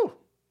 Woo!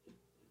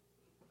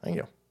 Thank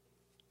you.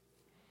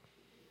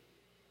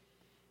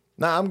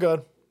 Nah, I'm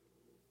good.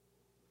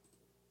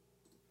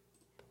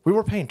 We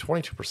were paying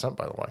 22%,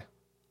 by the way.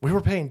 We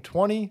were paying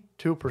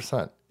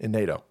 22% in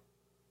NATO.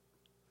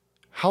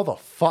 How the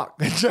fuck?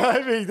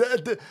 I mean,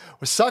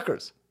 we're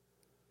suckers.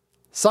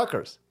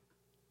 Suckers.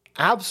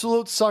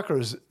 Absolute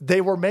suckers.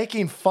 They were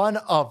making fun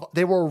of,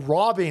 they were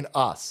robbing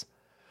us.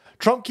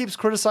 Trump keeps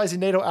criticizing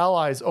NATO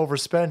allies over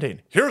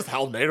spending. Here's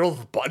how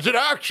NATO's budget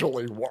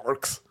actually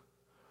works.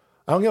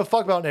 I don't give a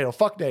fuck about NATO.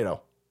 Fuck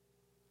NATO.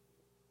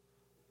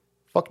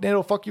 Fuck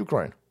NATO. Fuck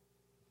Ukraine.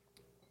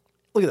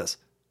 Look at this.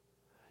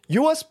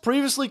 U.S.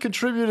 previously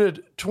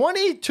contributed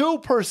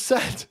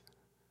 22%.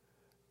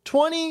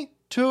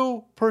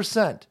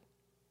 22%.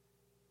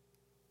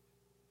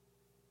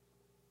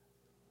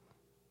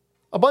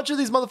 A bunch of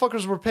these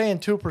motherfuckers were paying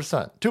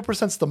 2%.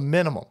 2% is the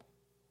minimum.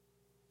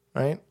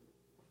 Right?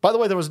 By the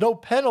way, there was no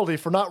penalty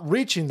for not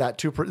reaching that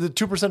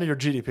 2% of your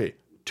GDP.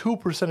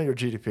 2% of your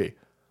GDP.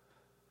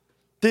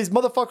 These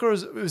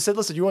motherfuckers said,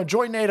 listen, you want to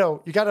join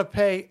NATO, you got to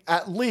pay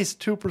at least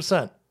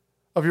 2%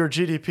 of your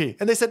GDP.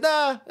 And they said,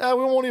 nah,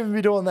 we won't even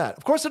be doing that.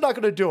 Of course they're not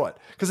going to do it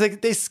because they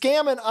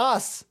scamming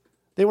us.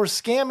 They were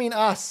scamming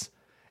us.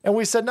 And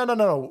we said,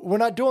 no, we're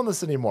not doing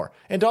this anymore.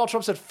 And Donald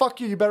Trump said, fuck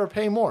you better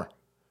pay more.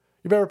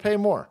 You better pay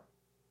more.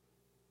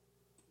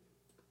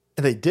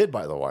 And they did,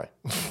 by the way.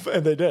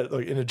 And they did.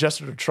 Like, in a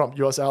gesture to Trump,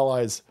 U.S.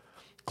 allies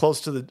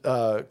close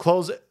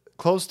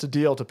to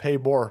deal to pay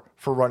more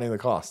for running the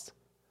costs.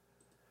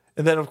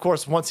 And then, of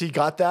course, once he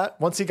got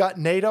that, once he got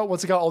NATO,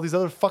 once he got all these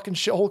other fucking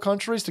shithole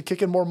countries to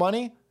kick in more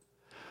money,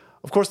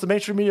 of course, the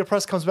mainstream media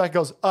press comes back and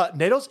goes,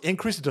 NATO's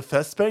increase in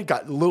defense spending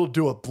got little to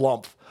do with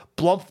Blump.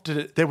 Blump did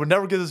it. They would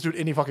never give this dude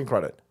any fucking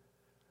credit.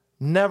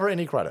 Never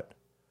any credit.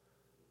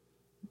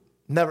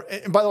 Never.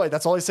 And by the way,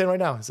 that's all he's saying right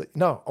now. He's like,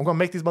 no, I'm going to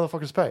make these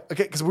motherfuckers pay.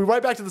 Okay, because we're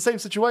right back to the same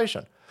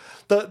situation.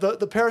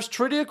 The Paris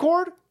Treaty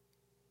Accord,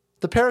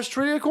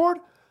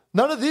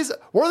 none of these,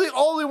 we're the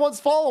only ones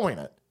following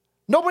it.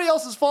 Nobody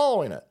else is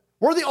following it.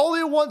 We're the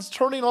only ones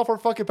turning off our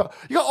fucking power.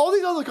 You got all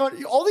these other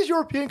countries, all these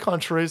European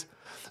countries.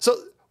 So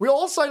we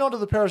all signed on to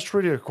the Paris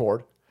Treaty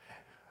Accord.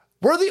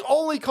 We're the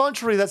only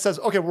country that says,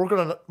 okay, we're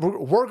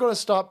gonna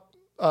stop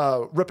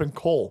ripping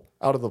coal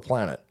out of the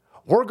planet.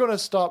 We're gonna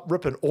stop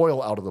ripping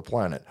oil out of the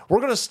planet. We're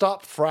gonna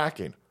stop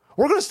fracking.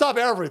 We're gonna stop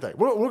everything.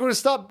 We're gonna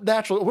stop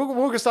natural. We're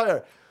gonna stop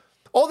everything.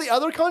 All the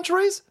other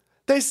countries,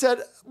 they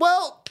said,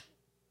 well,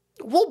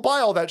 we'll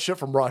buy all that shit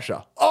from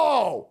Russia.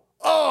 Oh,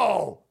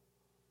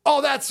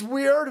 that's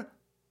weird.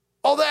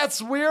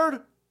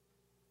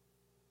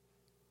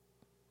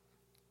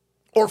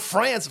 Or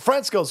France.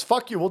 France goes,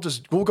 fuck you,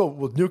 we'll go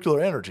with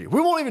nuclear energy.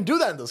 We won't even do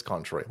that in this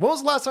country. When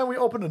was the last time we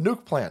opened a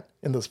nuke plant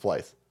in this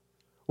place?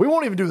 We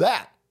won't even do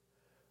that.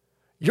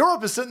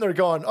 Europe is sitting there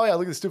going, oh yeah,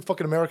 look at these stupid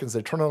fucking Americans.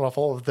 They're turning off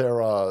all of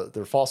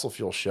their fossil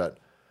fuel shit.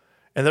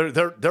 And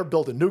they're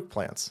building nuke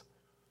plants.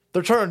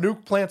 They're turning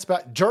nuke plants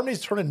back.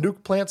 Germany's turning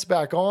nuke plants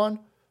back on.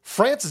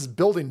 France is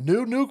building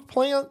new nuke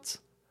plants.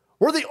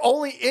 We're the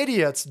only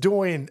idiots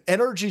doing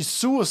energy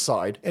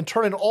suicide and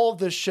turning all of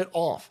this shit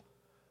off.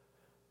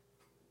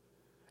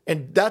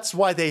 And that's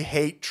why they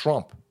hate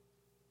Trump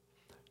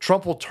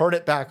will turn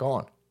it back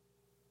on.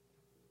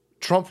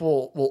 Trump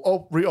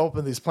will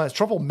reopen these plants.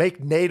 Trump will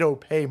make NATO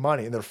pay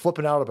money, and they're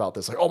flipping out about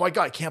this. Like, oh my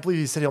God, I can't believe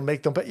he said he'll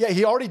make them pay. Yeah,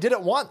 he already did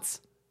it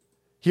once.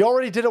 And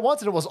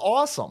it was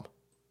awesome.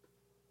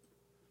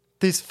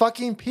 These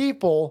fucking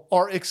people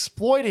are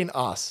exploiting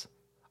us.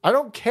 I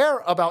don't care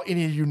about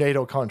any of you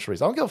NATO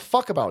countries. I don't give a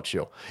fuck about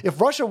you. If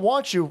Russia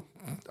wants you,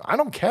 I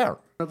don't care.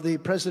 Of the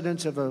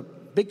presidents of a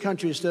big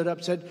country stood up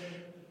and said,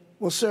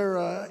 well,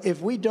 sir,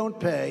 if we don't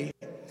pay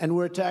and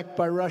we're attacked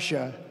by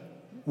Russia,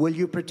 will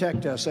you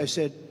protect us? I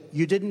said,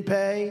 you didn't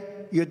pay?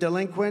 You're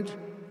delinquent?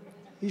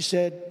 He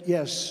said,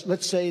 yes,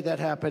 let's say that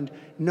happened.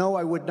 No,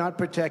 I would not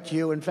protect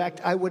you. In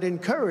fact, I would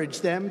encourage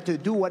them to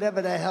do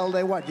whatever the hell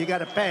they want. You got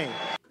to pay.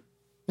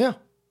 Yeah.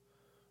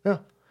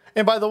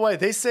 And by the way,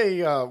 they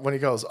say when he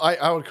goes,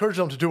 I would encourage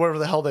them to do whatever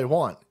the hell they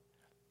want.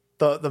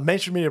 The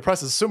mainstream media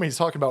press is assuming he's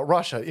talking about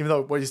Russia, even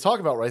though what he's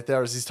talking about right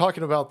there is he's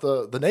talking about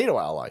the NATO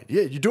ally.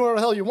 Yeah, you do whatever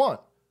the hell you want.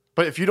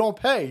 But if you don't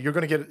pay, you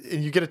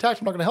get attacked,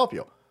 I'm not going to help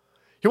you.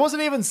 He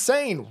wasn't even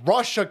saying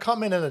Russia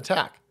come in and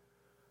attack.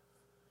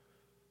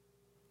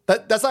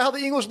 That's not how the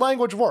English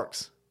language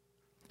works.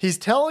 He's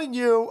telling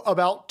you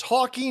about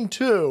talking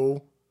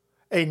to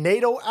a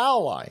NATO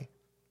ally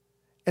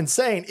and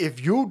saying,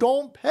 if you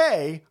don't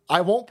pay,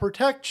 I won't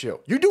protect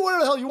you. You do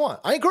whatever the hell you want.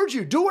 I encourage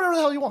you, do whatever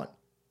the hell you want.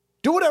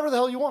 Do whatever the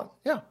hell you want.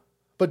 Yeah.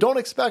 But don't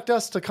expect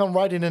us to come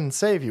right in and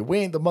save you. We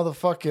ain't the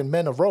motherfucking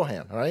men of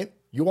Rohan, all right?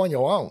 You on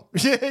your own.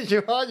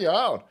 You on your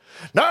own.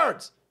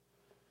 Nerds!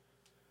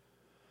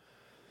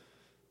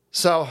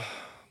 So,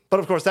 but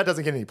of course, that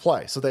doesn't get any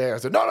play. So they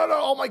said, no,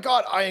 oh my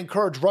God, I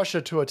encourage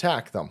Russia to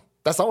attack them.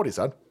 That's not what he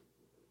said.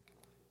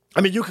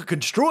 I mean, you could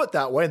construe it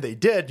that way, and they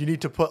did. You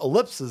need to put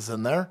ellipses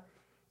in there,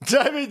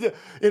 I mean,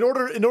 in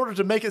order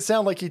to make it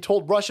sound like he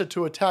told Russia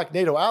to attack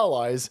NATO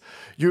allies,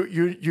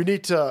 you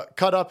need to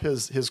cut up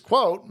his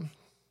quote.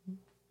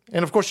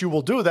 And of course you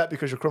will do that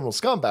because you're criminal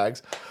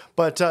scumbags.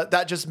 But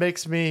that just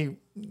makes me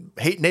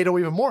hate NATO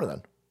even more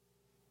then.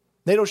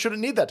 NATO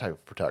shouldn't need that type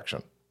of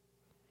protection.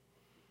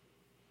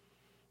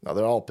 Now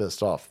they're all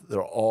pissed off.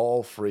 They're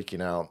all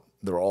freaking out.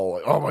 They're all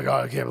like, oh my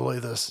God, I can't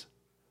believe this.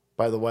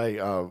 By the way,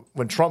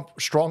 when Trump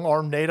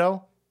strong-armed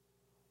NATO,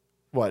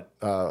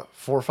 4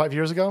 or 5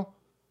 years ago?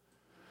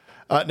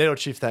 NATO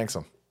chief thanks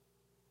him.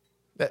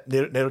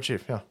 NATO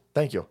chief, yeah.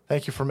 Thank you.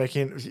 Thank you for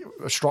making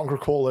a stronger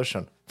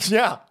coalition.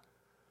 Yeah.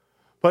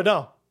 But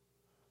no.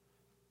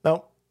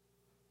 Now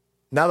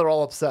they're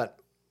all upset.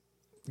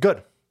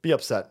 Good. Be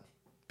upset.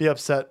 Be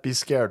upset. Be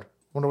scared.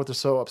 Wonder what they're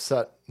so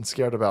upset and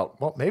scared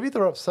about. Well, maybe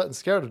they're upset and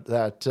scared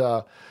that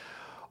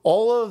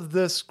all of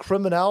this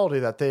criminality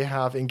that they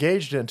have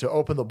engaged in to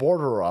open the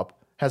border up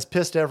has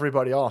pissed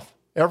everybody off.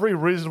 Every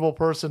reasonable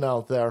person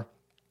out there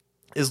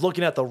is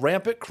looking at the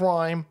rampant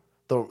crime,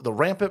 the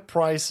rampant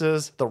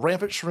prices, the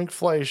rampant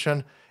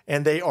shrinkflation,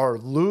 and they are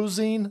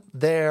losing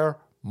their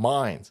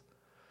minds.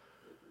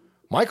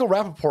 Michael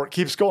Rappaport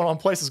keeps going on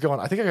places going,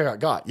 I think I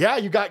got. Yeah,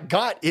 you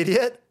got,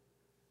 idiot.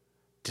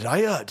 Did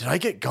I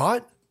get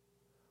got?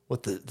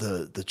 With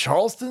the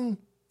Charleston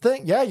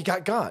thing? Yeah, you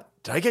got.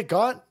 Did I get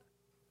got?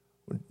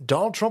 When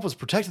Donald Trump was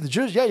protecting the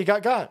Jews? Yeah, you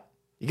got.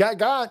 You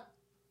got.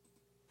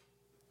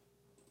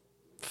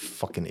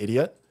 Fucking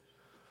idiot.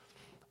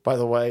 By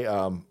the way,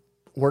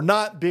 we're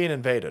not being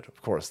invaded,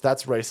 of course.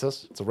 That's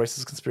racist. It's a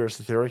racist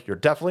conspiracy theory. You're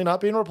definitely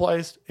not being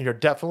replaced, and you're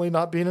definitely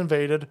not being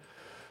invaded.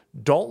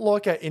 Don't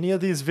look at any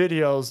of these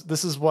videos.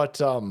 This is what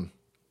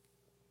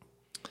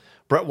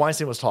Brett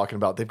Weinstein was talking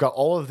about. They've got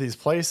all of these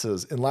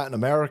places in Latin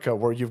America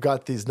where you've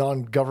got these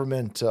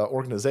non-government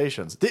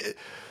organizations.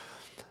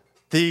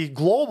 The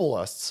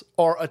globalists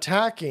are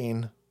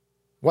attacking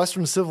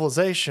Western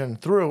civilization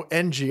through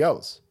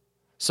NGOs.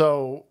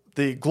 So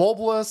the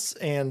globalists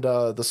and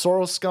the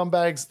Soros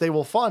scumbags, they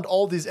will fund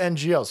all these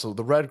NGOs. So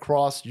the Red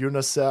Cross,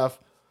 UNICEF,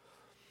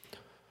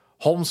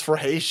 Homes for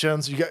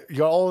Haitians, you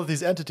got all of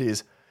these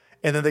entities.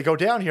 And then they go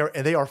down here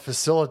and they are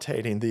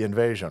facilitating the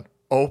invasion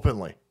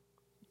openly.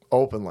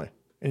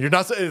 And you're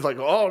not saying, it's like,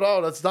 oh,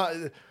 no, that's not.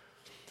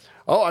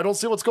 Oh, I don't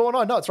see what's going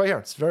on. No, it's right here.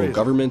 It's very easy.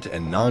 Government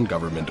and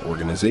non-government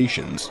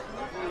organizations.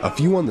 A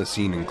few on the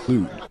scene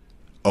include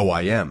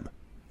OIM,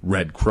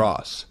 Red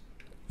Cross,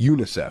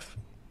 UNICEF,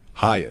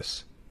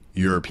 HIAS,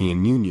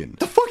 European Union,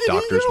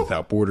 Doctors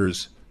Without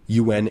Borders,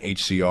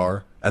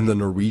 UNHCR, and the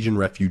Norwegian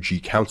Refugee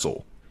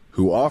Council,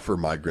 who offer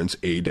migrants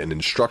aid and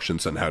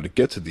instructions on how to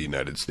get to the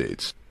United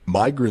States.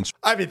 Migrants.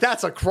 I mean,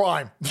 that's a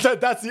crime.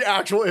 That's the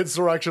actual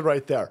insurrection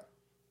right there.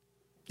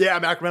 Yeah,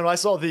 Macron, I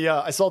saw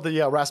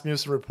the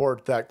Rasmussen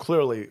report that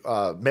clearly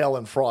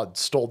mail-in fraud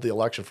stole the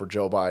election for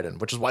Joe Biden,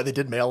 which is why they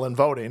did mail-in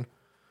voting,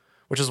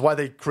 which is why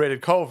they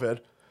created COVID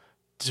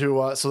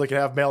to so they can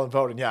have mail-in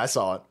voting. Yeah, I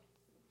saw it.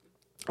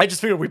 I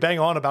just figured we bang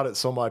on about it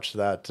so much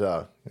that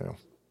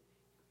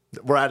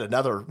we're at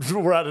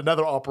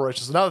another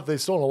operation. So now that they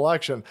stole an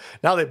election,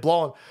 now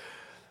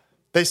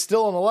they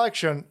steal an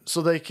election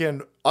so they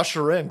can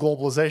usher in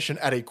globalization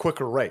at a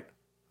quicker rate.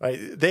 Right?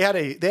 They had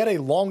a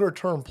longer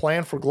term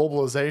plan for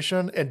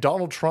globalization, and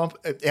Donald Trump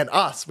and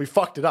us, we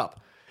fucked it up.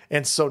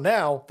 And so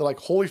now they're like,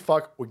 holy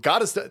fuck, we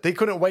got to. They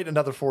couldn't wait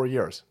another 4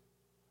 years,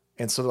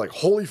 and so they're like,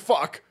 holy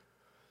fuck,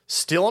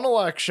 steal an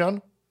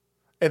election,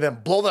 and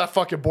then blow that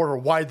fucking border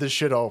wide this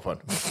shit open.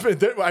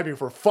 I mean,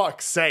 for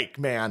fuck's sake,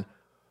 man,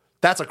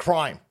 that's a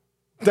crime.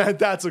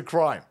 That's a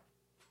crime.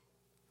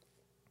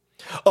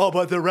 Oh,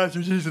 but the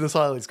refugees and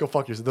asylees. Go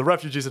fuck yourself. The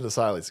refugees and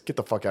asylees. Get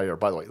the fuck out of here.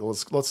 By the way,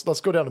 let's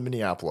go down to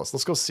Minneapolis.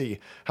 Let's go see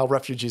how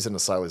refugees and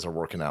asylees are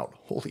working out.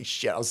 Holy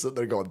shit. I was sitting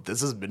there going,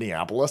 this is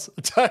Minneapolis?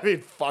 I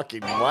mean,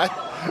 fucking what?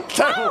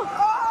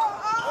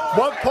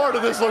 What part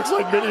of this looks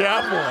like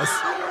Minneapolis?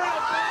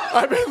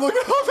 I mean, look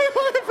at how they live.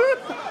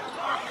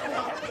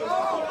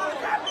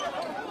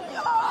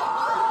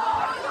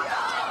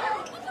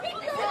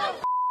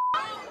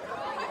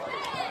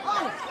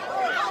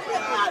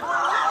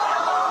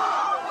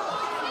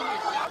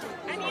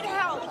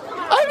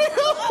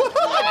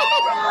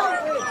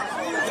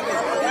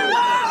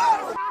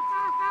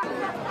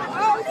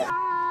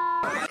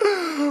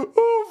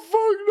 Oh,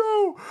 fuck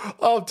no.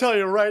 I'll tell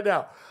you right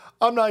now,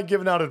 I'm not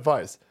giving out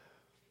advice.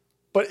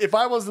 But if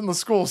I was in the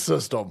school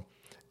system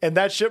and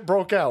that shit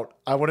broke out,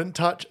 I would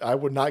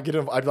not get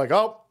involved. I'd be like,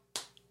 oh,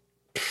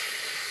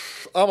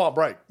 I'm on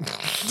break.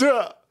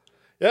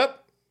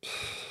 Yep,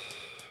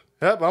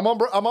 I'm on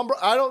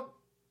break.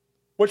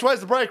 Which way's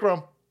the break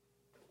room?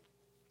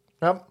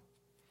 Yep.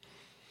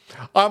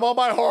 I'm on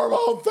my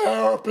hormone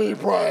therapy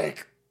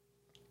break.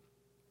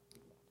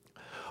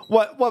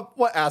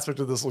 What aspect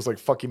of this looks like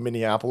fucking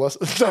Minneapolis?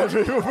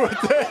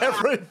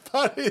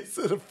 Everybody's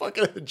in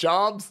fucking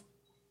jobs.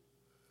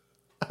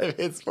 I mean,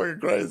 it's fucking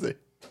crazy.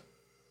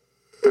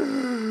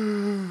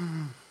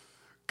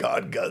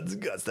 God, guns,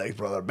 guts. Thanks,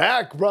 brother.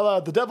 Back,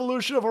 brother. The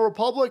devolution of a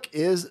republic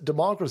is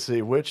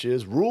democracy, which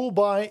is ruled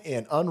by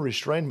an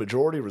unrestrained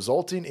majority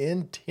resulting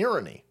in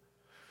tyranny,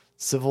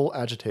 civil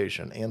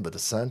agitation, and the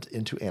descent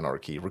into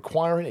anarchy,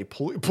 requiring a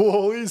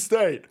police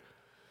state.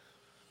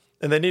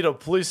 And they need a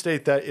police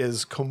state that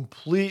is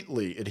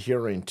completely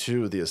adhering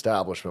to the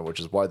establishment, which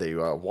is why they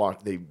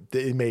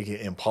make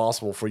it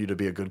impossible for you to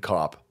be a good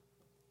cop.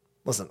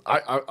 Listen,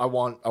 I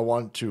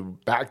want to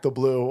back the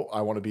blue.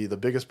 I want to be the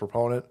biggest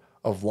proponent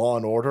of law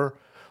and order,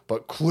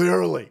 but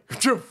clearly,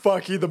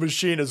 the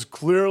machine is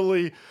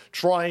clearly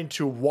trying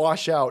to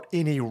wash out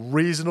any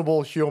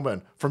reasonable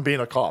human from being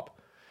a cop.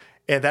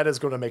 And that is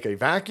going to make a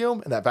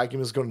vacuum, and that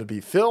vacuum is going to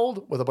be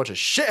filled with a bunch of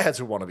shitheads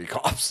who want to be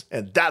cops.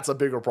 And that's a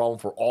bigger problem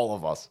for all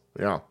of us.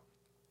 Yeah.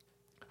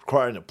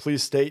 Requiring a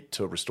police state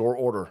to restore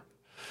order.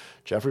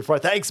 Jeffrey Fry.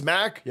 Thanks,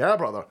 Mac. Yeah,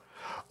 brother.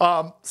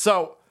 Whoa.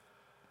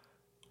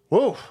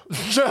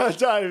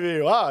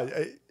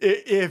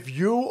 If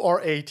you are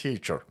a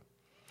teacher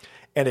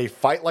and a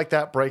fight like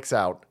that breaks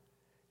out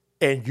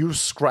and you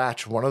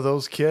scratch one of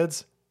those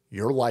kids,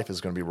 your life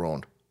is going to be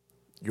ruined.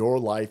 Your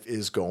life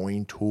is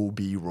going to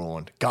be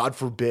ruined. God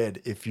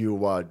forbid if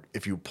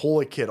you pull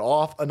a kid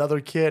off another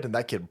kid and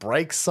that kid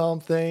breaks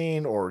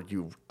something or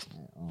you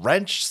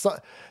wrench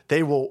something,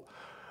 they will.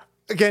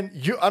 Again,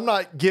 I'm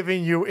not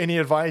giving you any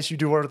advice. You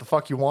do whatever the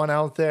fuck you want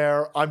out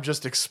there. I'm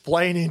just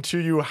explaining to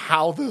you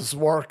how this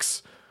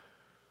works.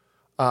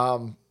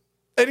 And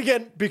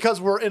again, because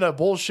we're in a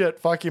bullshit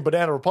fucking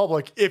banana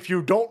republic, if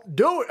you don't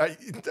do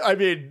it, I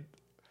mean,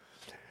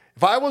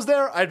 if I was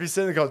there, I'd be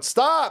sitting there going,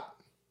 stop.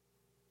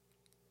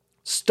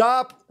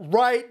 Stop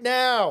right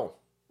now.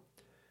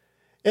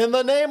 In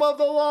the name of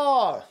the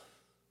law.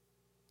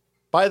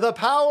 By the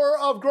power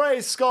of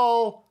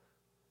Grayskull,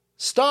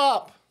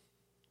 stop.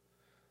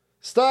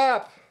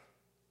 Stop.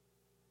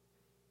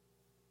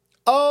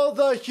 Oh,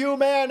 the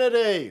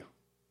humanity.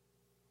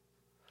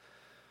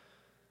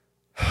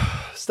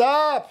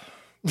 Stop.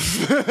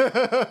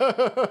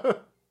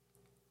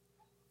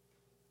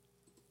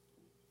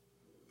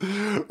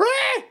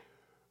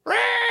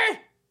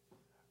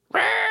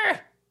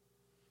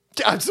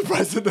 I'm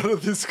surprised that none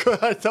of these.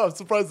 I'm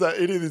surprised that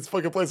any of these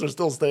fucking places are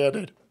still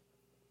standing.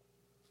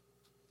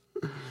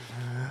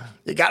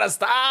 You gotta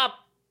stop.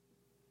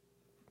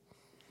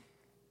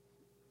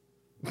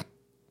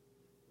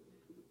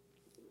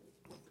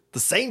 The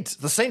Saint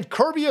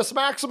Kirbyus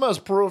Maximus,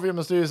 Peruvian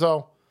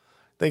mestizo.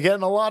 They're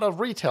getting a lot of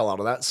retail out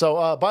of that.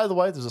 So, by the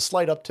way, there's a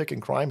slight uptick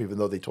in crime, even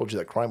though they told you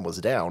that crime was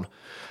down.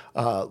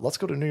 Let's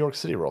go to New York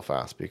City real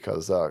fast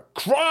because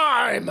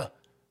crime,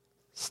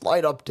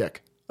 slight uptick.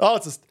 Oh,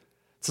 it's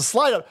a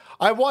slight up.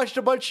 I watched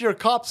a bunch of your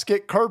cops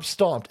get curb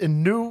stomped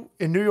in New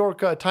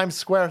York Times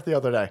Square the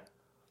other day.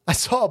 I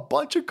saw a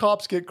bunch of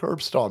cops get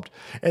curb stomped,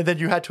 and then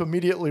you had to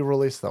immediately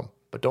release them.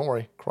 But don't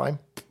worry, crime,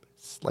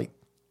 slight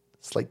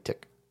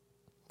tick,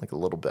 like a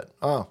little bit.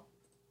 Oh.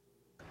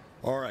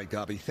 All right,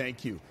 Gobby,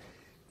 thank you.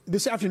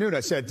 This afternoon,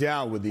 I sat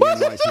down with the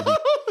NYCD.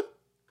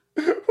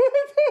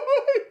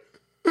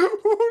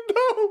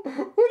 Oh no!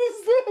 What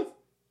is this?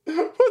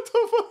 What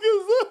the fuck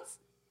is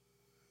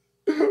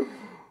this?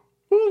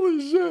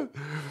 Holy shit!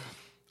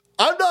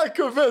 I'm not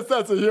convinced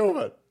that's a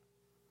human.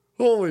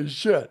 Holy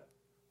shit!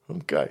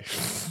 Okay.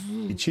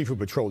 Chief of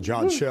Patrol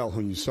John Schell,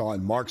 who you saw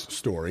in Mark's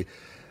story,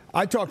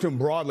 I talked to him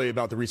broadly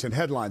about the recent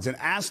headlines and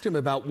asked him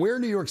about where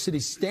New York City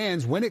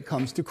stands when it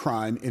comes to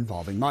crime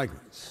involving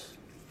migrants.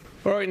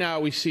 Well, right now,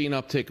 we see an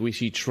uptick. We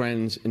see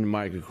trends in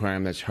migrant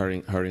crime that's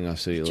hurting our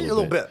city a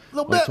little bit.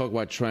 When we talk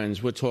about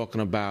trends, we're talking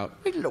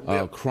about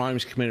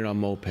crimes committed on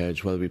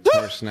mopeds, whether it be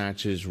purse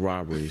snatches,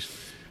 robberies,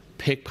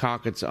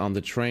 pickpockets on the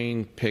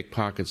train,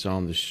 pickpockets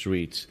on the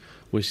streets.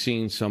 We're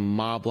seeing some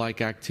mob-like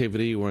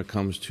activity when it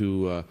comes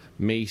to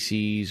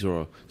Macy's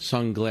or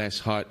Sunglass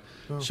Hut.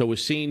 Oh. So we're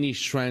seeing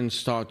these trends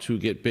start to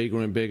get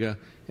bigger and bigger,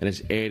 and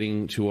it's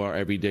adding to our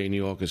everyday New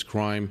Yorkers'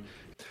 crime.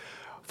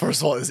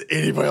 First of all, is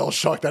anybody else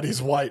shocked that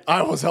he's white?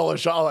 I was hella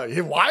shocked. Like,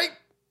 he white?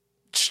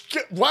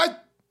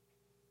 What?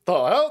 The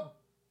hell?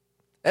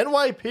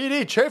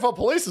 NYPD chief of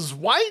police is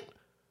white?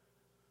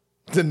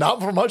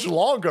 Not for much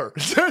longer.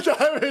 This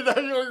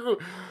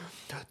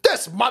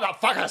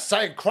motherfucker's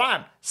saying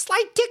crime.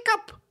 Slight tick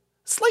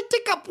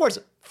upwards.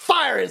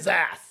 Fire his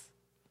ass.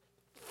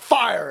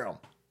 Fire him.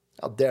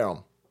 How dare him.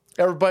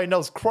 Everybody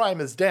knows crime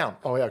is down.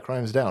 Oh, yeah,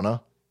 crime's down, huh?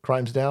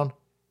 Crime's down?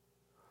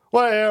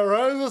 Wait,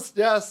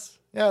 yes.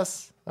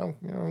 I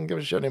don't give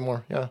a shit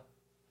anymore. Yeah.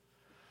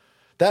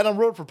 That I'm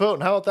rooting for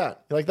Putin. How about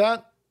that? You like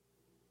that?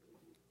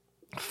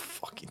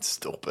 Fucking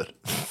stupid.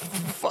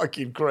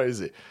 Fucking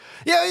crazy.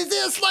 Yeah, is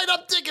there a slight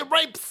uptick in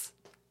rapes?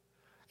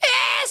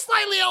 Yeah,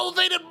 slightly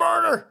elevated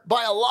murder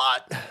by a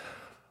lot.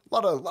 A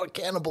lot of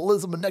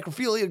cannibalism and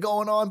necrophilia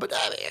going on, but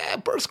yeah,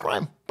 purse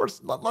crime. A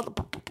lot of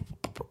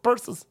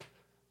purses.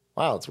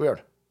 Wow, it's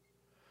weird.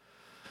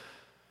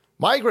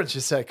 Migrants, you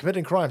said,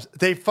 committing crimes.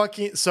 They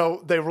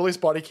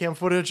released body cam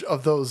footage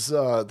of those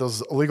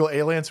illegal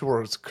aliens who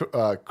were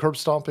curb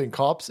stomping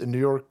cops in New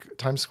York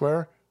Times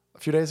Square a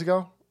few days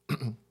ago.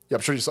 Yeah,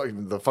 I'm sure you saw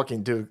the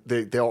fucking dude.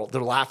 They're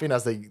laughing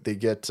as they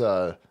get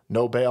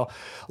no bail.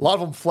 A lot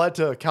of them fled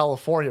to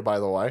California, by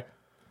the way.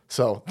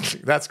 So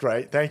that's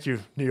great. Thank you,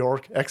 New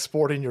York,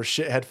 exporting your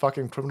shithead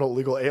fucking criminal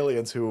illegal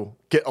aliens who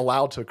get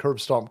allowed to curb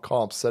stomp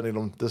comps, sending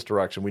them this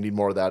direction. We need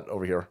more of that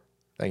over here.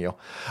 Thank you.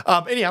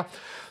 Anyhow,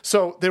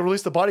 so they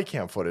released the body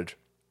cam footage.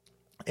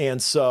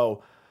 And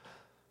so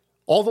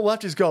all the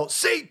lefties go,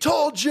 see,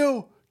 told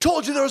you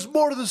there was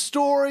more to the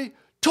story.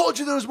 Told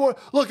you there was more.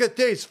 Look at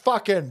these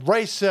fucking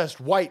racist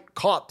white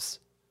cops.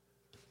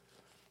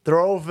 They're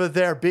over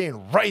there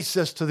being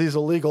racist to these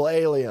illegal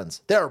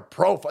aliens. They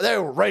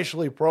were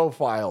racially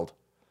profiled.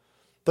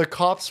 The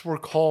cops were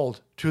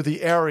called to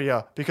the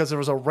area because there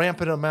was a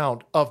rampant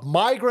amount of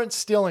migrants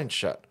stealing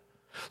shit.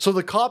 So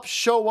the cops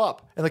show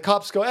up and the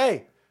cops go,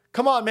 hey,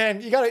 come on,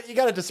 man, you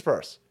gotta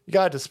disperse. You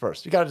gotta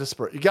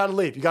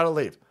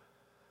leave.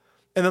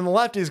 And then the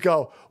lefties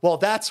go, well,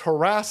 that's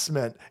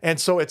harassment. And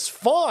so it's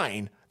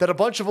fine that a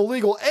bunch of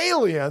illegal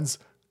aliens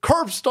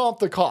curb stomp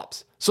the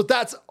cops. So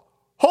that's,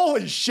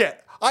 holy shit.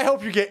 I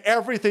hope you get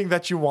everything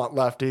that you want,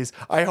 lefties.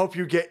 I hope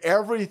you get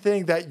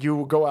everything that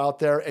you go out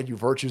there and you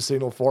virtue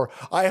signal for.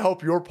 I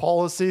hope your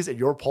policies and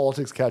your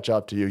politics catch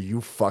up to you, you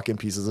fucking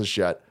pieces of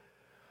shit.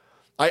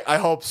 I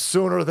hope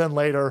sooner than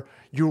later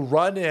you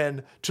run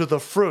into the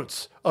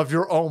fruits of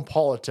your own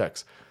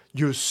politics.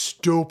 You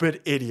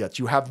stupid idiots.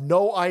 You have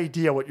no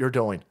idea what you're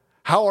doing.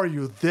 How are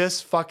you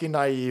this fucking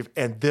naive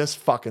and this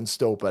fucking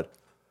stupid?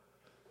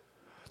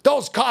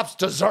 Those cops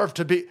deserve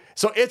to be.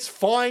 So it's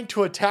fine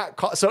to attack.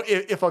 So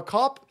if a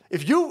cop,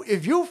 if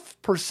you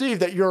perceive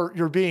that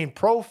you're being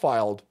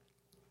profiled,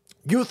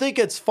 you think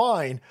it's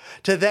fine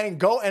to then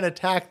go and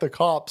attack the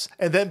cops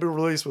and then be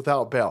released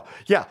without bail.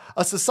 Yeah,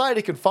 a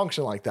society can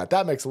function like that.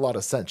 That makes a lot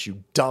of sense,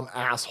 you dumb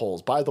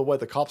assholes. By the way,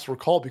 the cops were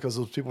called because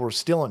those people were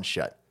stealing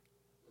shit.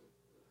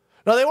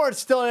 No, they weren't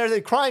stealing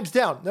anything. Crime's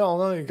down.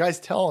 No, the guy's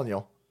telling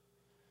you.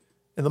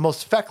 In the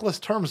most feckless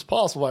terms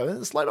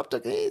possible. Slight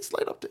uptick.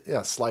 Slight uptick.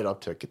 Yeah, slight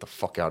uptick. Get the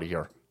fuck out of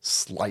here.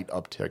 Slight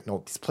uptick.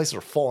 No, these places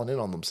are falling in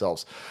on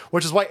themselves,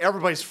 which is why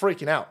everybody's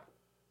freaking out.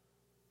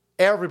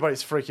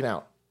 Everybody's freaking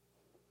out.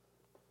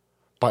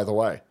 By the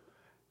way,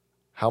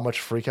 how much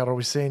freak out are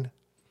we seeing?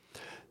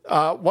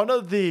 One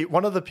of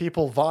the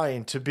people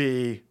vying to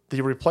be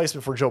the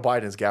replacement for Joe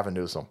Biden is Gavin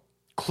Newsom.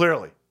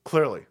 Clearly.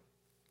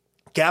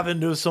 Gavin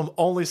Newsom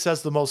only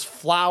says the most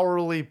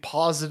flowery,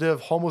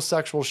 positive,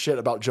 homosexual shit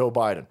about Joe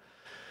Biden.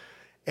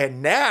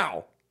 And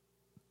now,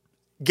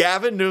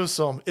 Gavin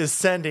Newsom is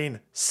sending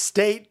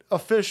state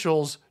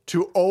officials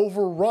to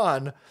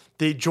overrun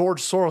the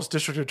George Soros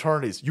district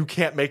attorneys. You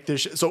can't make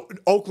this shit. So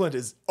Oakland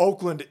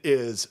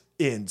is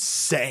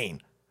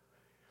insane.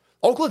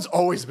 Oakland's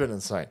always been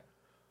insane.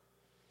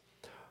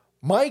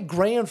 My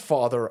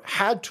grandfather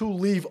had to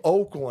leave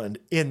Oakland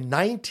in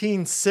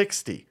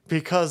 1960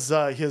 because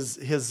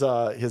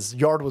his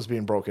yard was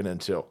being broken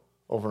into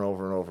over and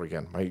over and over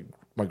again.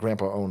 My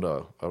grandpa owned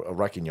a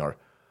wrecking yard.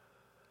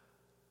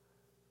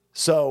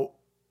 So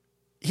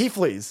he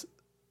flees.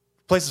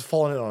 The place is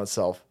falling in on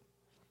itself.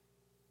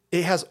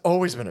 It has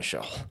always been a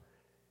shithole.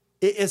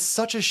 It is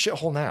such a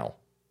shithole now,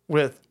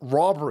 with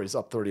robberies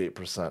up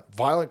 38%,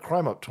 violent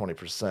crime up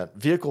 20%,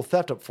 vehicle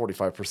theft up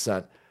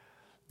 45%,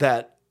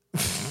 that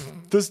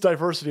this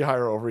diversity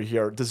hire over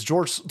here,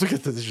 look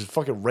at this, he's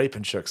fucking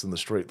raping chicks in the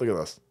street. Look at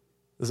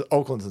this.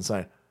 Oakland's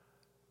insane.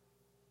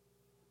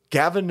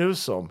 Gavin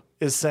Newsom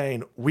is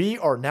saying, we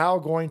are now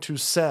going to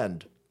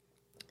send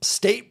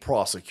state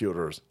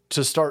prosecutors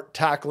to start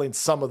tackling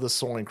some of the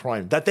soaring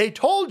crime that they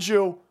told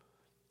you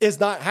is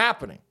not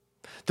happening.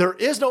 There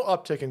is no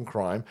uptick in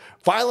crime.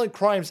 Violent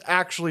crime's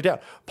actually down.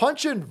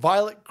 Punch in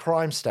violent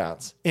crime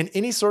stats in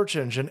any search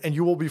engine and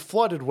you will be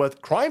flooded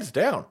with crime's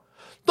down.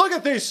 Look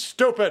at these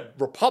stupid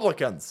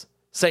Republicans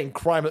saying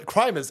crime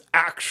is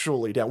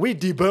actually down. We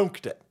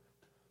debunked it.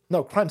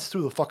 No, crime's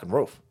through the fucking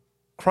roof.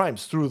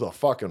 Crime's through the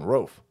fucking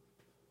roof.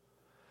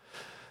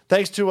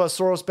 Thanks to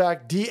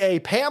Soros-backed DA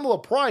Pamela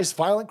Price,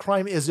 violent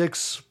crime is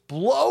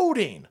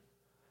exploding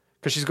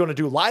because she's going to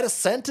do lighter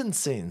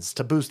sentencings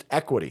to boost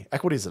equity.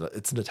 Equity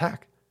it's an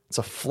attack. It's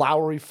a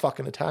flowery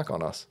fucking attack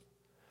on us.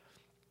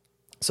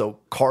 So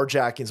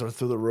carjackings are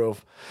through the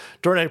roof.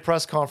 During a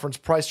press conference,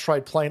 Price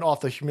tried playing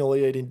off the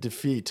humiliating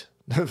defeat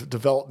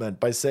development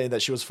by saying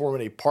that she was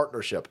forming a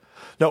partnership.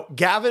 No,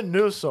 Gavin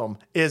Newsom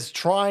is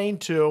trying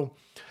to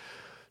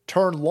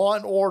turn law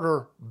and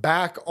order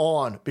back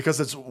on because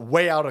it's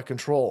way out of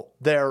control.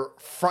 Their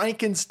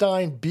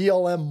Frankenstein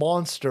BLM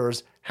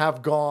monsters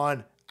have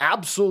gone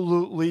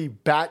absolutely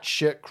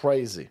batshit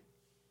crazy.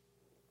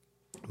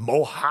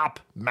 Mohop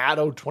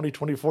Matto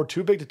 2024,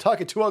 too big to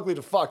tuck and too ugly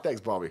to fuck. Thanks,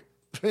 Bobby.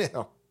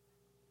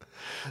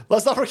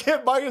 Let's not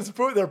forget migrants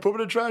they're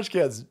pooping in trash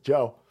cans.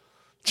 Joe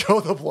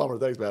the plumber.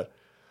 Thanks, man.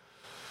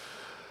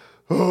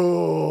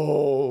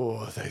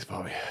 Oh, thanks,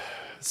 Bobby.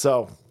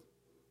 So,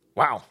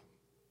 wow.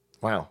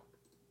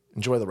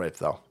 Enjoy the rape,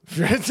 though.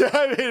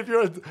 If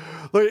you're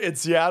look in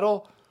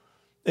Seattle,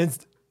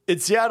 in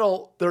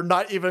Seattle, they're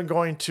not even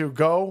going to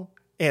go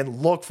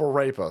and look for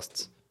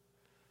rapists.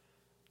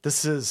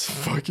 This is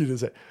fucking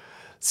insane.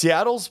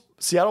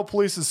 Seattle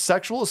Police's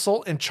sexual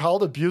assault and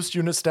child abuse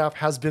unit staff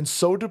has been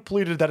so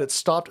depleted that it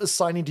stopped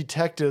assigning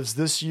detectives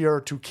this year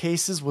to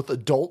cases with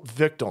adult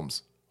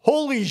victims.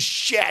 Holy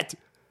shit!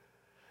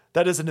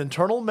 That is an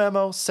internal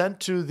memo sent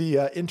to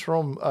the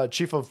interim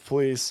chief of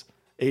police,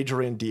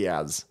 Adrian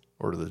Diaz,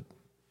 or the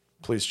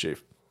police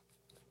chief.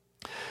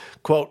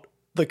 Quote,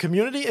 the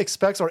community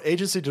expects our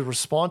agency to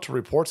respond to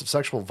reports of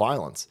sexual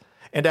violence.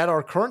 And at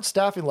our current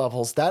staffing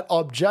levels, that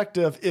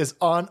objective is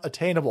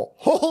unattainable.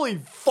 Holy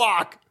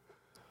fuck!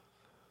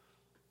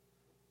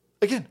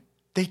 Again,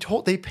 they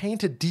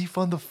painted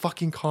defund the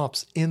fucking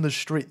cops in the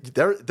street.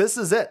 This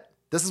is it.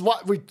 This is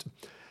what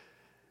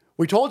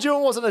we told you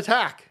it was an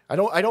attack. I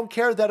don't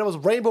care that it was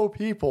rainbow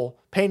people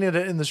painting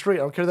it in the street.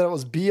 I don't care that it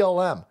was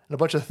BLM and a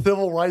bunch of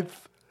civil rights.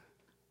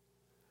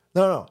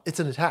 No, it's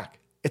an attack.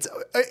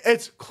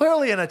 It's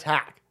clearly an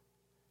attack.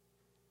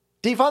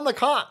 Defund the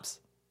cops.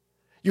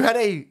 You had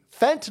a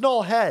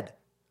fentanyl head,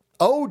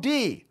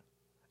 OD,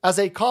 as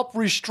a cop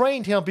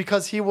restrained him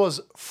because he was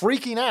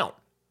freaking out.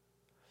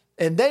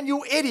 And then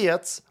you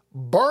idiots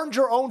burned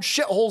your own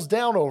shitholes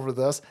down over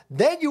this.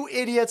 Then you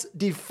idiots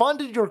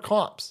defunded your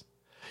cops.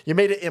 You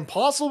made it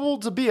impossible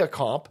to be a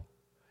cop.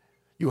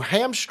 You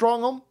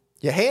hamstrung them.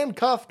 You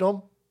handcuffed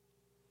them.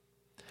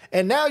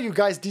 And now you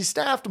guys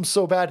destaffed them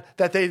so bad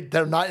that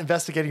they're not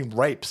investigating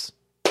rapes.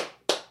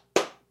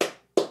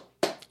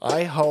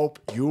 I hope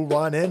you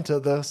run into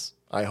this.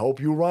 I hope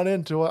you run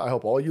into it. I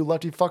hope all you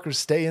lefty fuckers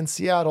stay in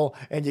Seattle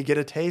and you get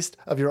a taste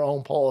of your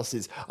own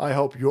policies. I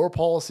hope your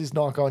policies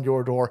knock on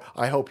your door.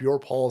 I hope your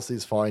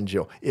policies find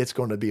you. It's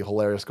going to be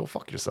hilarious. Go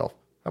fuck yourself.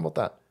 How about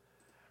that?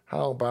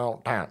 How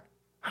about that?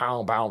 How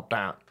about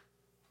that?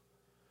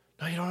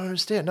 No, you don't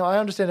understand. No, I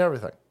understand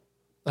everything.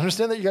 I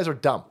understand that you guys are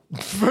dumb.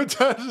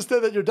 I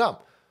understand that you're dumb.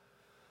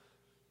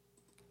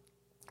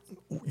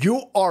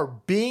 You are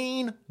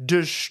being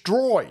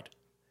destroyed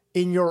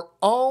in your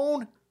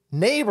own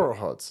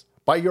neighborhoods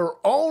by your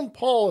own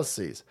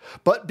policies.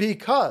 But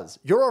because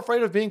you're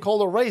afraid of being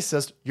called a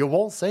racist, you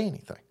won't say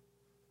anything.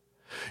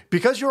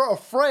 Because you're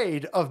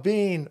afraid of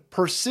being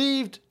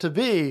perceived to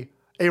be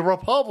a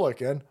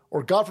Republican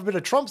or, God forbid,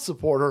 a Trump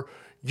supporter,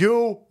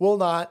 you will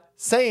not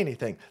say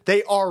anything.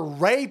 They are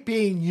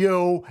raping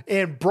you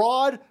in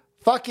broad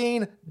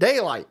fucking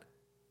daylight.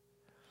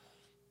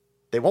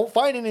 They won't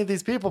find any of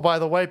these people, by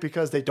the way,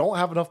 because they don't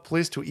have enough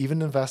police to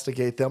even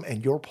investigate them,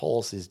 and your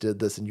policies did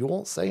this, and you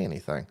won't say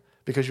anything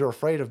because you're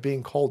afraid of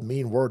being called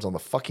mean words on the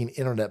fucking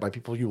internet by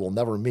people you will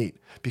never meet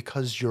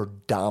because you're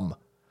dumb,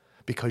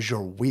 because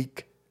you're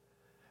weak,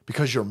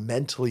 because you're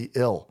mentally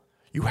ill.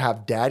 You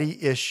have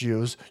daddy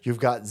issues, you've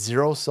got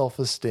zero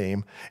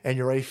self-esteem, and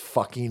you're a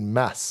fucking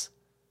mess.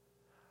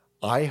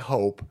 I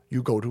hope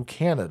you go to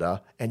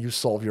Canada and you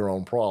solve your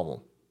own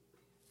problem.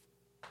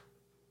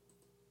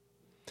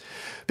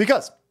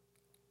 Because,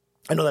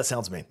 I know that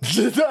sounds mean.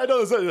 I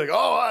know that sounds like,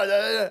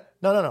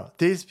 no.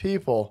 These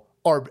people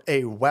are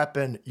a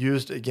weapon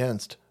used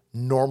against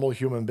normal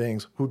human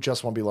beings who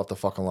just want to be left the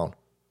fuck alone.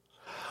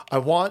 I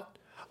want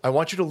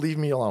you to leave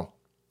me alone.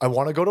 I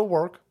want to go to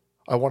work.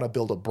 I want to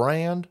build a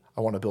brand.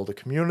 I want to build a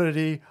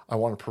community. I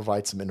want to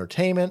provide some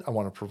entertainment. I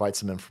want to provide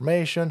some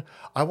information.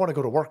 I want to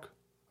go to work.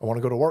 I want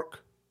to go to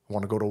work. I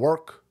want to go to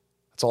work.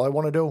 That's all I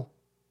want to do.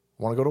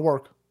 I want to go to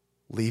work.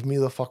 Leave me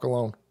the fuck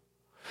alone.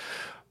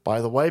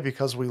 By the way,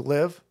 because we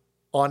live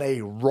on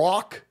a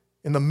rock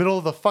in the middle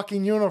of the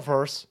fucking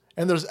universe,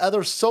 and there's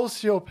other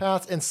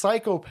sociopaths and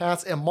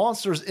psychopaths and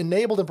monsters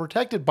enabled and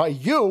protected by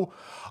you,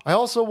 I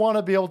also want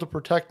to be able to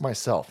protect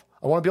myself.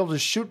 I want to be able to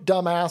shoot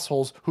dumb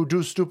assholes who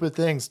do stupid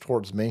things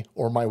towards me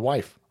or my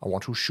wife. I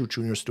want to shoot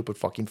you in your stupid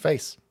fucking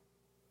face.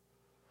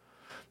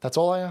 That's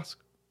all I ask.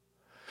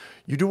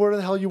 You do whatever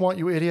the hell you want,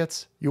 you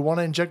idiots. You want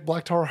to inject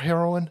black tar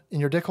heroin in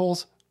your dick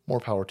holes? More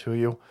power to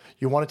you.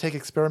 You want to take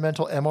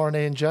experimental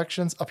mRNA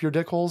injections up your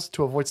dick holes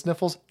to avoid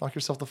sniffles? Knock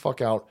yourself the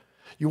fuck out.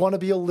 You want to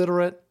be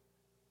illiterate?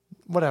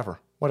 Whatever.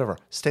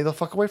 Stay the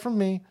fuck away from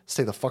me.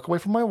 Stay the fuck away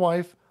from my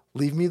wife.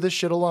 Leave me this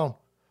shit alone.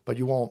 But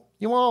you won't.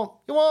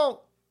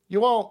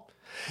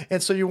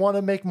 And so you want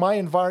to make my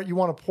environment, you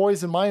want to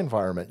poison my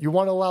environment. You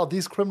want to allow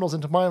these criminals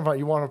into my environment.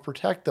 You want to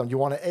protect them. You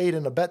want to aid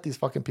and abet these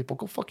fucking people.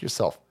 Go fuck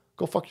yourself.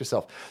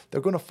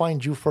 They're going to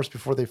find you first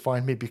before they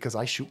find me because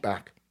I shoot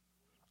back.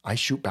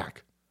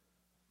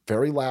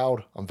 Very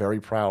loud. I'm very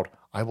proud.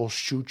 I will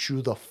shoot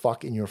you the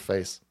fuck in your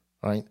face.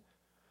 Right?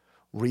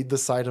 Read the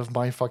side of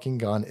my fucking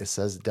gun. It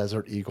says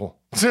Desert Eagle.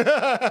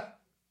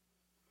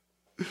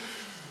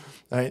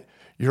 Right?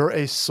 You're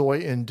a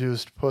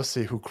soy-induced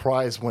pussy who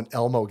cries when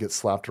Elmo gets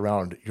slapped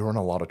around. You're in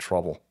a lot of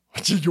trouble.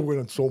 You're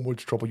in so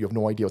much trouble. You have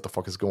no idea what the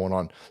fuck is going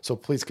on. So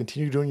please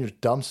continue doing your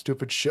dumb,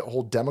 stupid,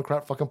 shithole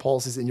Democrat fucking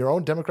policies in your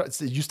own Democrat.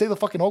 You stay the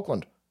fuck in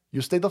Oakland.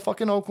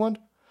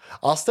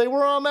 I'll stay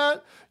where I'm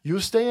at. You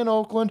stay in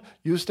Oakland.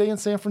 You stay in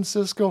San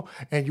Francisco.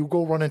 And you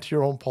go run into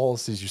your own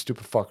policies, you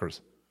stupid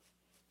fuckers.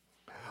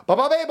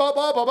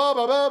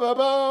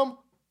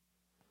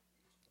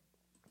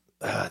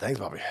 Thanks,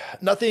 Bobby.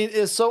 Nothing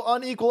is so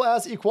unequal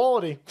as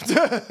equality.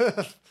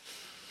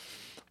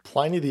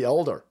 Pliny the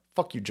Elder.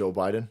 Fuck you, Joe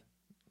Biden.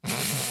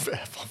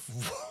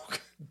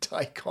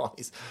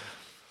 Tyconis.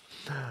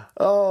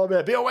 Oh,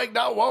 man. Be awake,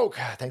 not woke.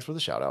 Thanks for the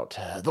shout out.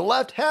 The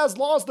left has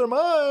lost their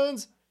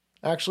minds.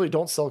 Actually,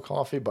 don't sell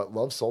coffee, but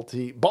love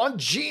salty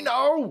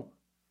Bongino.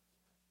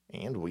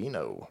 And we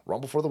know.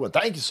 Rumble for the win.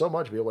 Thank you so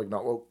much. Be awake,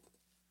 not woke.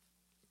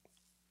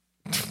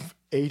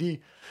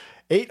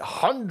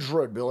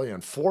 800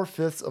 billion.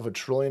 4/5 of a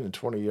trillion in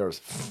 20 years.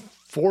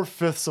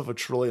 4/5 of a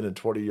trillion in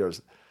 20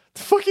 years.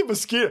 The fucking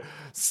mosquito.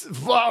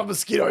 Wow,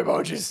 mosquito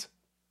emojis.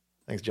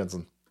 Thanks,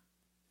 Jensen.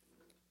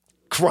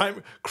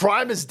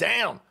 Crime is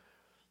down.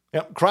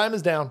 Yep, crime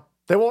is down.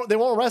 They won't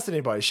arrest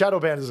anybody.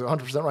 Shadowban is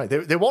 100% right.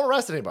 They won't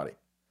arrest anybody.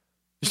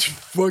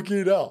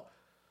 Fucking hell.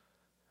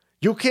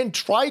 You can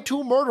try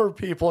to murder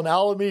people in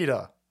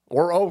Alameda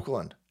or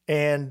Oakland,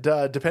 and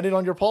depending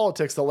on your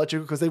politics, they'll let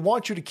you, because they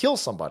want you to kill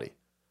somebody.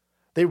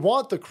 They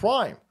want the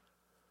crime.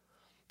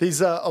 These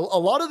a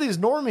lot of these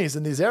normies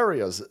in these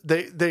areas,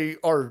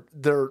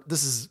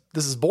 this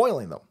is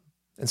boiling them,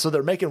 and so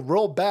they're making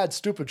real bad,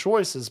 stupid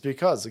choices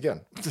because,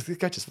 again, this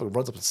guy just fucking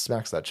runs up and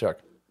smacks that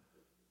check.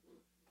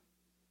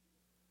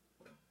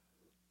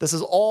 This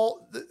is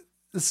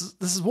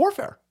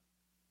warfare.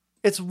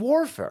 It's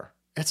warfare.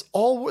 It's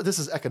all. This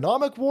is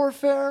economic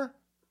warfare.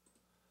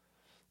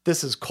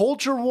 This is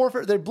culture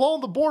warfare. They've blown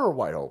the border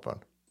wide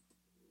open,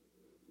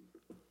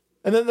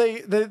 and then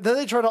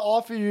they try to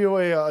offer you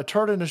a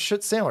turd in a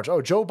shit sandwich. Oh,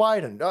 Joe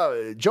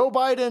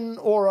Biden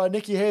or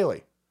Nikki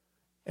Haley,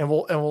 and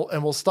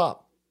we'll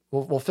stop.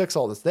 We'll fix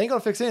all this. They ain't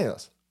gonna fix any of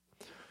this.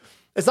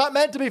 It's not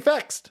meant to be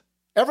fixed.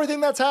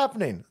 Everything that's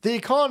happening, the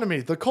economy,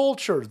 the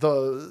culture,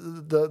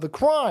 the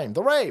crime,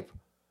 the rape,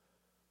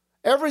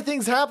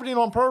 everything's happening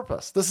on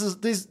purpose.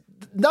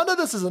 None of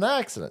this is an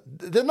accident.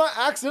 They're not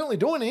accidentally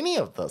doing any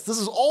of this. This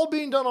is all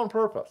being done on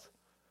purpose.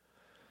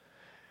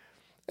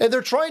 And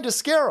they're trying to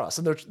scare us,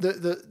 and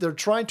they're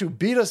trying to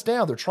beat us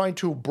down. They're trying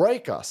to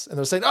break us. And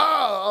they're saying,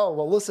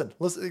 well, listen,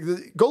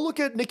 go look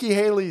at Nikki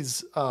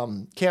Haley's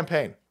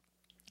campaign.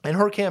 And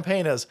her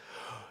campaign is,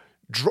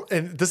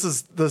 and this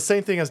is the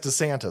same thing as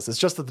DeSantis. It's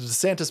just that the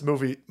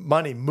DeSantis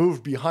money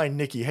moved behind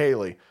Nikki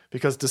Haley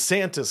because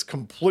DeSantis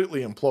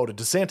completely imploded.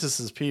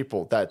 DeSantis's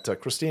people, that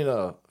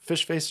Christina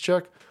Fishface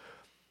chick,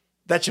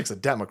 that chick's a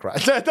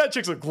Democrat. That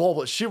chick's a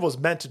globalist. She was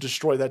meant to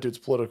destroy that dude's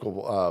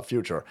political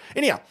future.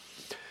 Anyhow,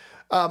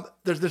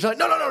 they're like,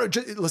 no.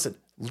 Listen,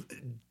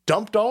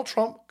 dump Donald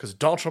Trump because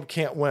Donald Trump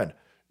can't win.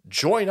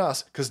 Join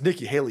us because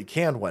Nikki Haley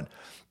can win.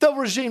 The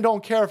regime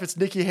don't care if it's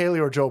Nikki Haley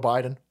or Joe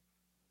Biden.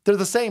 They're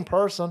the same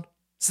person.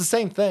 It's the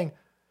same thing.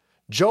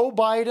 Joe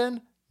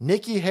Biden,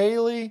 Nikki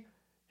Haley,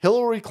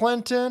 Hillary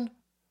Clinton,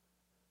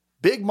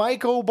 Big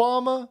Mike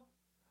Obama,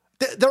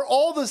 they're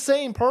all the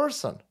same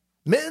person.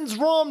 Mittens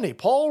Romney,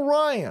 Paul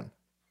Ryan,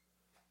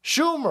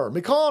 Schumer,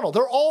 McConnell,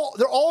 they're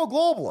all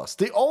globalists.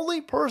 The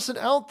only person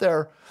out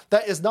there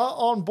that is not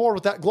on board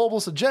with that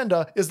globalist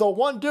agenda is the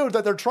one dude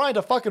that they're trying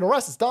to fucking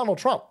arrest. It's Donald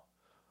Trump.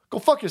 Go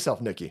fuck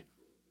yourself, Nikki.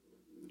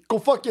 Go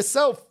fuck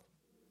yourself.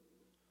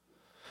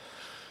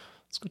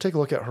 Let's go take a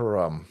look at her.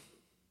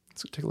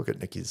 Let's take a look at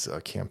Nikki's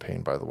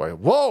campaign, by the way.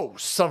 Whoa,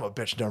 son of a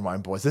bitch. Never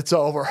mind, boys. It's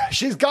over.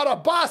 She's got a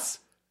bus.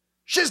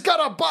 She's got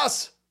a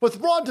bus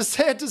with Ron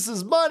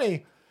DeSantis'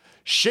 money.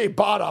 She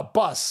bought a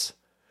bus.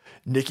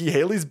 Nikki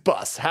Haley's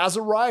bus has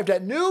arrived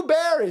at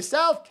Newberry,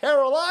 South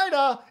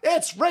Carolina.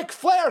 It's Ric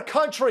Flair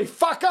country,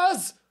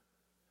 fuckers.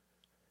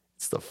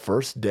 It's the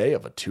first day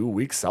of a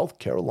 2-week South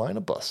Carolina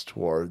bus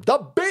tour.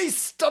 The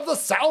Beast of the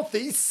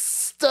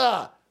Southeast.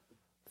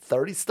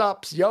 30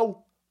 stops,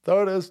 yo.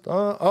 There it is.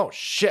 Oh,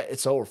 shit.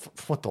 It's over.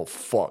 What the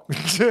fuck?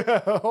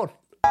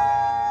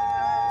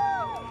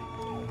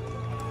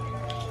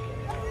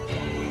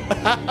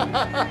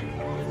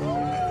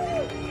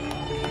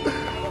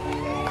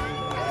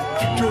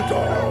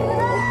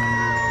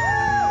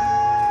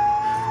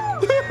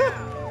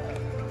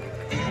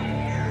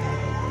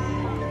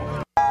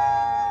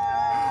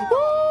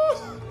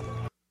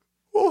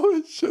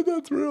 Holy shit,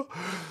 that's real.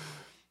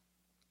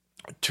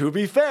 To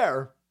be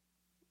fair,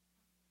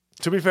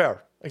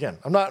 again,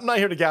 I'm not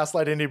here to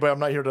gaslight anybody. I'm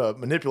not here to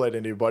manipulate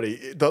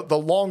anybody. The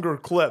longer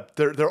clip,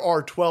 there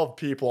are 12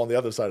 people on the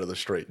other side of the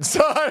street.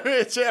 So I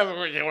mean,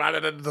 we're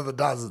running into the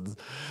dozens.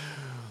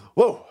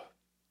 Whoa.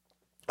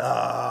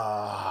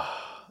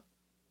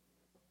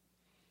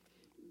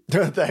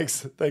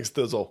 Thanks,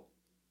 Thizzle.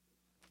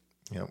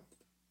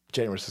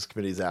 January 6th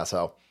committee's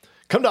asshole.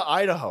 Come to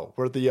Idaho,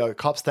 where the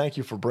cops thank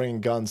you for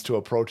bringing guns to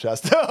a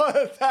protest.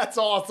 That's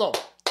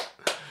awesome.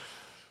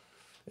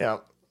 Yeah,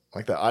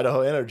 like that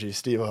Idaho energy,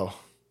 Steve-O.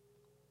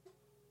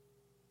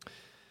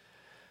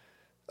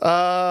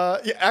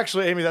 Yeah,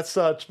 actually, Amy, that's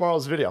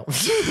tomorrow's video.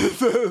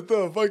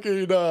 the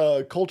fucking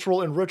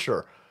cultural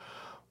enricher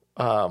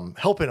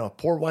helping a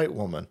poor white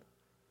woman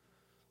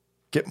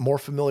get more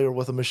familiar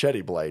with a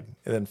machete blade,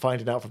 and then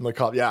finding out from the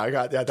cop.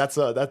 Yeah, that's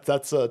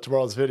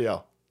tomorrow's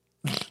video.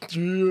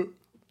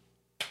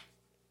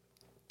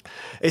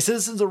 A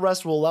citizen's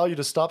arrest will allow you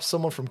to stop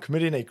someone from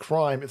committing a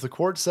crime. If the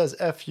court says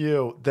F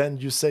you, then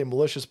you say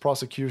malicious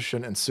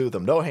prosecution and sue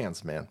them. No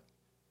hands, man.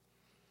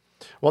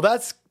 Well,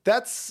 that's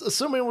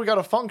assuming we got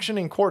a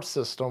functioning court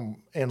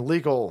system and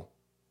legal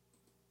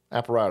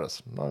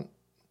apparatus. I'm not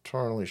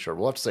entirely sure.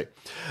 We'll have to see.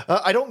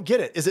 I don't get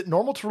it. Is it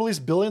normal to release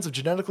billions of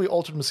genetically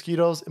altered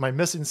mosquitoes? Am I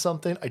missing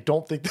something? I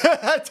don't think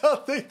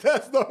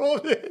that's normal.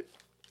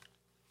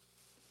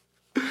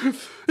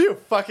 You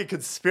fucking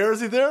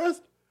conspiracy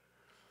theorist.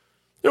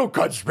 You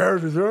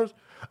conspiracy theorist.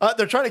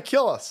 They're trying to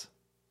kill us,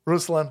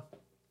 Ruslan.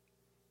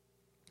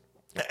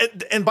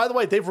 And by the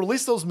way, they've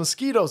released those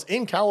mosquitoes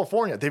in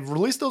California. They've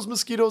released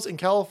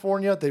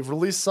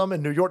some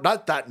in New York.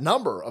 Not that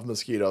number of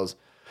mosquitoes,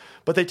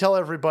 but they tell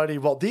everybody,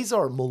 well, these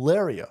are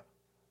malaria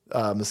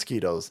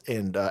mosquitoes.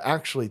 And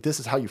actually, this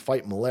is how you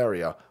fight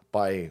malaria,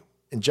 by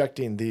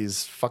injecting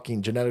these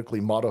fucking genetically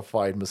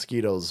modified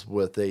mosquitoes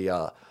with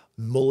a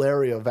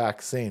malaria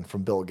vaccine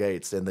from Bill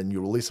Gates. And then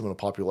you release them in a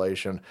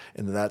population,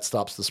 and then that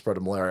stops the spread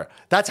of malaria.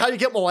 That's how you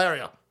get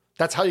malaria.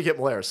 That's how you get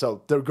malaria.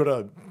 So they're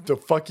gonna, the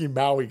fucking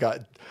Maui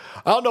got,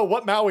 I don't know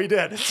what Maui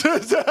did.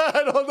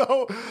 I don't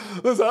know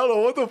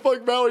what the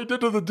fuck Maui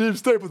did to the deep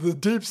state, but the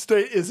deep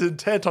state is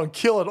intent on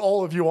killing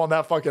all of you on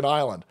that fucking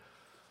island.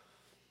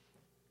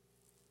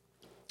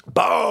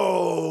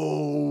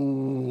 Boom!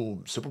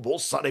 Super Bowl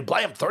Sunday.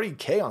 Blam,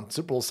 30K on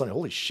Super Bowl Sunday.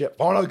 Holy shit.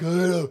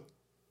 You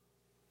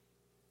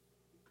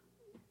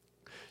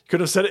could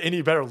have said it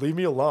any better. Leave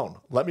me alone.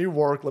 Let me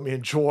work. Let me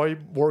enjoy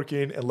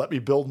working, and let me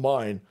build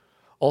mine.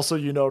 Also,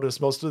 you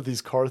notice most of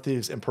these car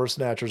thieves and purse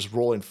snatchers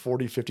roll in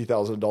 $40,000,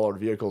 $50,000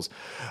 vehicles.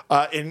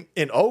 In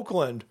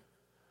Oakland,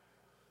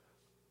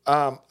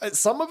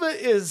 some of it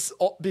is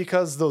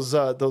because those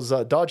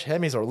Dodge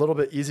Hemis are a little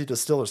bit easy to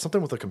steal. There's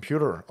something with the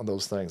computer on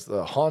those things.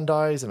 The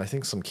Hyundais and I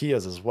think some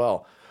Kias as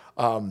well.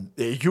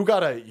 You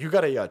got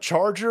a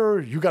Charger,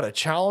 you got a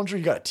Challenger,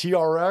 you got a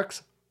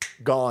TRX,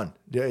 gone.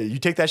 You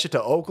take that shit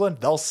to Oakland,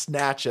 they'll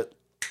snatch it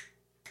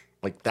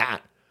like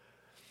that.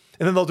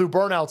 And then they'll do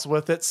burnouts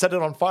with it, set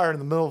it on fire in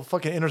the middle of a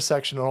fucking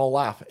intersection, and all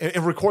laugh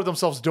and record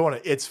themselves doing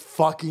it. It's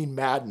fucking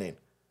maddening.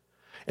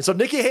 And so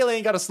Nikki Haley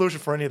ain't got a solution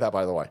for any of that,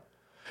 by the way.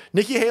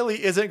 Nikki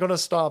Haley isn't going to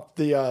stop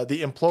the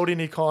imploding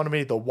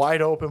economy, the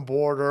wide open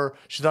border.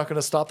 She's not going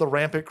to stop the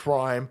rampant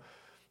crime.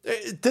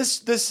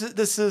 This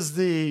is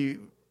the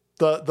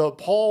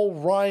Paul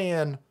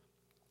Ryan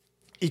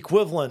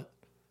equivalent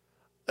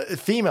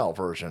female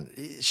version.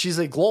 She's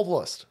a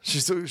globalist.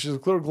 She's a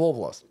clear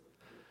globalist.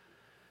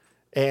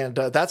 And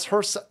that's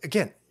her,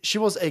 again,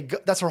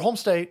 that's her home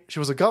state. She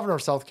was a governor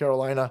of South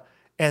Carolina.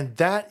 And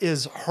that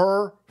is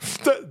her,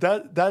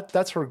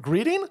 that's her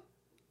greeting.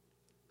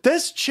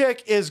 This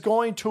chick is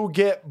going to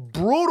get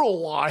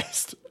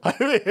brutalized. I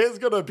mean, it's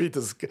going to be,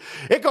 it's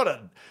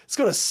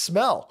going to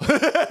smell.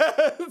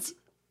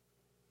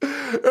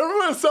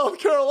 Everyone in South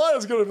Carolina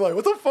is going to be like,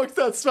 what the fuck's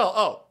that smell?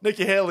 Oh,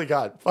 Nikki Haley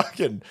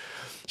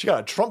she got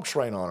a Trump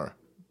train on her.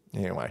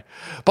 Anyway,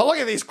 but look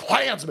at these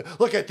Klansmen.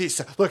 Look at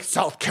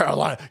South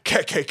Carolina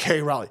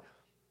KKK rally.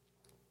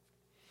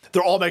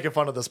 They're all making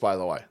fun of this, by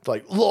the way. It's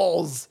like,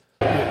 lols.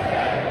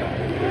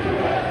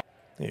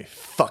 You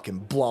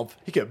fucking blump.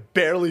 He can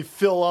barely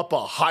fill up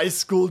a high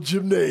school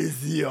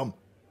gymnasium.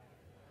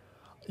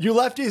 You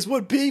lefties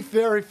would be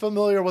very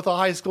familiar with a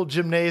high school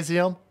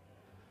gymnasium.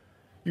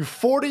 You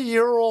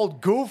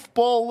 40-year-old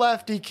goofball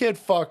lefty kid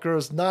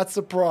fuckers, not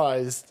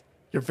surprised.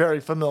 You're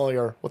very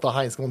familiar with the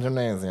high school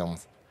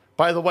gymnasiums.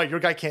 By the way, your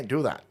guy can't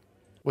do that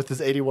with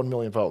his 81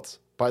 million votes.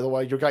 By the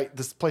way,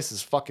 this place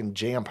is fucking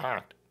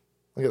jam-packed.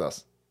 Look at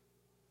this.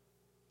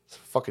 It's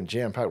fucking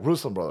jam-packed.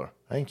 Ruslan, brother.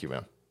 Thank you,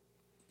 man.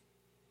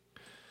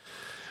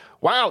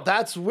 Wow,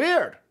 that's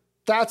weird.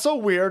 That's a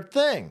weird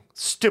thing.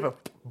 Stupid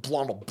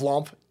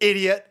blump,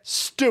 idiot,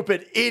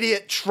 stupid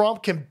idiot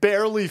Trump can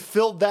barely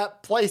fill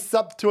that place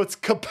up to its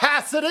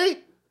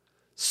capacity.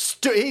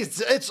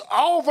 It's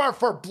over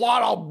for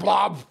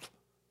blump.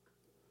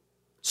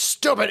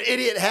 Stupid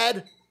idiot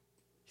head.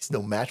 He's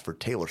no match for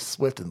Taylor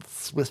Swift and the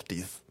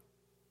Swifties.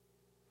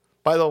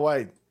 By the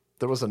way,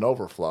 there was an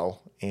overflow,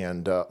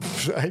 and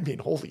I mean,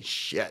 holy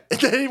shit. And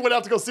then he went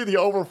out to go see the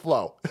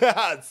overflow.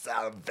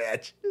 Son of a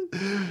bitch.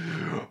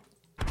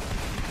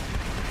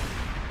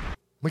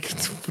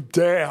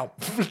 Damn.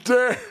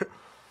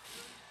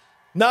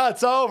 No,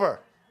 it's over.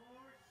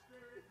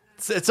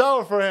 It's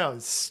over for him.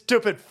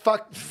 Stupid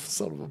fuck.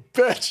 Son of a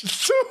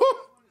bitch.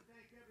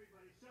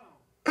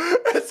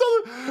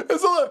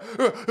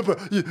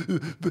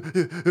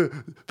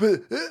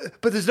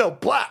 But there's no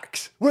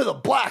blacks. Where are the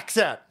blacks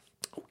at?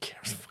 Who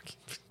cares? Fucking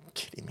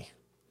kidding me.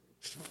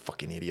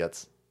 Fucking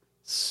idiots.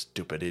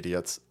 Stupid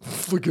idiots.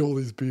 Look at all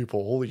these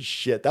people. Holy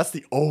shit. That's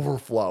the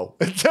overflow.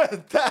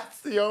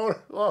 That's the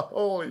overflow.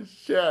 Holy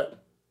shit.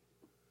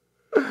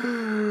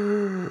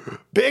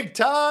 Big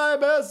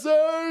time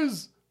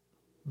essays.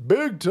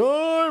 Big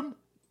time.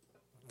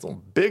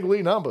 Some big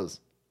league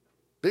numbers.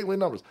 Big league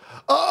numbers.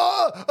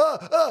 But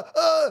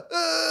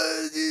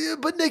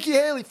Nikki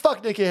Haley.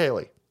 Fuck Nikki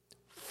Haley.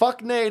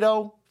 Fuck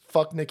NATO.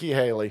 Fuck Nikki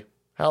Haley.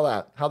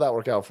 How'd that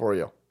work out for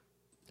you?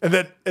 And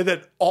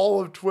then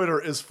all of Twitter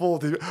is full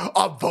of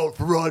I'll vote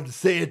for Ron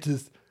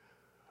DeSantis.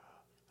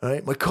 All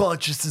right, my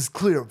conscience is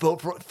clear.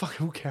 Vote for fuck.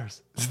 Who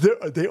cares?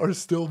 They are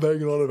still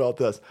banging on about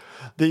this.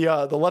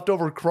 The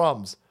leftover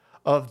crumbs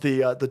of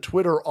the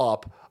Twitter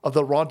op of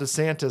the Ron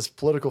DeSantis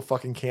political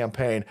fucking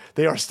campaign.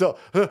 They are still,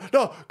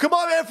 no, come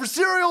on, man, for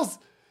cereals.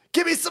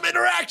 Give me some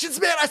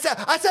interactions, man. I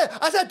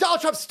said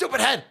Donald Trump,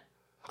 stupid head.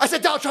 I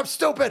said Donald Trump,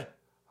 stupid.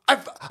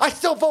 I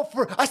still vote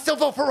for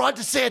Ron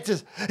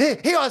DeSantis.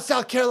 He on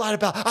South Carolina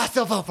ballot. I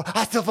still vote.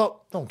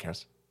 No one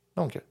cares.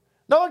 No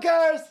one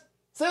cares.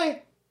 See?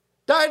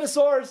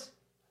 Dinosaurs.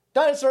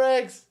 Dinosaur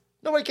eggs.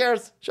 Nobody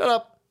cares. Shut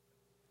up.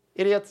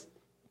 Idiots.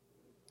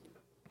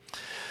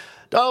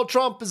 Donald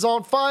Trump is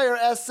on fire.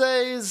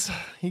 Essays.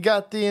 He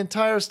got the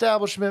entire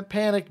establishment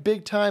panicked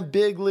big time,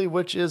 bigly,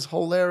 which is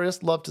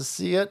hilarious. Love to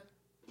see it.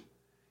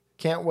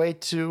 Can't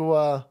wait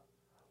to,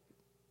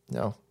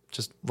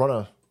 just run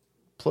a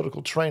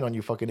political train on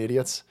you fucking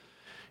idiots.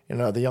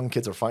 The young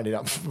kids are finding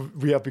out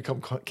we have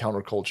become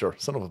counterculture.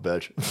 Son of a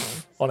bitch.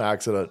 On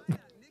accident.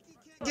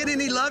 Get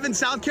any love in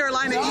South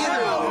Carolina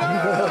either.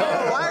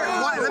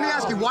 Why, let me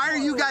ask you, why are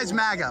you guys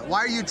MAGA? Why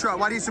are you Trump?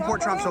 Why do you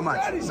support Trump so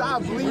much?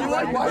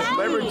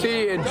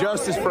 Liberty and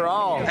justice for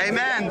all.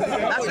 Amen.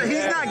 That's what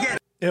he's not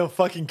getting.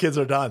 Fucking kids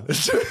are done.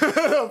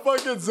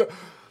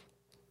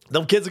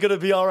 Them kids are going to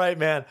be all right,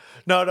 man.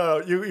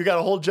 No. You got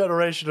a whole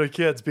generation of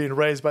kids being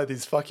raised by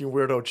these fucking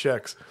weirdo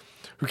chicks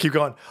who keep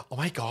going, oh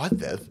my God,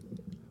 Viv.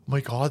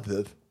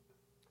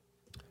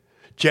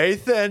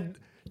 Jathan,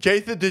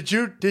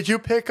 did you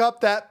pick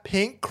up that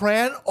pink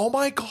crayon? Oh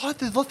my God,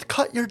 Viv, let's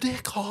cut your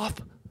dick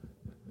off.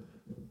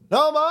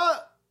 No, Ma.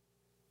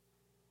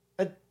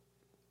 I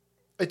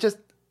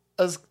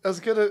was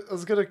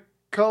gonna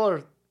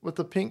color with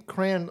the pink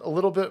crayon a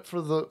little bit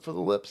for the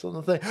lips on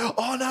the thing.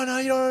 Oh no,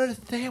 you don't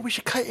understand. We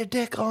should cut your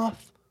dick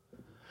off.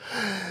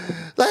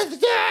 Let's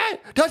do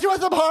it. Don't you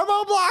want some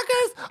hormone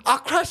blockers? I'll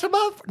crush them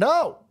up.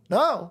 No.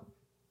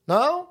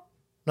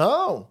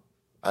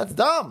 That's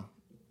dumb.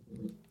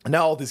 And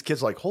now all these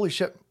kids are like, holy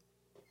shit,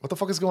 what the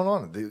fuck is going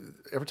on?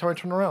 Every time I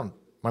turn around,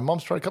 my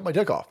mom's trying to cut my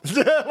dick off.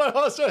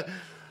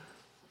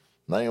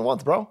 Not even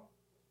once, bro.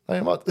 Not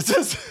even once.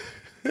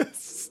 It's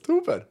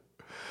stupid.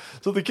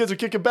 So the kids are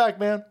kicking back,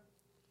 man.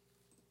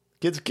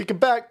 Kids are kicking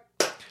back.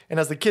 And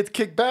as the kids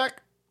kick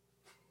back,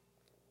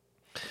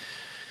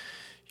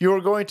 you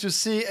are going to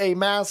see a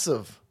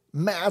massive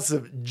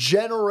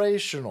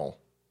generational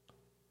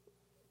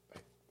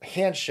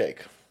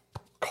handshake.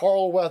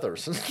 Carl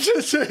Weathers and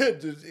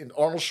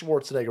Arnold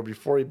Schwarzenegger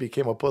before he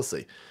became a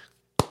pussy.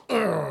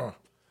 The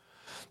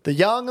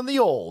young and the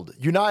old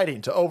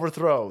uniting to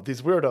overthrow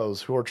these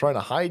weirdos who are trying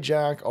to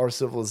hijack our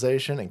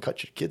civilization and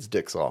cut your kids'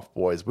 dicks off,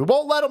 boys. We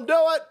won't let them do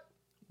it.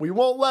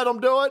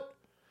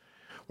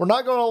 We're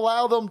not going to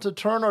allow them to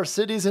turn our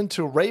cities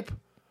into rape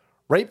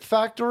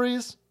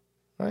factories,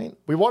 right?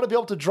 We want to be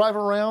able to drive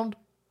around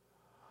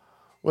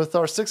with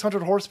our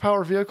 600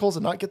 horsepower vehicles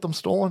and not get them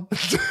stolen.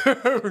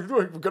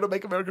 We're going to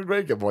make America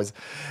great again, boys.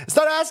 It's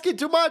not asking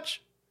too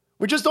much.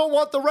 We just don't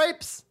want the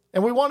rapes,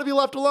 and we want to be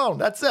left alone.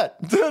 That's it.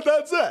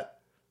 That's it.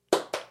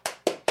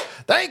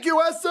 Thank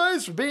you,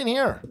 Essays, for being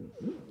here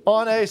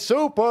on a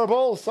Super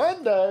Bowl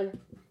Sunday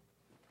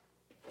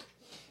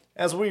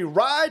as we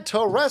ride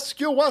to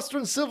rescue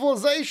Western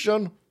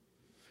civilization.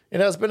 It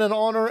has been an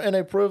honor and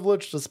a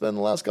privilege to spend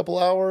the last couple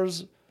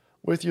hours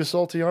with you,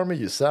 Salty Army,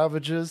 you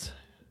savages,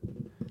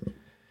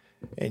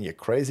 and you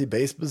crazy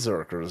base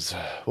berserkers.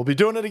 We'll be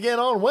doing it again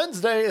on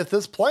Wednesday if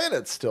this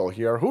planet's still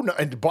here. Who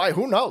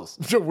knows?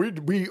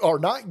 We are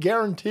not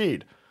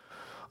guaranteed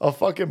a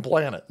fucking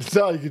planet.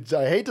 I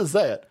hate to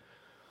say it.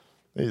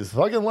 These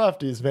fucking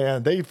lefties,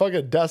 man, they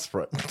fucking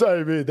desperate.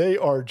 I mean, they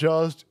are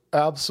just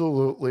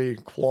absolutely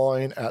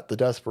clawing at the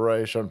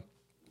desperation.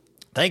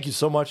 Thank you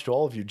so much to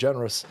all of you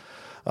generous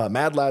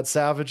Mad Lad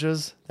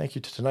Savages. Thank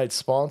you to tonight's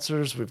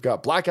sponsors. We've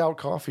got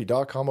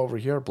blackoutcoffee.com over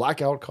here.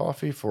 Blackout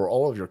Coffee for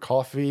all of your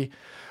coffee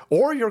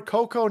or your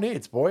cocoa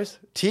needs, boys.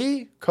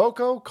 Tea,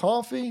 cocoa,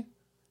 coffee,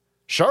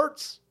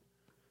 shirts.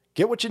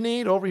 Get what you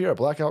need over here at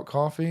Blackout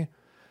Coffee.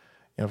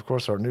 And of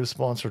course, our new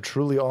sponsor,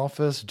 Truly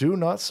Office. Do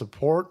not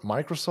support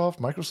Microsoft.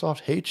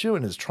 Microsoft hates you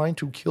and is trying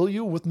to kill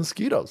you with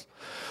mosquitoes.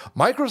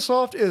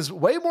 Microsoft is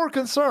way more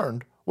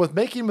concerned with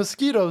making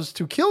mosquitoes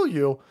to kill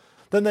you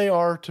than they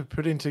are to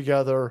putting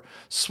together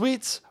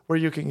suites where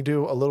you can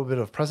do a little bit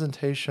of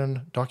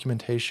presentation,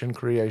 documentation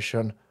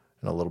creation,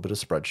 and a little bit of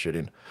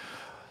spreadsheeting.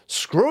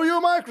 Screw you,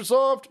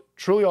 Microsoft!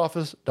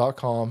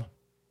 TrulyOffice.com.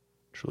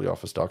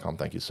 TrulyOffice.com.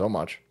 Thank you so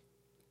much.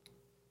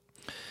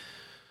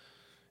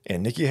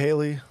 And Nikki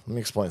Haley, let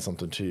me explain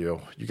something to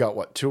you. You got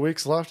what, 2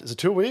 weeks left? Is it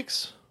 2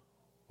 weeks?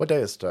 What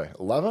day is today?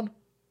 11?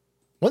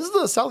 When's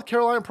the South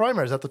Carolina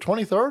primary? Is that the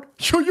 23rd?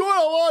 You in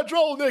a lot of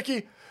trouble,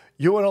 Nikki.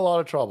 You in a lot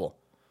of trouble.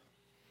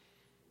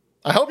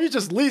 I hope you're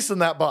just leasing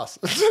that bus.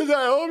 I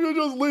hope you're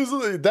just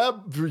leasing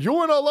that.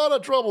 You're in a lot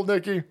of trouble,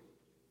 Nikki.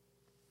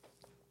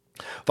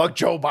 Fuck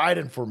Joe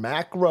Biden for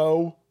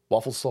macro.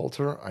 Waffle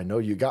Salter, I know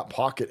you got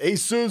pocket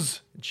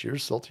aces.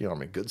 Cheers, Salty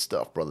Army. Good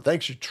stuff, brother.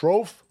 Thanks, you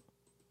troph.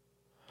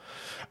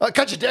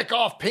 Cut your dick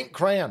off, pink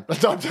crayon.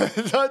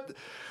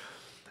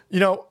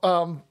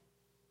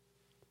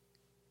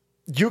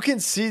 You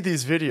can see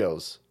these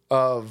videos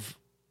of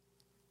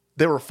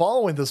they were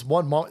following this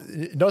one mom.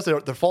 Notice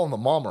they're following the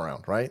mom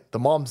around, right? The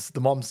mom's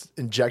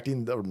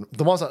injecting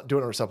the mom's not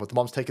doing it herself, but the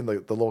mom's taking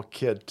the little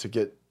kid to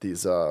get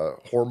these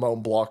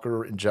hormone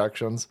blocker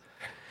injections,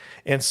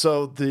 and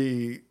so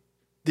the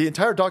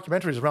entire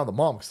documentary is around the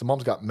mom because the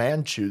mom's got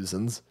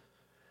man-choosins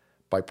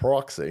by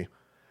proxy,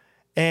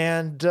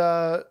 and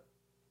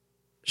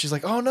she's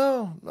like, "Oh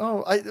no,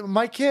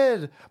 my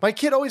kid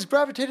always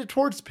gravitated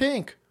towards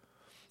pink.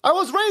 I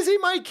was raising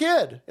my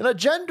kid in a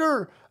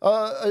gender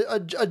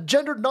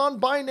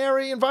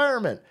non-binary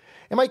environment,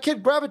 and my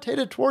kid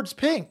gravitated towards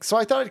pink, so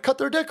I thought I'd cut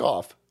their dick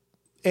off."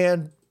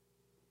 And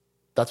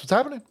that's what's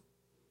happening.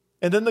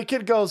 And then the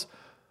kid goes,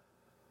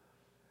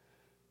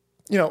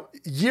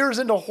 years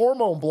into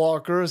hormone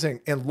blockers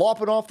and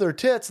lopping off their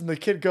tits, and the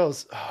kid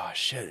goes, "Oh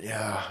shit,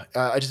 yeah,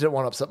 I just didn't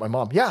want to upset my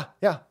mom." Yep.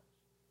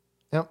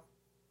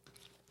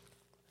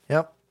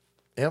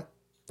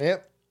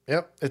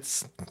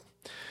 It's,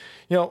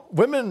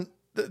 women,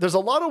 there's a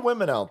lot of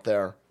women out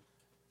there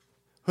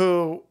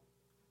who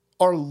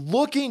are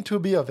looking to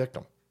be a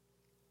victim.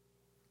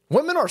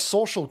 Women are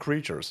social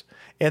creatures,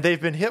 and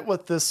they've been hit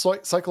with this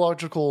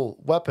psychological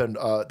weapon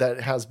that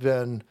has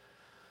been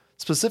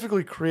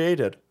specifically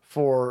created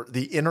for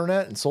the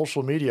internet and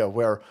social media,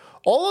 where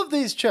all of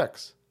these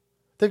chicks,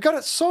 they've got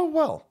it so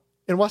well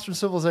in Western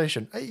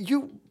civilization. A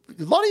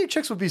lot of you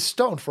chicks would be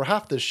stoned for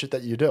half this shit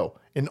that you do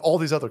in all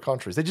these other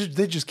countries.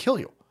 They just kill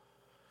you.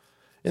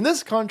 In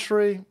this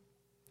country,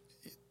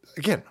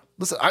 again,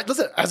 I got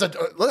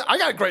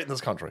it great in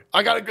this country.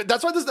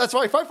 That's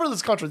why I fight for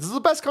this country. This is the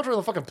best country on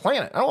the fucking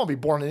planet. I don't want to be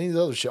born in any of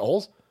the other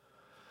shitholes.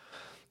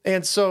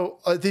 And so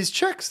these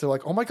chicks, they're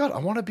like, "Oh my God, I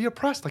want to be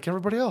oppressed like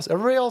everybody else.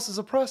 Everybody else is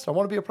oppressed. I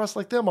want to be oppressed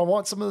like them. I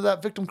want some of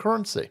that victim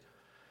currency."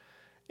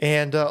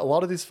 And a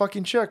lot of these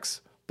fucking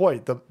chicks, boy,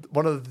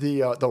 one of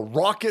the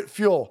rocket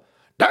fuel,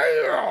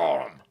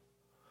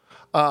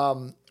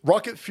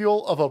 rocket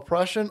fuel of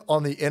oppression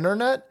on the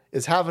internet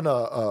is having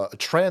a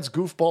trans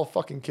goofball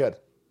fucking kid.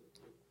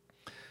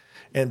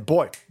 And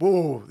boy,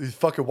 whoa, these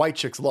fucking white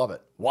chicks love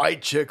it.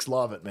 White chicks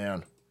love it,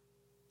 man.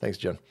 Thanks,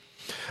 Jen.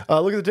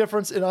 Look at the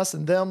difference in us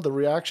and them. The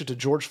reaction to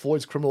George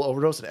Floyd's criminal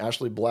overdose and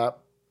Ashley Babbitt.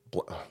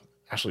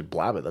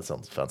 That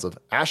sounds offensive.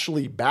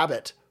 Ashley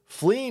Babbitt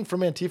fleeing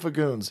from Antifa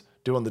goons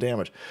doing the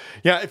damage.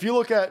 Yeah, if you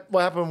look at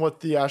what happened with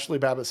the Ashley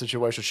Babbitt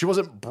situation, she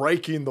wasn't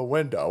breaking the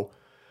window.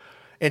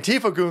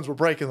 Antifa goons were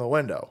breaking the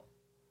window,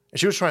 and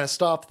she was trying to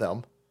stop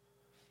them.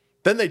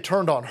 Then they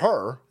turned on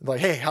her,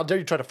 like, "Hey, how dare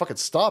you try to fucking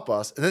stop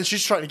us?" And then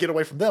she's trying to get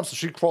away from them, so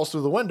she crawls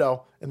through the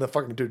window, and the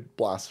fucking dude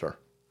blasts her.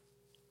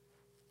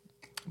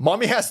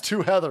 Mommy has 2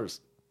 Heathers.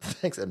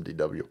 Thanks,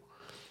 MDW.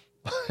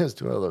 Has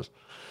 2 Heathers.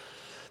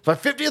 It's my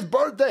 50th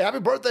birthday. Happy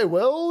birthday,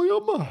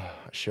 William.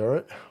 Share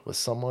it with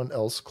someone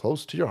else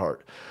close to your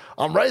heart.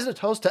 I'm raising a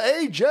toast to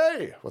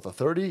AJ with a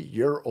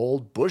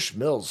 30-year-old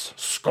Bushmills.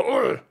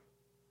 Skull.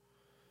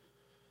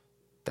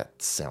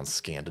 That sounds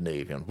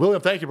Scandinavian.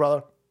 William, thank you,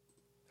 brother.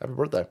 Happy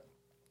birthday.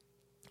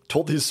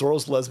 Told these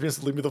Soros lesbians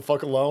to leave me the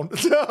fuck alone.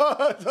 There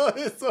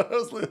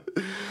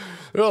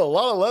are a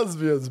lot of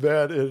lesbians,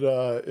 man,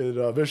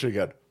 in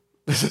Michigan.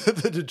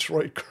 The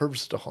Detroit curb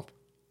stomp.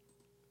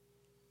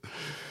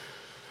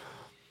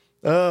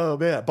 Oh,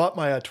 man. I bought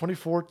my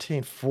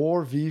 2014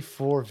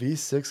 4v4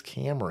 V6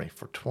 Camry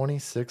for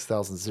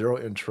 $26,000, 0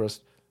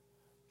 interest,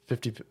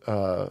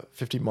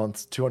 50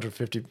 months,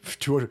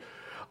 200.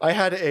 I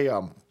had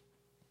a,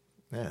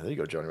 there you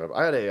go, Johnny.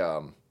 I had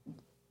a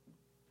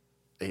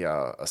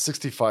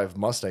 65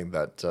 Mustang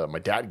that my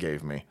dad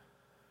gave me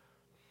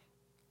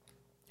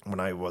when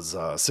I was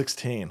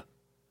 16,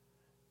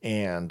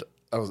 and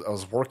I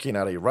was working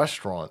at a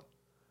restaurant,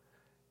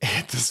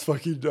 and this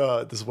fucking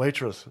this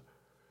waitress,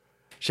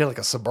 she had like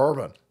a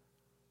Suburban,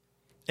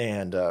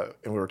 and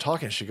we were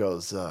talking. She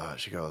goes,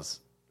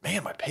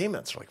 "Man, my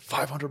payments are like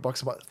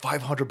 $500 a month.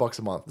 $500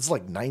 a month. This is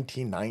like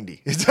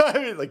 1990. I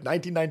mean, like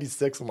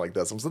 1996, something like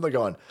this." I'm sitting there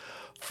going,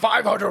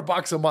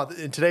 $500 a month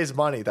in today's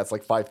money. That's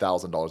like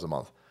 $5,000 a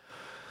month.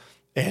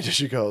 And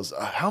she goes,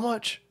 "How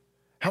much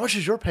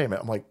is your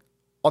payment?" I'm like,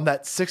 "On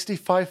that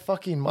 65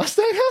 fucking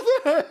Mustang?"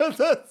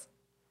 That's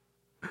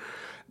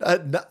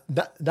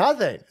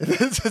nothing.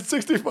 It's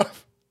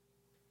 65.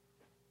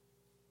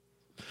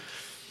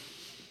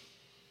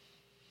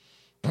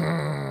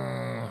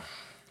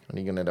 What are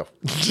you gonna do?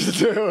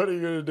 What are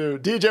you gonna do?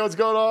 DJ, what's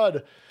going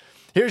on?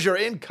 Here's your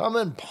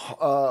incoming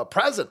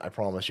present, I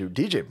promise you.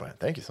 DJ, man,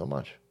 thank you so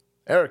much.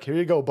 Eric, here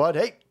you go, bud.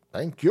 Hey,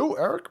 thank you,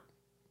 Eric.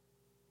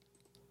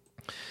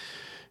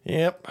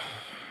 Yep.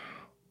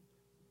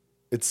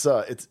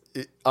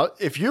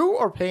 If you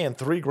are paying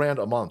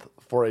 $3,000 a month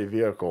for a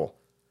vehicle,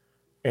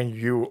 and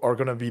you are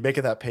going to be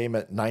making that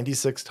payment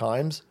 96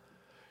 times,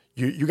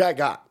 you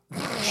got.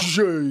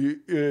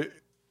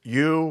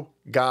 You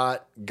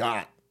got.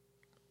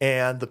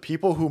 And the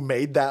people who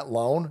made that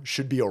loan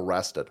should be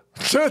arrested.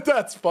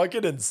 That's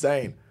fucking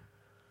insane.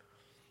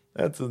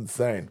 That's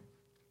insane.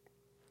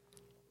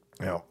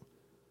 You know,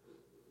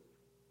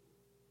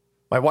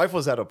 My wife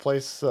was at a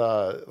place,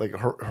 like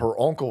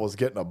her uncle was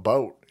getting a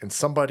boat, and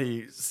some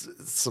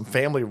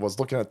family was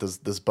looking at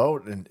this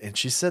boat, and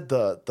she said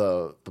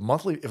the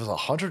monthly, it was a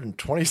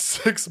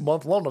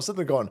 126-month loan. I was sitting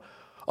there going,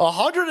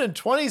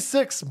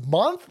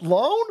 126-month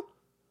loan?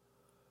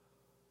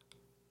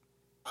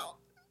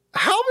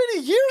 How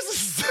many years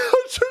is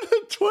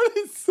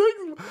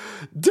 126?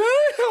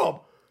 Damn!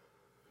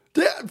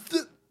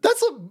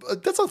 That's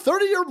a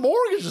 30-year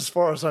mortgage as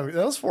far as I'm.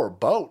 That's for a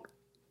boat.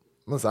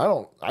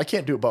 Listen, I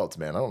can't do boats,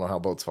 man. I don't know how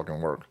boats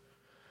fucking work.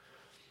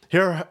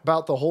 Hear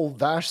about the whole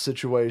Vash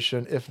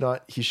situation. If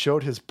not, he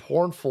showed his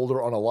porn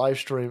folder on a live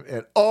stream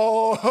and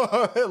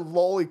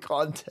lolly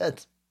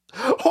content.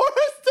 What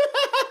is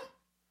that?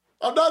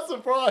 I'm not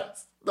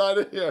surprised. Not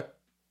in here.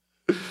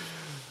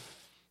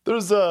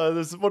 There's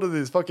one of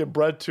these fucking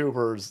bread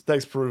tubers.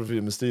 Thanks,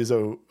 Peruvian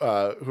Mestizo,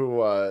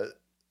 who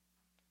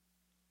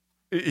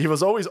he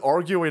was always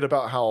arguing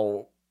about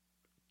how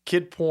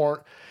kid porn.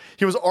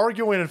 He was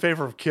arguing in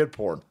favor of kid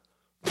porn,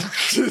 and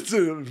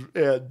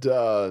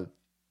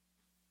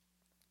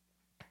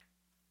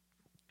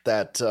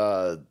that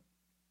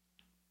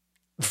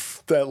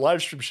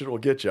live stream shit will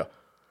get you.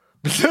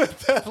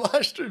 That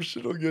live stream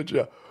shit will get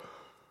you.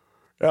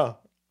 Yeah.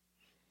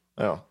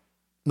 No,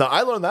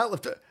 I learned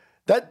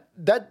that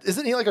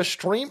isn't he like a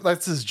stream?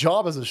 That's his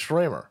job as a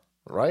streamer,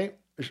 right?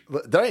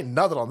 There ain't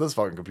nothing on this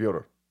fucking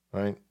computer,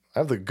 right? I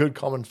have the good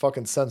common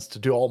fucking sense to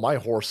do all my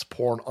horse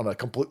porn on a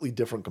completely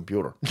different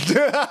computer.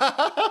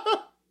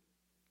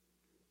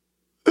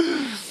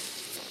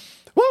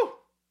 Woo!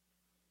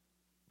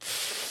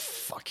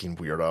 Fucking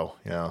weirdo,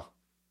 yeah.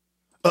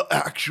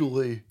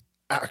 Actually.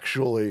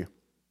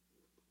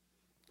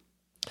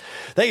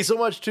 Thank you so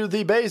much to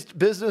the Based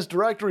Business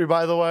Directory,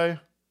 by the way.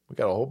 We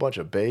got a whole bunch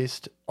of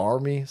Based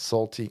Army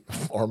Salty.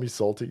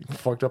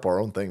 Fucked up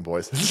our own thing,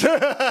 boys.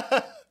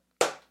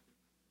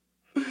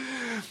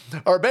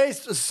 Our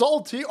Based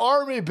Salty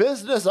Army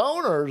business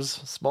owners,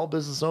 small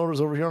business owners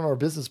over here on our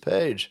business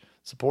page.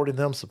 Supporting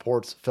them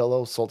supports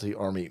fellow Salty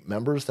Army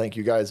members. Thank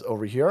you guys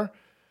over here.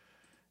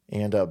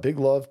 And big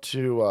love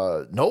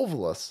to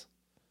Novelus,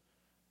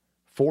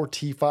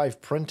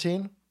 4T5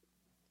 Printing.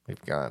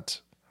 We've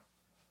got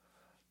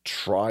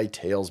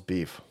Tri-Tails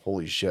Beef.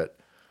 Holy shit.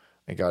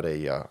 I got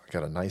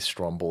a nice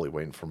Stromboli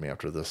waiting for me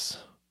after this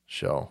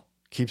show.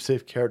 Keep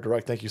Safe Care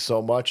Direct. Thank you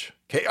so much.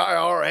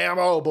 KIR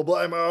Ammo. Boom,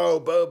 boom,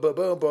 boom, boom,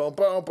 boom,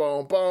 boom,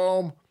 boom,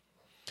 boom.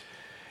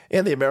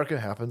 And the American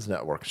Happens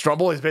Network.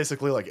 Stromboli is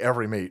basically like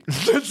every meat.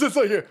 It's just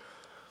like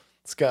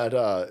it's got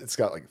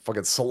like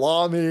fucking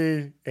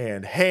salami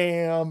and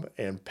ham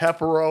and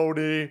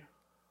pepperoni.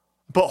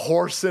 Put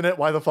horse in it.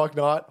 Why the fuck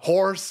not?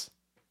 Horse.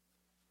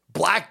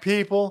 Black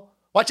people.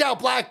 Watch out,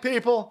 black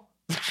people.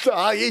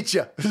 I'll eat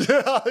you.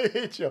 I'll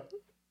eat you.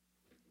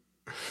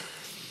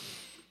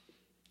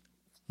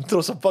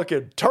 Throw some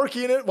fucking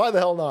turkey in it. Why the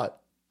hell not?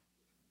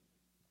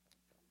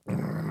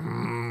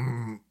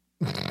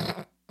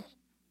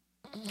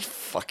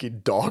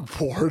 Fucking dog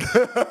porn.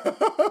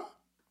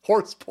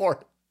 Horse porn.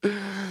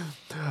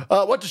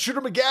 What do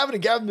Shooter McGavin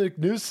and Gavin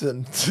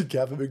McNewson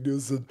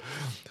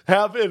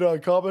have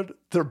in common?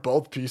 They're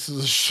both pieces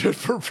of shit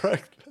for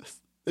breakfast.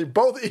 They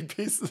both eat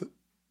pieces.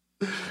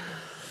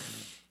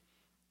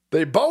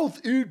 They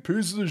both eat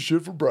pieces of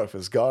shit for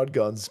breakfast. God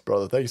guns,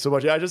 brother. Thank you so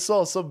much. Yeah, I just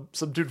saw some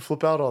dude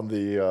flip out on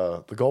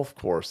the golf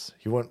course.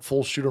 He went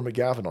full Shooter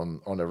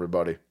McGavin on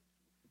everybody.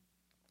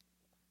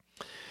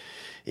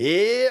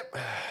 Yep.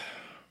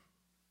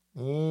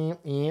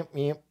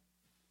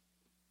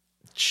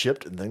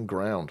 Chipped and then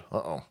ground.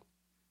 Uh-oh.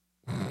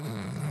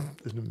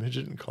 There's a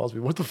midget in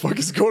Cosby. What the fuck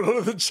is going on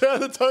in the chat?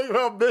 They're talking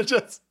about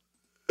midgets.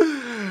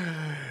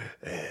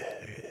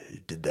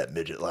 Did that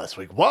midget last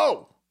week.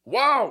 Whoa!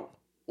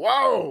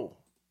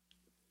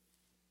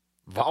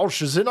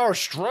 Vaush is in our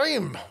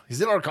stream.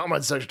 He's in our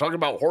comment section talking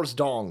about horse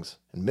dongs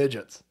and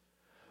midgets.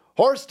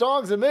 Horse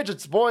dongs and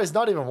midgets, boys,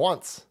 not even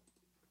once.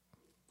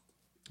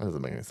 That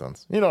doesn't make any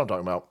sense. You know what I'm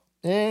talking about.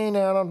 You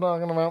know what I'm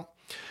talking about.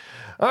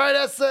 All right,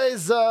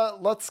 essays,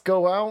 let's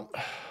go out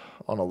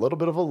on a little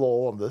bit of a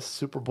lull on this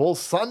Super Bowl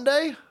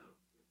Sunday.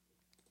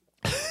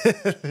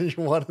 You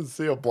want to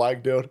see a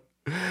black dude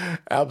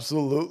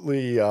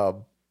absolutely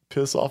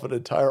piss off an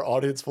entire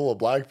audience full of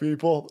black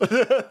people?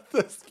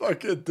 This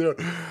fucking dude.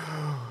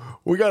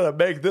 We got to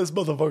make this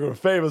motherfucker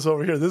famous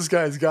over here. This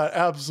guy's got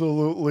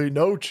absolutely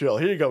no chill.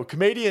 Here you go.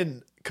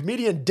 Comedian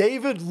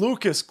David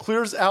Lucas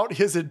clears out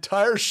his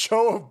entire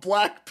show of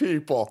black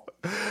people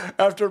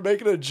after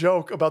making a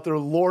joke about their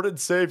Lord and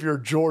Savior,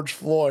 George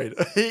Floyd.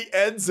 He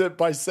ends it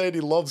by saying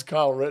he loves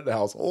Kyle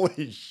Rittenhouse.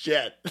 Holy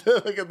shit.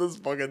 Look at this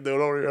fucking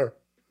dude over here.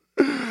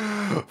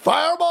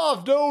 Fire him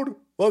off, dude.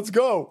 Let's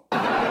go.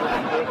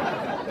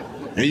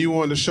 And you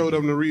wanted to show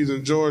them the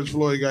reason George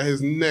Floyd got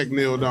his neck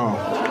nailed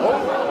on.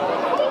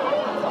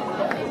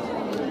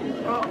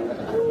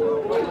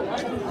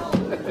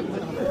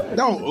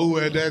 Don't ooh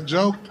at that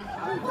joke.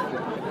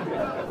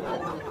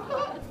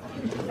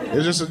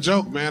 It's just a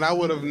joke, man. I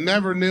would have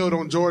never kneeled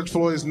on George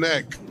Floyd's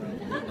neck.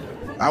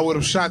 I would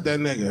have shot that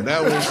nigga.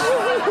 That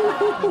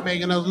was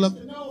making us look.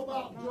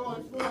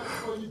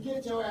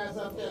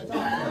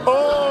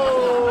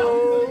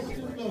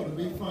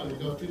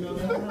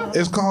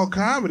 It's called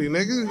comedy,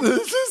 nigga.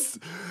 This is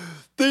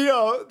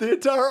the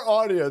entire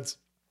audience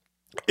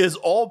is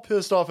all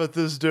pissed off at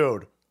this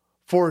dude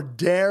for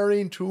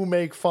daring to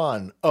make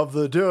fun of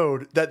the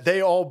dude that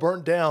they all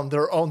burnt down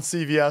their own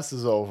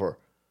CVS's over.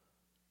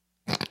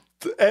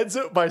 Ends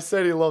up by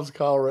saying he loves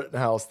Kyle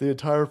Rittenhouse. The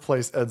entire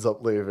place ends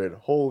up leaving.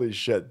 Holy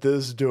shit,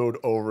 this dude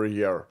over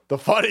here. The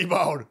funny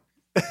bone.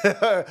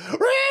 It's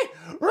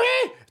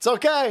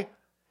okay.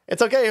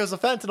 It's okay. He was a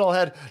fentanyl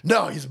head.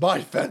 No, he's my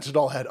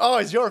fentanyl head. Oh,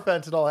 he's your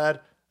fentanyl head.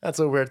 That's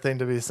a weird thing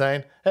to be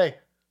saying. Hey.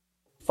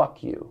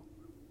 Fuck you.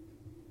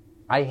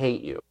 I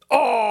hate you.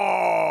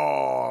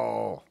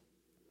 Oh!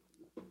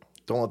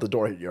 Don't let the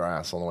door hit your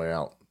ass on the way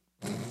out.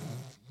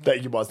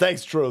 Thank you, boss.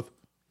 Thanks, Truth.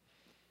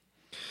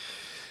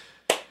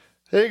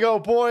 There you go,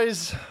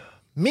 boys.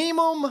 Meme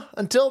them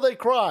until they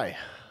cry.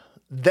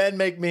 Then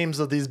make memes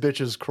of these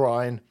bitches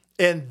crying.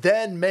 And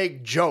then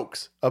make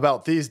jokes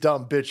about these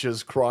dumb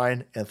bitches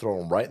crying and throw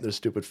them right in their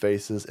stupid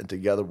faces. And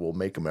together we'll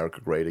make America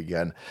great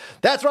again.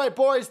 That's right,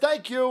 boys.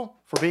 Thank you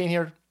for being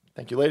here.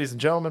 Thank you, ladies and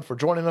gentlemen, for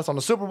joining us on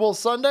the Super Bowl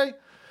Sunday.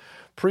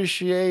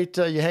 Appreciate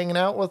you hanging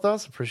out with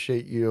us.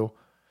 Appreciate you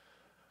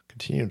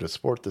continuing to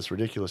support this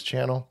ridiculous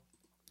channel.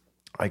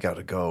 I got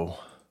to go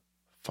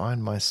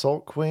find my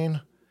Salt Queen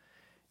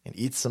and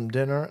eat some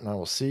dinner. And I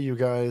will see you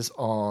guys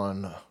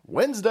on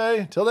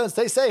Wednesday. Till then,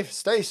 stay safe.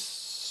 Stay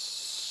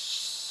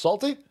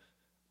salty.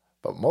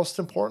 But most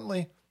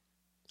importantly,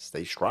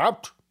 stay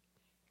strapped.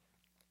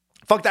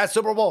 Fuck that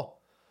Super Bowl.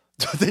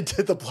 They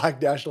did the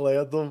Black National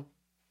Anthem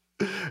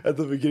at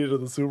the beginning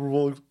of the Super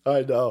Bowl.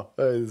 I know.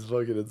 It's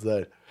fucking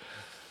insane.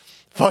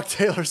 Fuck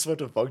Taylor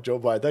Swift and fuck Joe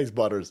Biden. Thanks,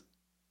 Butters.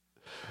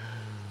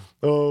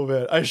 Oh,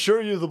 man. I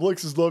assure you the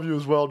Blixes love you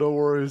as well. No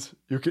worries.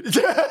 You can...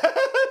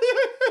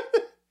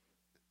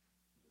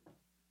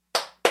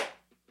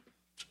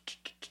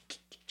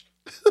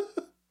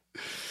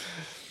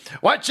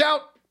 Watch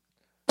out.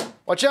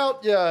 Watch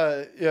out,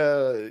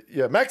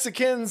 you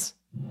Mexicans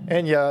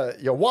and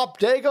you Wap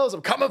Dagos.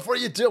 I'm coming for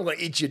you, too. I'm going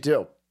to eat you,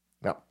 too.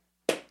 No.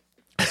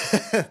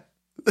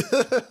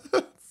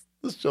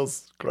 This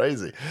show's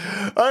crazy.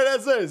 All right,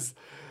 that's it.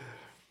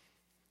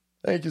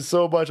 Thank you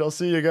so much. I'll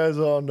see you guys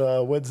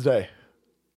on Wednesday.